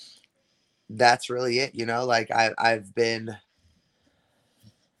that's really it. You know, like I've been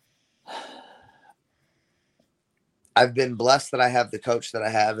blessed that I have the coach that I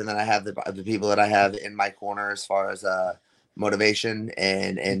have, and then I have the people that I have in my corner as far as motivation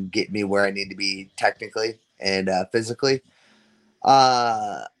and get me where I need to be technically and physically.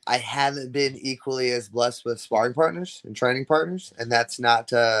 I haven't been equally as blessed with sparring partners and training partners, and that's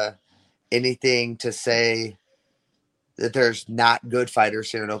not anything to say that there's not good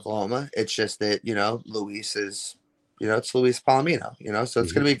fighters here in Oklahoma. It's just that, you know, Luis is, you know, it's Luis Palomino, you know, so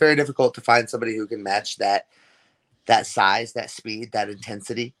it's going to be very difficult to find somebody who can match that size, that speed, that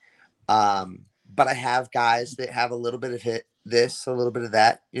intensity. But I have guys that have a little bit of this, a little bit of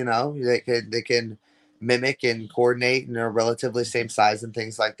that, you know, they can mimic and coordinate and are relatively same size and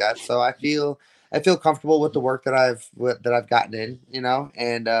things like that. So I feel comfortable with the work that I've gotten in, you know,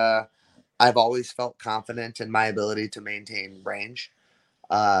 and I've always felt confident in my ability to maintain range.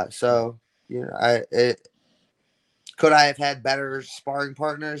 So, you know, could I have had better sparring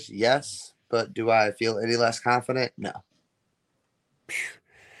partners? Yes. But do I feel any less confident? No.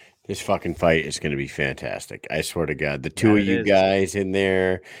 This fucking fight is going to be fantastic. I swear to God, the two of you guys in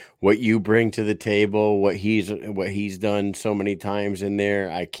there, what you bring to the table, what he's done so many times in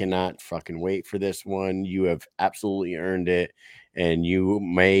there, I cannot fucking wait for this one. You have absolutely earned it, and you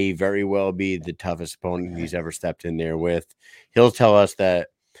may very well be the toughest opponent he's ever stepped in there with. He'll tell us that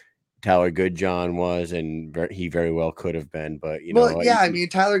Tyler Goodjohn was, and he very well could have been, but you know. Well, yeah, I mean,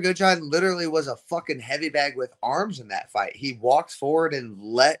 Tyler Goodjohn literally was a fucking heavy bag with arms in that fight. He walks forward and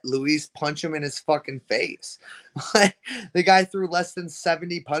let Luis punch him in his fucking face. The guy threw less than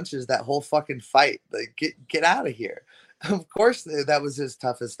 70 punches that whole fucking fight. Like, get out of here. Of course, that was his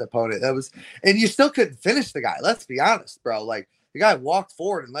toughest opponent. And you still couldn't finish the guy. Let's be honest, bro. Like, the guy walked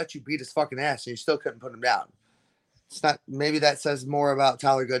forward and let you beat his fucking ass, and you still couldn't put him down. It's not, maybe that says more about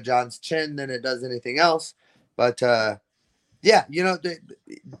Tyler Goodjohn's chin than it does anything else. But yeah, you know,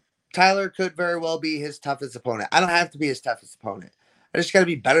 Tyler could very well be his toughest opponent. I don't have to be his toughest opponent. I just got to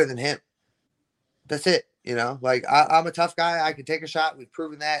be better than him. That's it. You know, like I'm a tough guy. I can take a shot. We've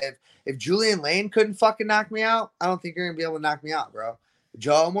proven that. If Julian Lane couldn't fucking knock me out, I don't think you're going to be able to knock me out, bro. If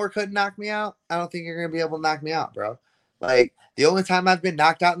Joe Elmore couldn't knock me out, I don't think you're going to be able to knock me out, bro. Like, the only time I've been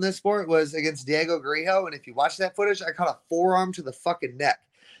knocked out in this sport was against Diego Grillo, and if you watch that footage, I caught a forearm to the fucking neck.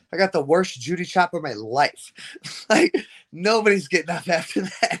 I got the worst Judy chop of my life. Like, nobody's getting up after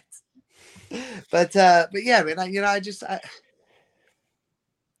that. But yeah, man, I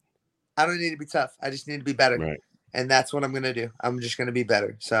don't need to be tough. I just need to be better. Right. And that's what I'm going to do. I'm just going to be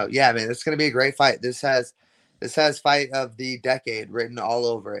better. So yeah, man, it's going to be a great fight. This has fight of the decade written all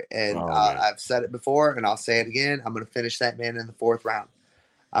over it. And I've said it before and I'll say it again. I'm going to finish that man in the 4th round.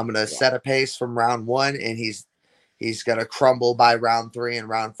 I'm going to set a pace from round 1, and he's going to crumble by round 3, and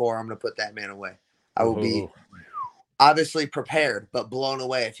round 4, I'm going to put that man away. I will be obviously prepared, but blown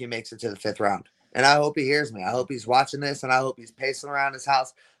away if he makes it to the 5th round. And I hope he hears me. I hope he's watching this, and I hope he's pacing around his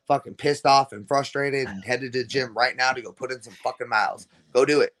house, fucking pissed off and frustrated, and headed to the gym right now to go put in some fucking miles. Go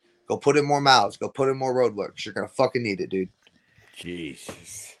do it. Go put in more miles. Go put in more road work. You're going to fucking need it, dude.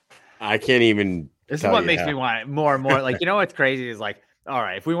 Jesus. I can't even. This is what makes me want it more and more. Like, you know what's crazy is like, all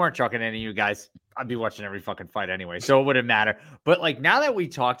right, if we weren't trucking any of you guys, I'd be watching every fucking fight anyway. So it wouldn't matter. But like, now that we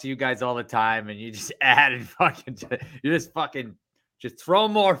talk to you guys all the time and you just add and fucking, you just throw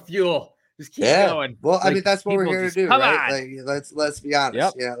more fuel. Just keep going. Well, like, I mean, that's what we're here to do, right? On. Like, let's be honest.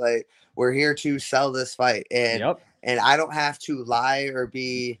 Yep. You know, like, we're here to sell this fight, and I don't have to lie or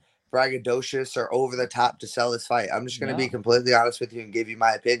be braggadocious or over the top to sell this fight. I'm just going to be completely honest with you and give you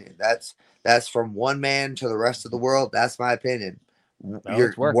my opinion. That's from one man to the rest of the world. That's my opinion.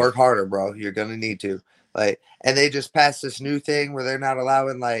 Work harder, bro. You're going to need to. Like, and they just passed this new thing where they're not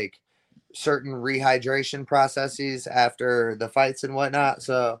allowing like certain rehydration processes after the fights and whatnot.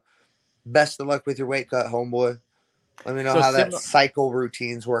 So best of luck with your weight cut, homeboy. Let me know how that cycle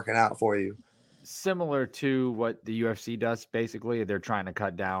routine's working out for you. Similar to what the UFC does, basically. They're trying to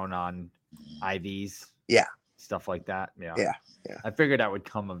cut down on IVs. Yeah. Stuff like that. Yeah. I figured that would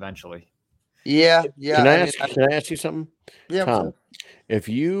come eventually. Yeah. Can I ask you something? Yeah. Tom, if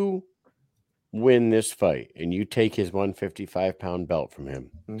you win this fight and you take his 155-pound belt from him,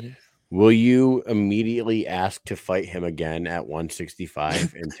 will you immediately ask to fight him again at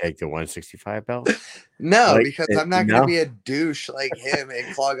 165 and take the 165 belt? No, because I'm not going to be a douche like him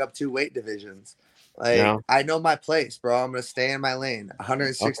and clog up 2 weight divisions. Like, I know my place, bro. I'm going to stay in my lane.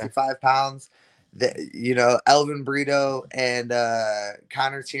 165 pounds. Elvin Brito and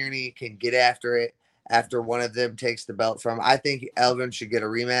Connor Tierney can get after it after one of them takes the belt from. I think Elvin should get a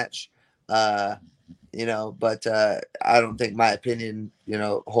rematch. But I don't think my opinion,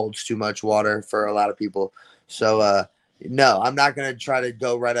 holds too much water for a lot of people. So, no, I'm not going to try to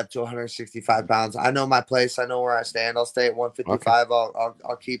go right up to 165 pounds. I know my place. I know where I stand. I'll stay at 155. Okay.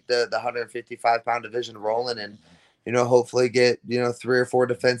 I'll keep the 155 pound division rolling and, hopefully get, 3 or 4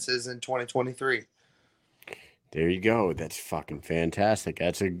 defenses in 2023. There you go. That's fucking fantastic.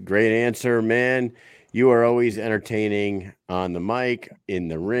 That's a great answer, man. You are always entertaining on the mic, in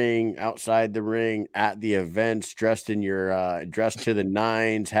the ring, outside the ring, at the events, dressed in your dressed to the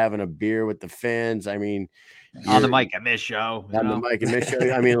nines, having a beer with the fans. I mean, on the mic, I miss show. On the mic, I miss show.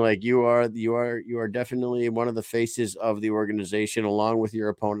 I mean, like you are definitely one of the faces of the organization, along with your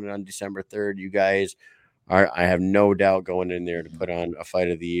opponent on December 3rd. You guys are, I have no doubt, going in there to put on a fight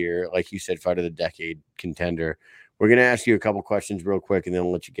of the year, like you said, fight of the decade contender. We're going to ask you a couple questions real quick, and then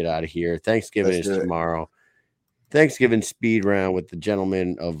we'll let you get out of here. Thanksgiving is tomorrow. Thanksgiving speed round with the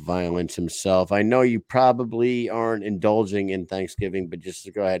gentleman of violence himself. I know you probably aren't indulging in Thanksgiving, but just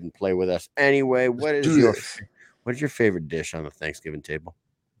to go ahead and play with us anyway. What's your favorite dish on the Thanksgiving table?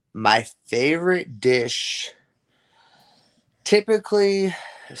 My favorite dish, typically,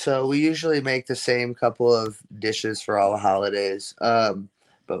 so we usually make the same couple of dishes for all the holidays.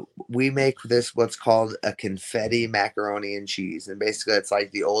 But we make this what's called a confetti macaroni and cheese. And basically it's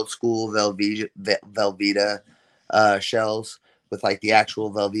like the old school Velveeta shells with like the actual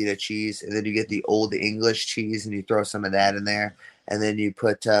Velveeta cheese. And then you get the old English cheese and you throw some of that in there. And then you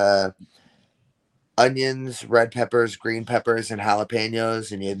put onions, red peppers, green peppers, and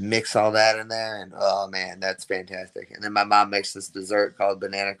jalapenos. And you mix all that in there. And oh man, that's fantastic. And then my mom makes this dessert called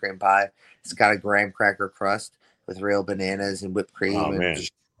banana cream pie. It's got a graham cracker crust with real bananas and whipped cream. Oh, and man.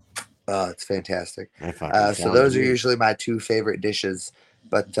 It's fantastic. So those are usually my 2 favorite dishes,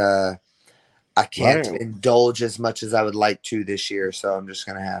 but I can't indulge as much as I would like to this year. So I'm just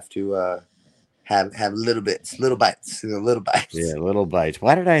going to have to have little bites. Yeah, little bites.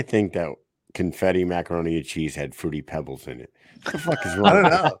 Why did I think that confetti macaroni and cheese had Fruity Pebbles in it? What the fuck is wrong? I don't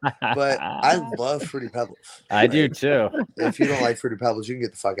know, but I love Fruity Pebbles. I do too. If you don't like Fruity Pebbles, you can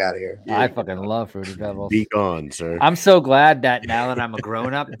get the fuck out of here. I fucking love Fruity Pebbles. Be gone, sir. I'm so glad that now that I'm a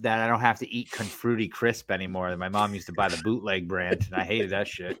grown up, that I don't have to eat Fruity Crisp anymore. My mom used to buy the bootleg brand, and I hated that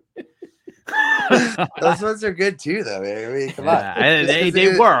shit. Those ones are good too, though. I mean, come on,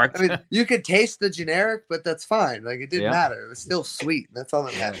 they work. I mean, you could taste the generic, but that's fine. Like, it didn't matter. It was still sweet. That's all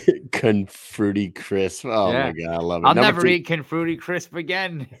that mattered. Fruity Crisp. Oh my god, I love it. I'll never eat Fruity Crisp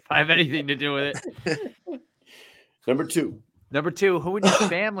again if I have anything to do with it. Number two, who in your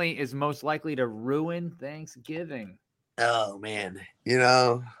family is most likely to ruin Thanksgiving? Oh man,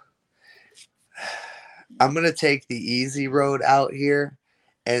 I'm gonna take the easy road out here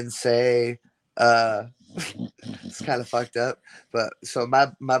and say it's kind of fucked up, but so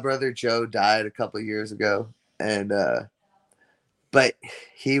my brother Joe died a couple of years ago, and but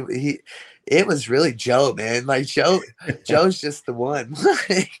it was really Joe, man. Like Joe's just the one.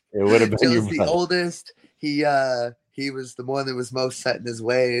 It would have been Joe's the oldest. He was the one that was most set in his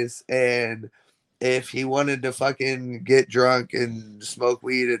ways, and if he wanted to fucking get drunk and smoke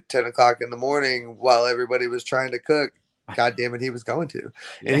weed at 10 o'clock in the morning while everybody was trying to cook, God damn it, he was going to.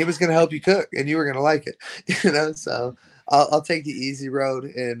 And he was going to help you cook, and you were going to like it. So I'll take the easy road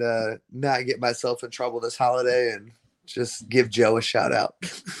and not get myself in trouble this holiday and just give Joe a shout out.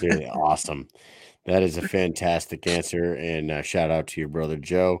 Yeah, awesome. That is a fantastic answer, and shout out to your brother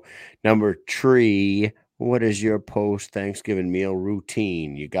Joe. Number 3, what is your post-Thanksgiving meal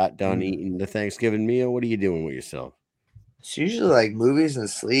routine? You got done eating the Thanksgiving meal. What are you doing with yourself? It's usually like movies and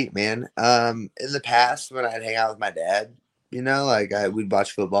sleep, man. In the past, when I'd hang out with my dad, we'd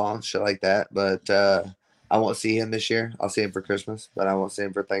watch football and shit like that. But I won't see him this year. I'll see him for Christmas, but I won't see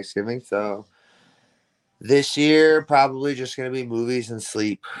him for Thanksgiving. So this year, probably just going to be movies and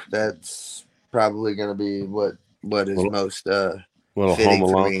sleep. That's probably going to be what is most little Home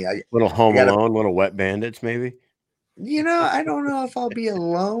Alone, little Wet Bandits, maybe. I don't know if I'll be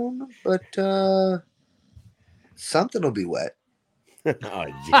alone, but something will be wet. Oh,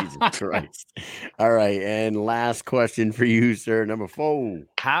 Jesus Christ. All right. And last question for you, sir. Number 4.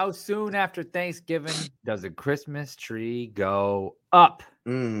 How soon after Thanksgiving does a Christmas tree go up?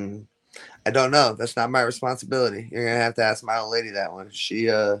 I don't know. That's not my responsibility. You're going to have to ask my old lady that one. She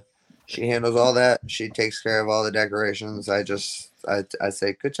handles all that. She takes care of all the decorations. I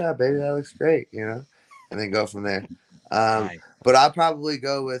say, good job, baby. That looks great, and then go from there. But I'll probably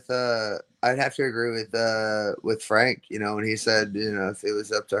go with, I'd have to agree with Frank, when he said, if it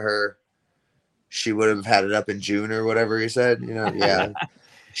was up to her, she would have had it up in June or whatever he said. You know, yeah.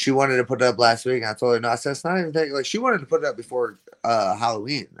 She wanted to put it up last week. And I told her, no, I said, it's not even like she wanted to put it up before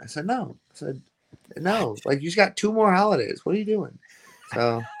Halloween. I said, no. I said, no. Like, you just got 2 more holidays. What are you doing?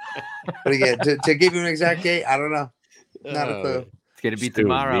 So, but again, to give you an exact date, I don't know. Not a clue. It's going to be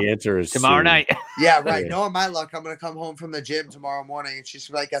tomorrow. The answer is tomorrow night. Yeah, right. Knowing my luck, I'm going to come home from the gym tomorrow morning, and she's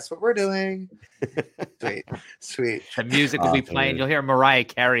like, guess what we're doing? Sweet. The music will be playing. You'll hear Mariah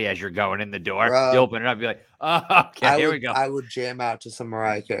Carey as you're going in the door. Bro, you open it up, you're like, oh, okay, here we go. I would jam out to some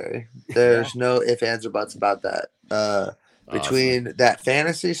Mariah Carey. There's no ifs, ands, or buts about that. Between that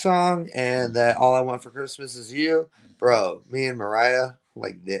fantasy song and that All I Want for Christmas Is You, bro, me and Mariah,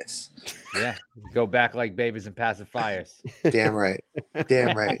 like this. Yeah, go back like babies and pacifiers. Damn right.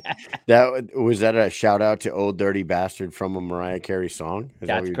 Was that a shout out to Old Dirty Bastard from a Mariah Carey song?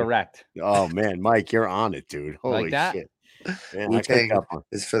 That's correct. Oh man, Mike, you're on it, dude. Holy like that? Shit. Man, Wu-Tang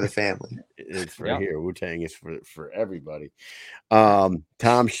is for the family. It's for here. Wu-Tang is for everybody. Tom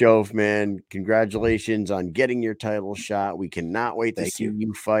Shoaf, man, congratulations on getting your title shot. We cannot wait to see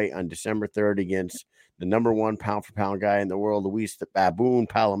you fight on December 3rd against the #1 pound-for-pound guy in the world, Luis the Baboon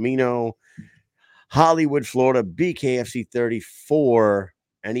Palomino. Hollywood, Florida, BKFC 34.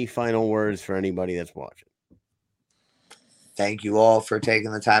 Any final words for anybody that's watching? Thank you all for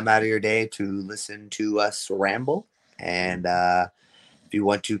taking the time out of your day to listen to us ramble. And if you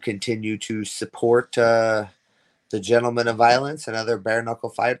want to continue to support the Gentlemen of Violence and other bare knuckle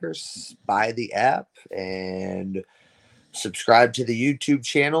fighters, buy the app and subscribe to the YouTube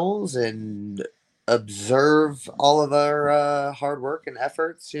channels and observe all of our hard work and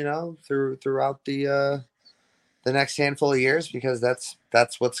efforts, you know, throughout the next handful of years, because that's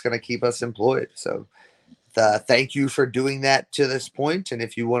what's going to keep us employed. So thank you for doing that to this point. And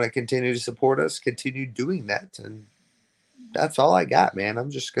if you want to continue to support us, continue doing that. And that's all I got, man.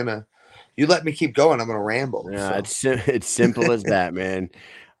 I'm just gonna, you let me keep going, I'm gonna ramble. Yeah, so. It's simple as that, man.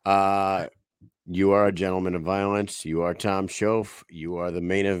 You are a Gentleman of Violence. You are Tom Shoaf. You are the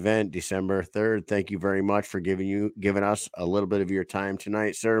main event, December 3rd. Thank you very much for giving us a little bit of your time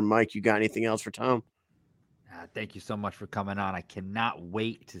tonight, sir. Mike, you got anything else for Tom? Thank you so much for coming on. I cannot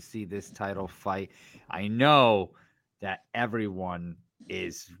wait to see this title fight. I know that everyone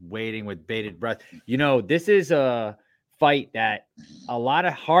is waiting with bated breath. You know, this is a fight that a lot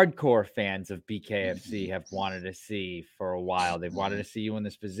of hardcore fans of BKFC have wanted to see for a while. They've wanted to see you in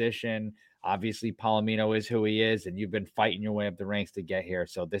this position. Obviously, Palomino is who he is, and you've been fighting your way up the ranks to get here.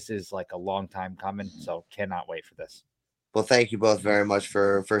 So this is like a long time coming. So cannot wait for this. Well, thank you both very much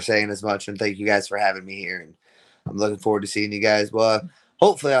for saying as much, and thank you guys for having me here. And I'm looking forward to seeing you guys. Well,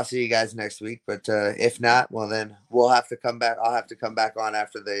 hopefully I'll see you guys next week. But if not, well, then we'll have to come back. I'll have to come back on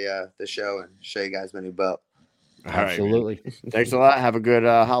after the show and show you guys my new belt. All Absolutely. Right, thanks a lot. Have a good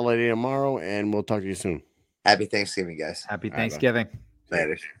holiday tomorrow, and we'll talk to you soon. Happy Thanksgiving, guys. Happy Thanksgiving.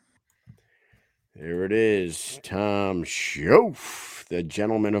 Later. There it is. Tom Shoaf, the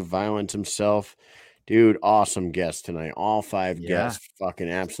Gentleman of Violence himself. Dude, awesome guest tonight. All 5 guests fucking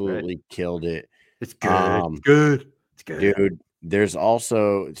absolutely killed it. It's good. It's good. Dude, there's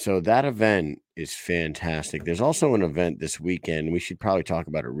also, so that event is fantastic. There's also an event this weekend. We should probably talk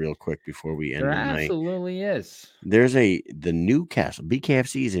about it real quick before we end the night. There absolutely is. There's the Newcastle.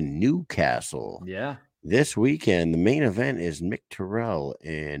 BKFC is in Newcastle. Yeah. This weekend, the main event is Mick Terrell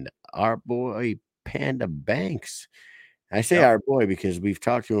and our boy Panda Banks. I say our boy because we've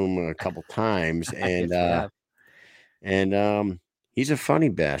talked to him a couple times, and he's a funny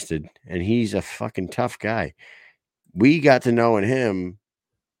bastard, and he's a fucking tough guy. We got to know him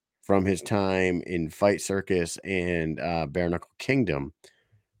from his time in Fight Circus and Bare Knuckle Kingdom,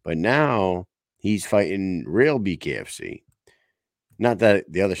 but now he's fighting real BKFC. Not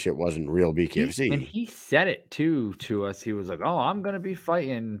that the other shit wasn't real BKFC. And he said it too to us. He was like, "Oh, I'm gonna be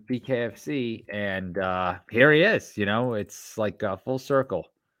fighting BKFC," and here he is. You know, it's like a full circle.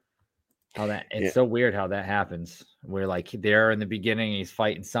 How that it's so weird how that happens. We're like there in the beginning, he's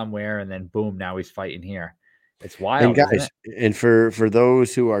fighting somewhere, and then boom, now he's fighting here. It's wild. And guys, and for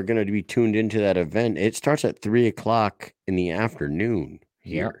those who are going to be tuned into that event, it starts at 3:00 in the afternoon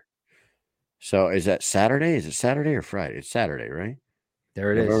here. Yep. So is that Saturday? Is it Saturday or Friday? It's Saturday, right?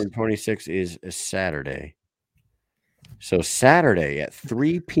 There it is. November 26th is a Saturday. So Saturday at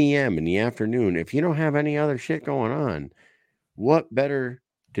 3 p.m. in the afternoon, if you don't have any other shit going on, what better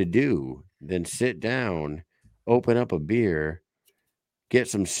to do than sit down, open up a beer, get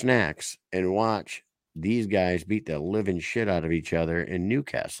some snacks, and watch these guys beat the living shit out of each other in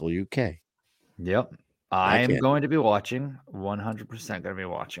Newcastle, UK. Yep. I am going to be watching. 100% going to be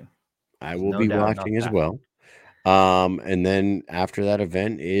watching. I will be watching as well. And then after that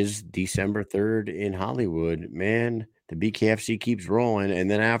event is December 3rd in Hollywood. Man, the BKFC keeps rolling. And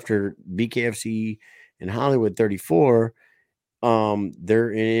then after BKFC in Hollywood 34,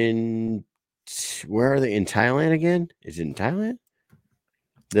 they're in, where are they, in Thailand again? Is it in Thailand?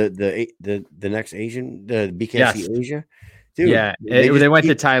 The next Asian, the BKFC Asia? Dude, yeah, they went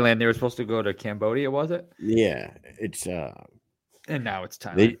to Thailand. They were supposed to go to Cambodia, was it? Yeah, it's and now it's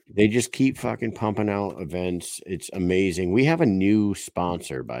Thailand. They just keep fucking pumping out events. It's amazing. We have a new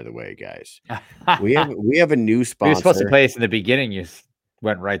sponsor, by the way, guys. we have a new sponsor. We were supposed to play this in the beginning. You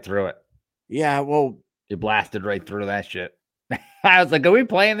went right through it. Yeah, well, you blasted right through that shit. I was like, "Are we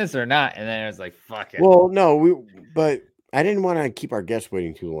playing this or not?" And then I was like, "Fuck it." Well, no, but I didn't want to keep our guests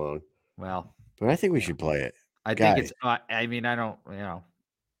waiting too long. Well, but I think we should play it. I think it's. I mean, I don't. You know,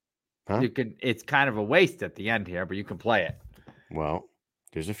 you can. It's kind of a waste at the end here, but you can play it. Well,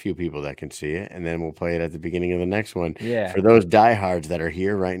 there's a few people that can see it, and then we'll play it at the beginning of the next one. Yeah. For those diehards that are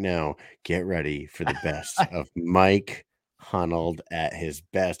here right now, get ready for the best of Mike Hunold at his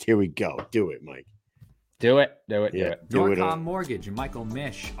best. Here we go. Do it, Mike. Do it. Norcom Mortgage and Michael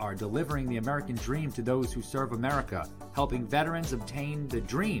Mish are delivering the American dream to those who serve America, helping veterans obtain the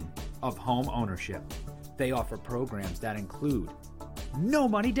dream of home ownership. They offer programs that include no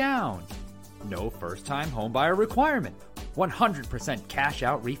money down, no first-time homebuyer requirement, 100%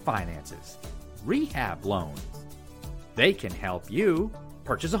 cash-out refinances, rehab loans. They can help you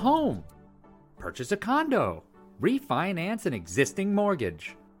purchase a home, purchase a condo, refinance an existing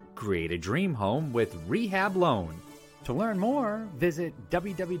mortgage, create a dream home with rehab loan. To learn more, visit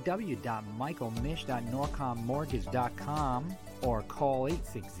www.michaelmish.norcommortgage.com or call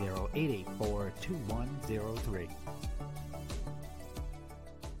 860-884-2103.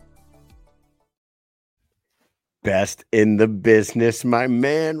 Best in the business, my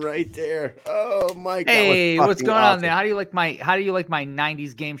man, right there. Oh, Mike. Hey, what's going on there? How do you like my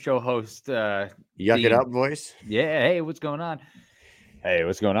 90s game show host? Yuck it up voice? Yeah. Hey, what's going on? Hey,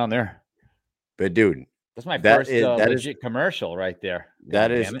 what's going on there? But dude, that's my first legit commercial right there.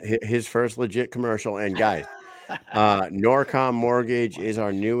 That is his first legit commercial. And guys, Norcom Mortgage is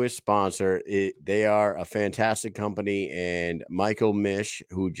our newest sponsor. They are a fantastic company, and Michael Mish,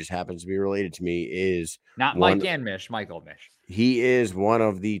 who just happens to be related to me, is not Mike and Mish, Michael Mish. He is one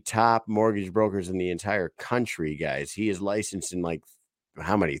of the top mortgage brokers in the entire country, guys. He is licensed in like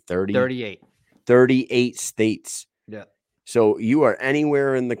how many? 38 states. Yeah. So you are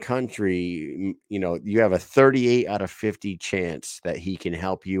anywhere in the country, you know, you have a 38 out of 50 chance that he can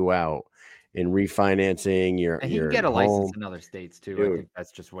help you out in refinancing your. And he can get a license in other states too. Dude, I think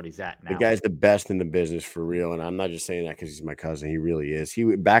that's just what he's at now. The guy's the best in the business for real. And I'm not just saying that because he's my cousin. He really is.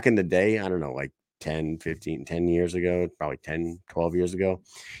 He back in the day, I don't know, like 10 years ago, probably 10, 12 years ago,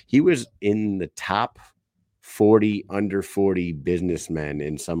 he was in the top 40 under 40 businessmen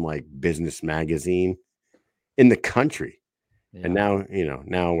in some like business magazine in the country. Yeah. And now, you know,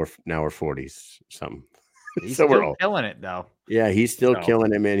 now we're 40s something. He's so still killing it though. Yeah, he's still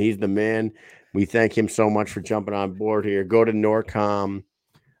killing it, man. He's the man. We thank him so much for jumping on board here. Go to Norcom.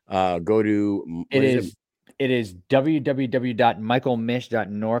 Go to it is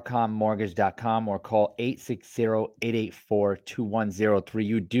www.michaelmish.norcommortgage.com or call 860-884-2103.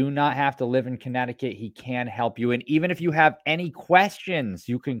 You do not have to live in Connecticut. He can help you. And even if you have any questions,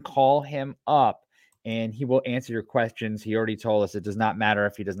 you can call him up and he will answer your questions. He already told us it does not matter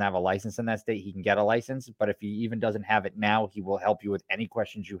if he doesn't have a license in that state. He can get a license, but if he even doesn't have it now, he will help you with any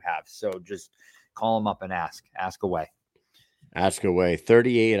questions you have. So just call him up and ask away. Ask away.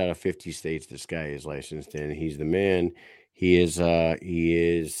 38 out of 50 states this guy is licensed in. He's the man. He is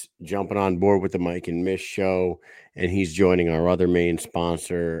jumping on board with the Mike and Mish show, and he's joining our other main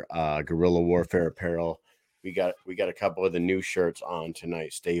sponsor, Guerrilla Warfare Apparel. We got a couple of the new shirts on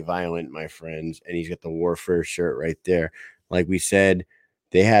tonight. Stay violent, my friends. And he's got the Warfare shirt right there. Like we said,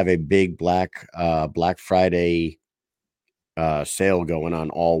 they have a big Black Friday sale going on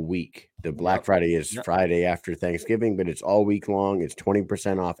all week. The Black Friday is Friday after Thanksgiving, but it's all week long. It's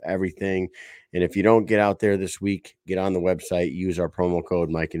 20% off everything. And if you don't get out there this week, get on the website, use our promo code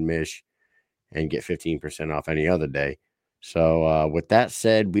Mike and Mish, and get 15% off any other day. So with that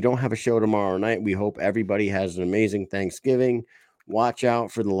said, we don't have a show tomorrow night. We hope everybody has an amazing Thanksgiving. Watch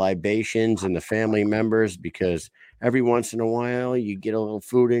out for the libations and the family members, because every once in a while you get a little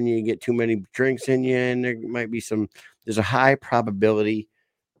food in you, get too many drinks in you, and there might be there's a high probability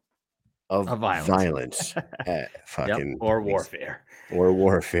of violence at fucking or warfare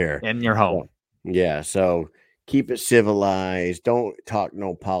in your home. So, yeah. So Keep it civilized. Don't talk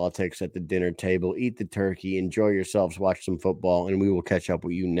no politics at the dinner table. Eat the turkey. Enjoy yourselves. Watch some football, and we will catch up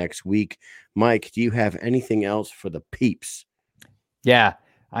with you next week. Mike, do you have anything else for the peeps? Yeah,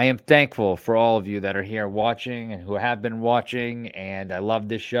 I am thankful for all of you that are here watching and who have been watching, and I love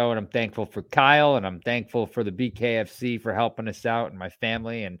this show, and I'm thankful for Kyle, and I'm thankful for the BKFC for helping us out and my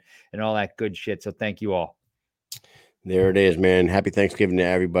family and all that good shit. So thank you all. There it is, man. Happy Thanksgiving to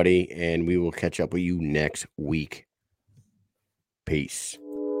everybody, and we will catch up with you next week. Peace.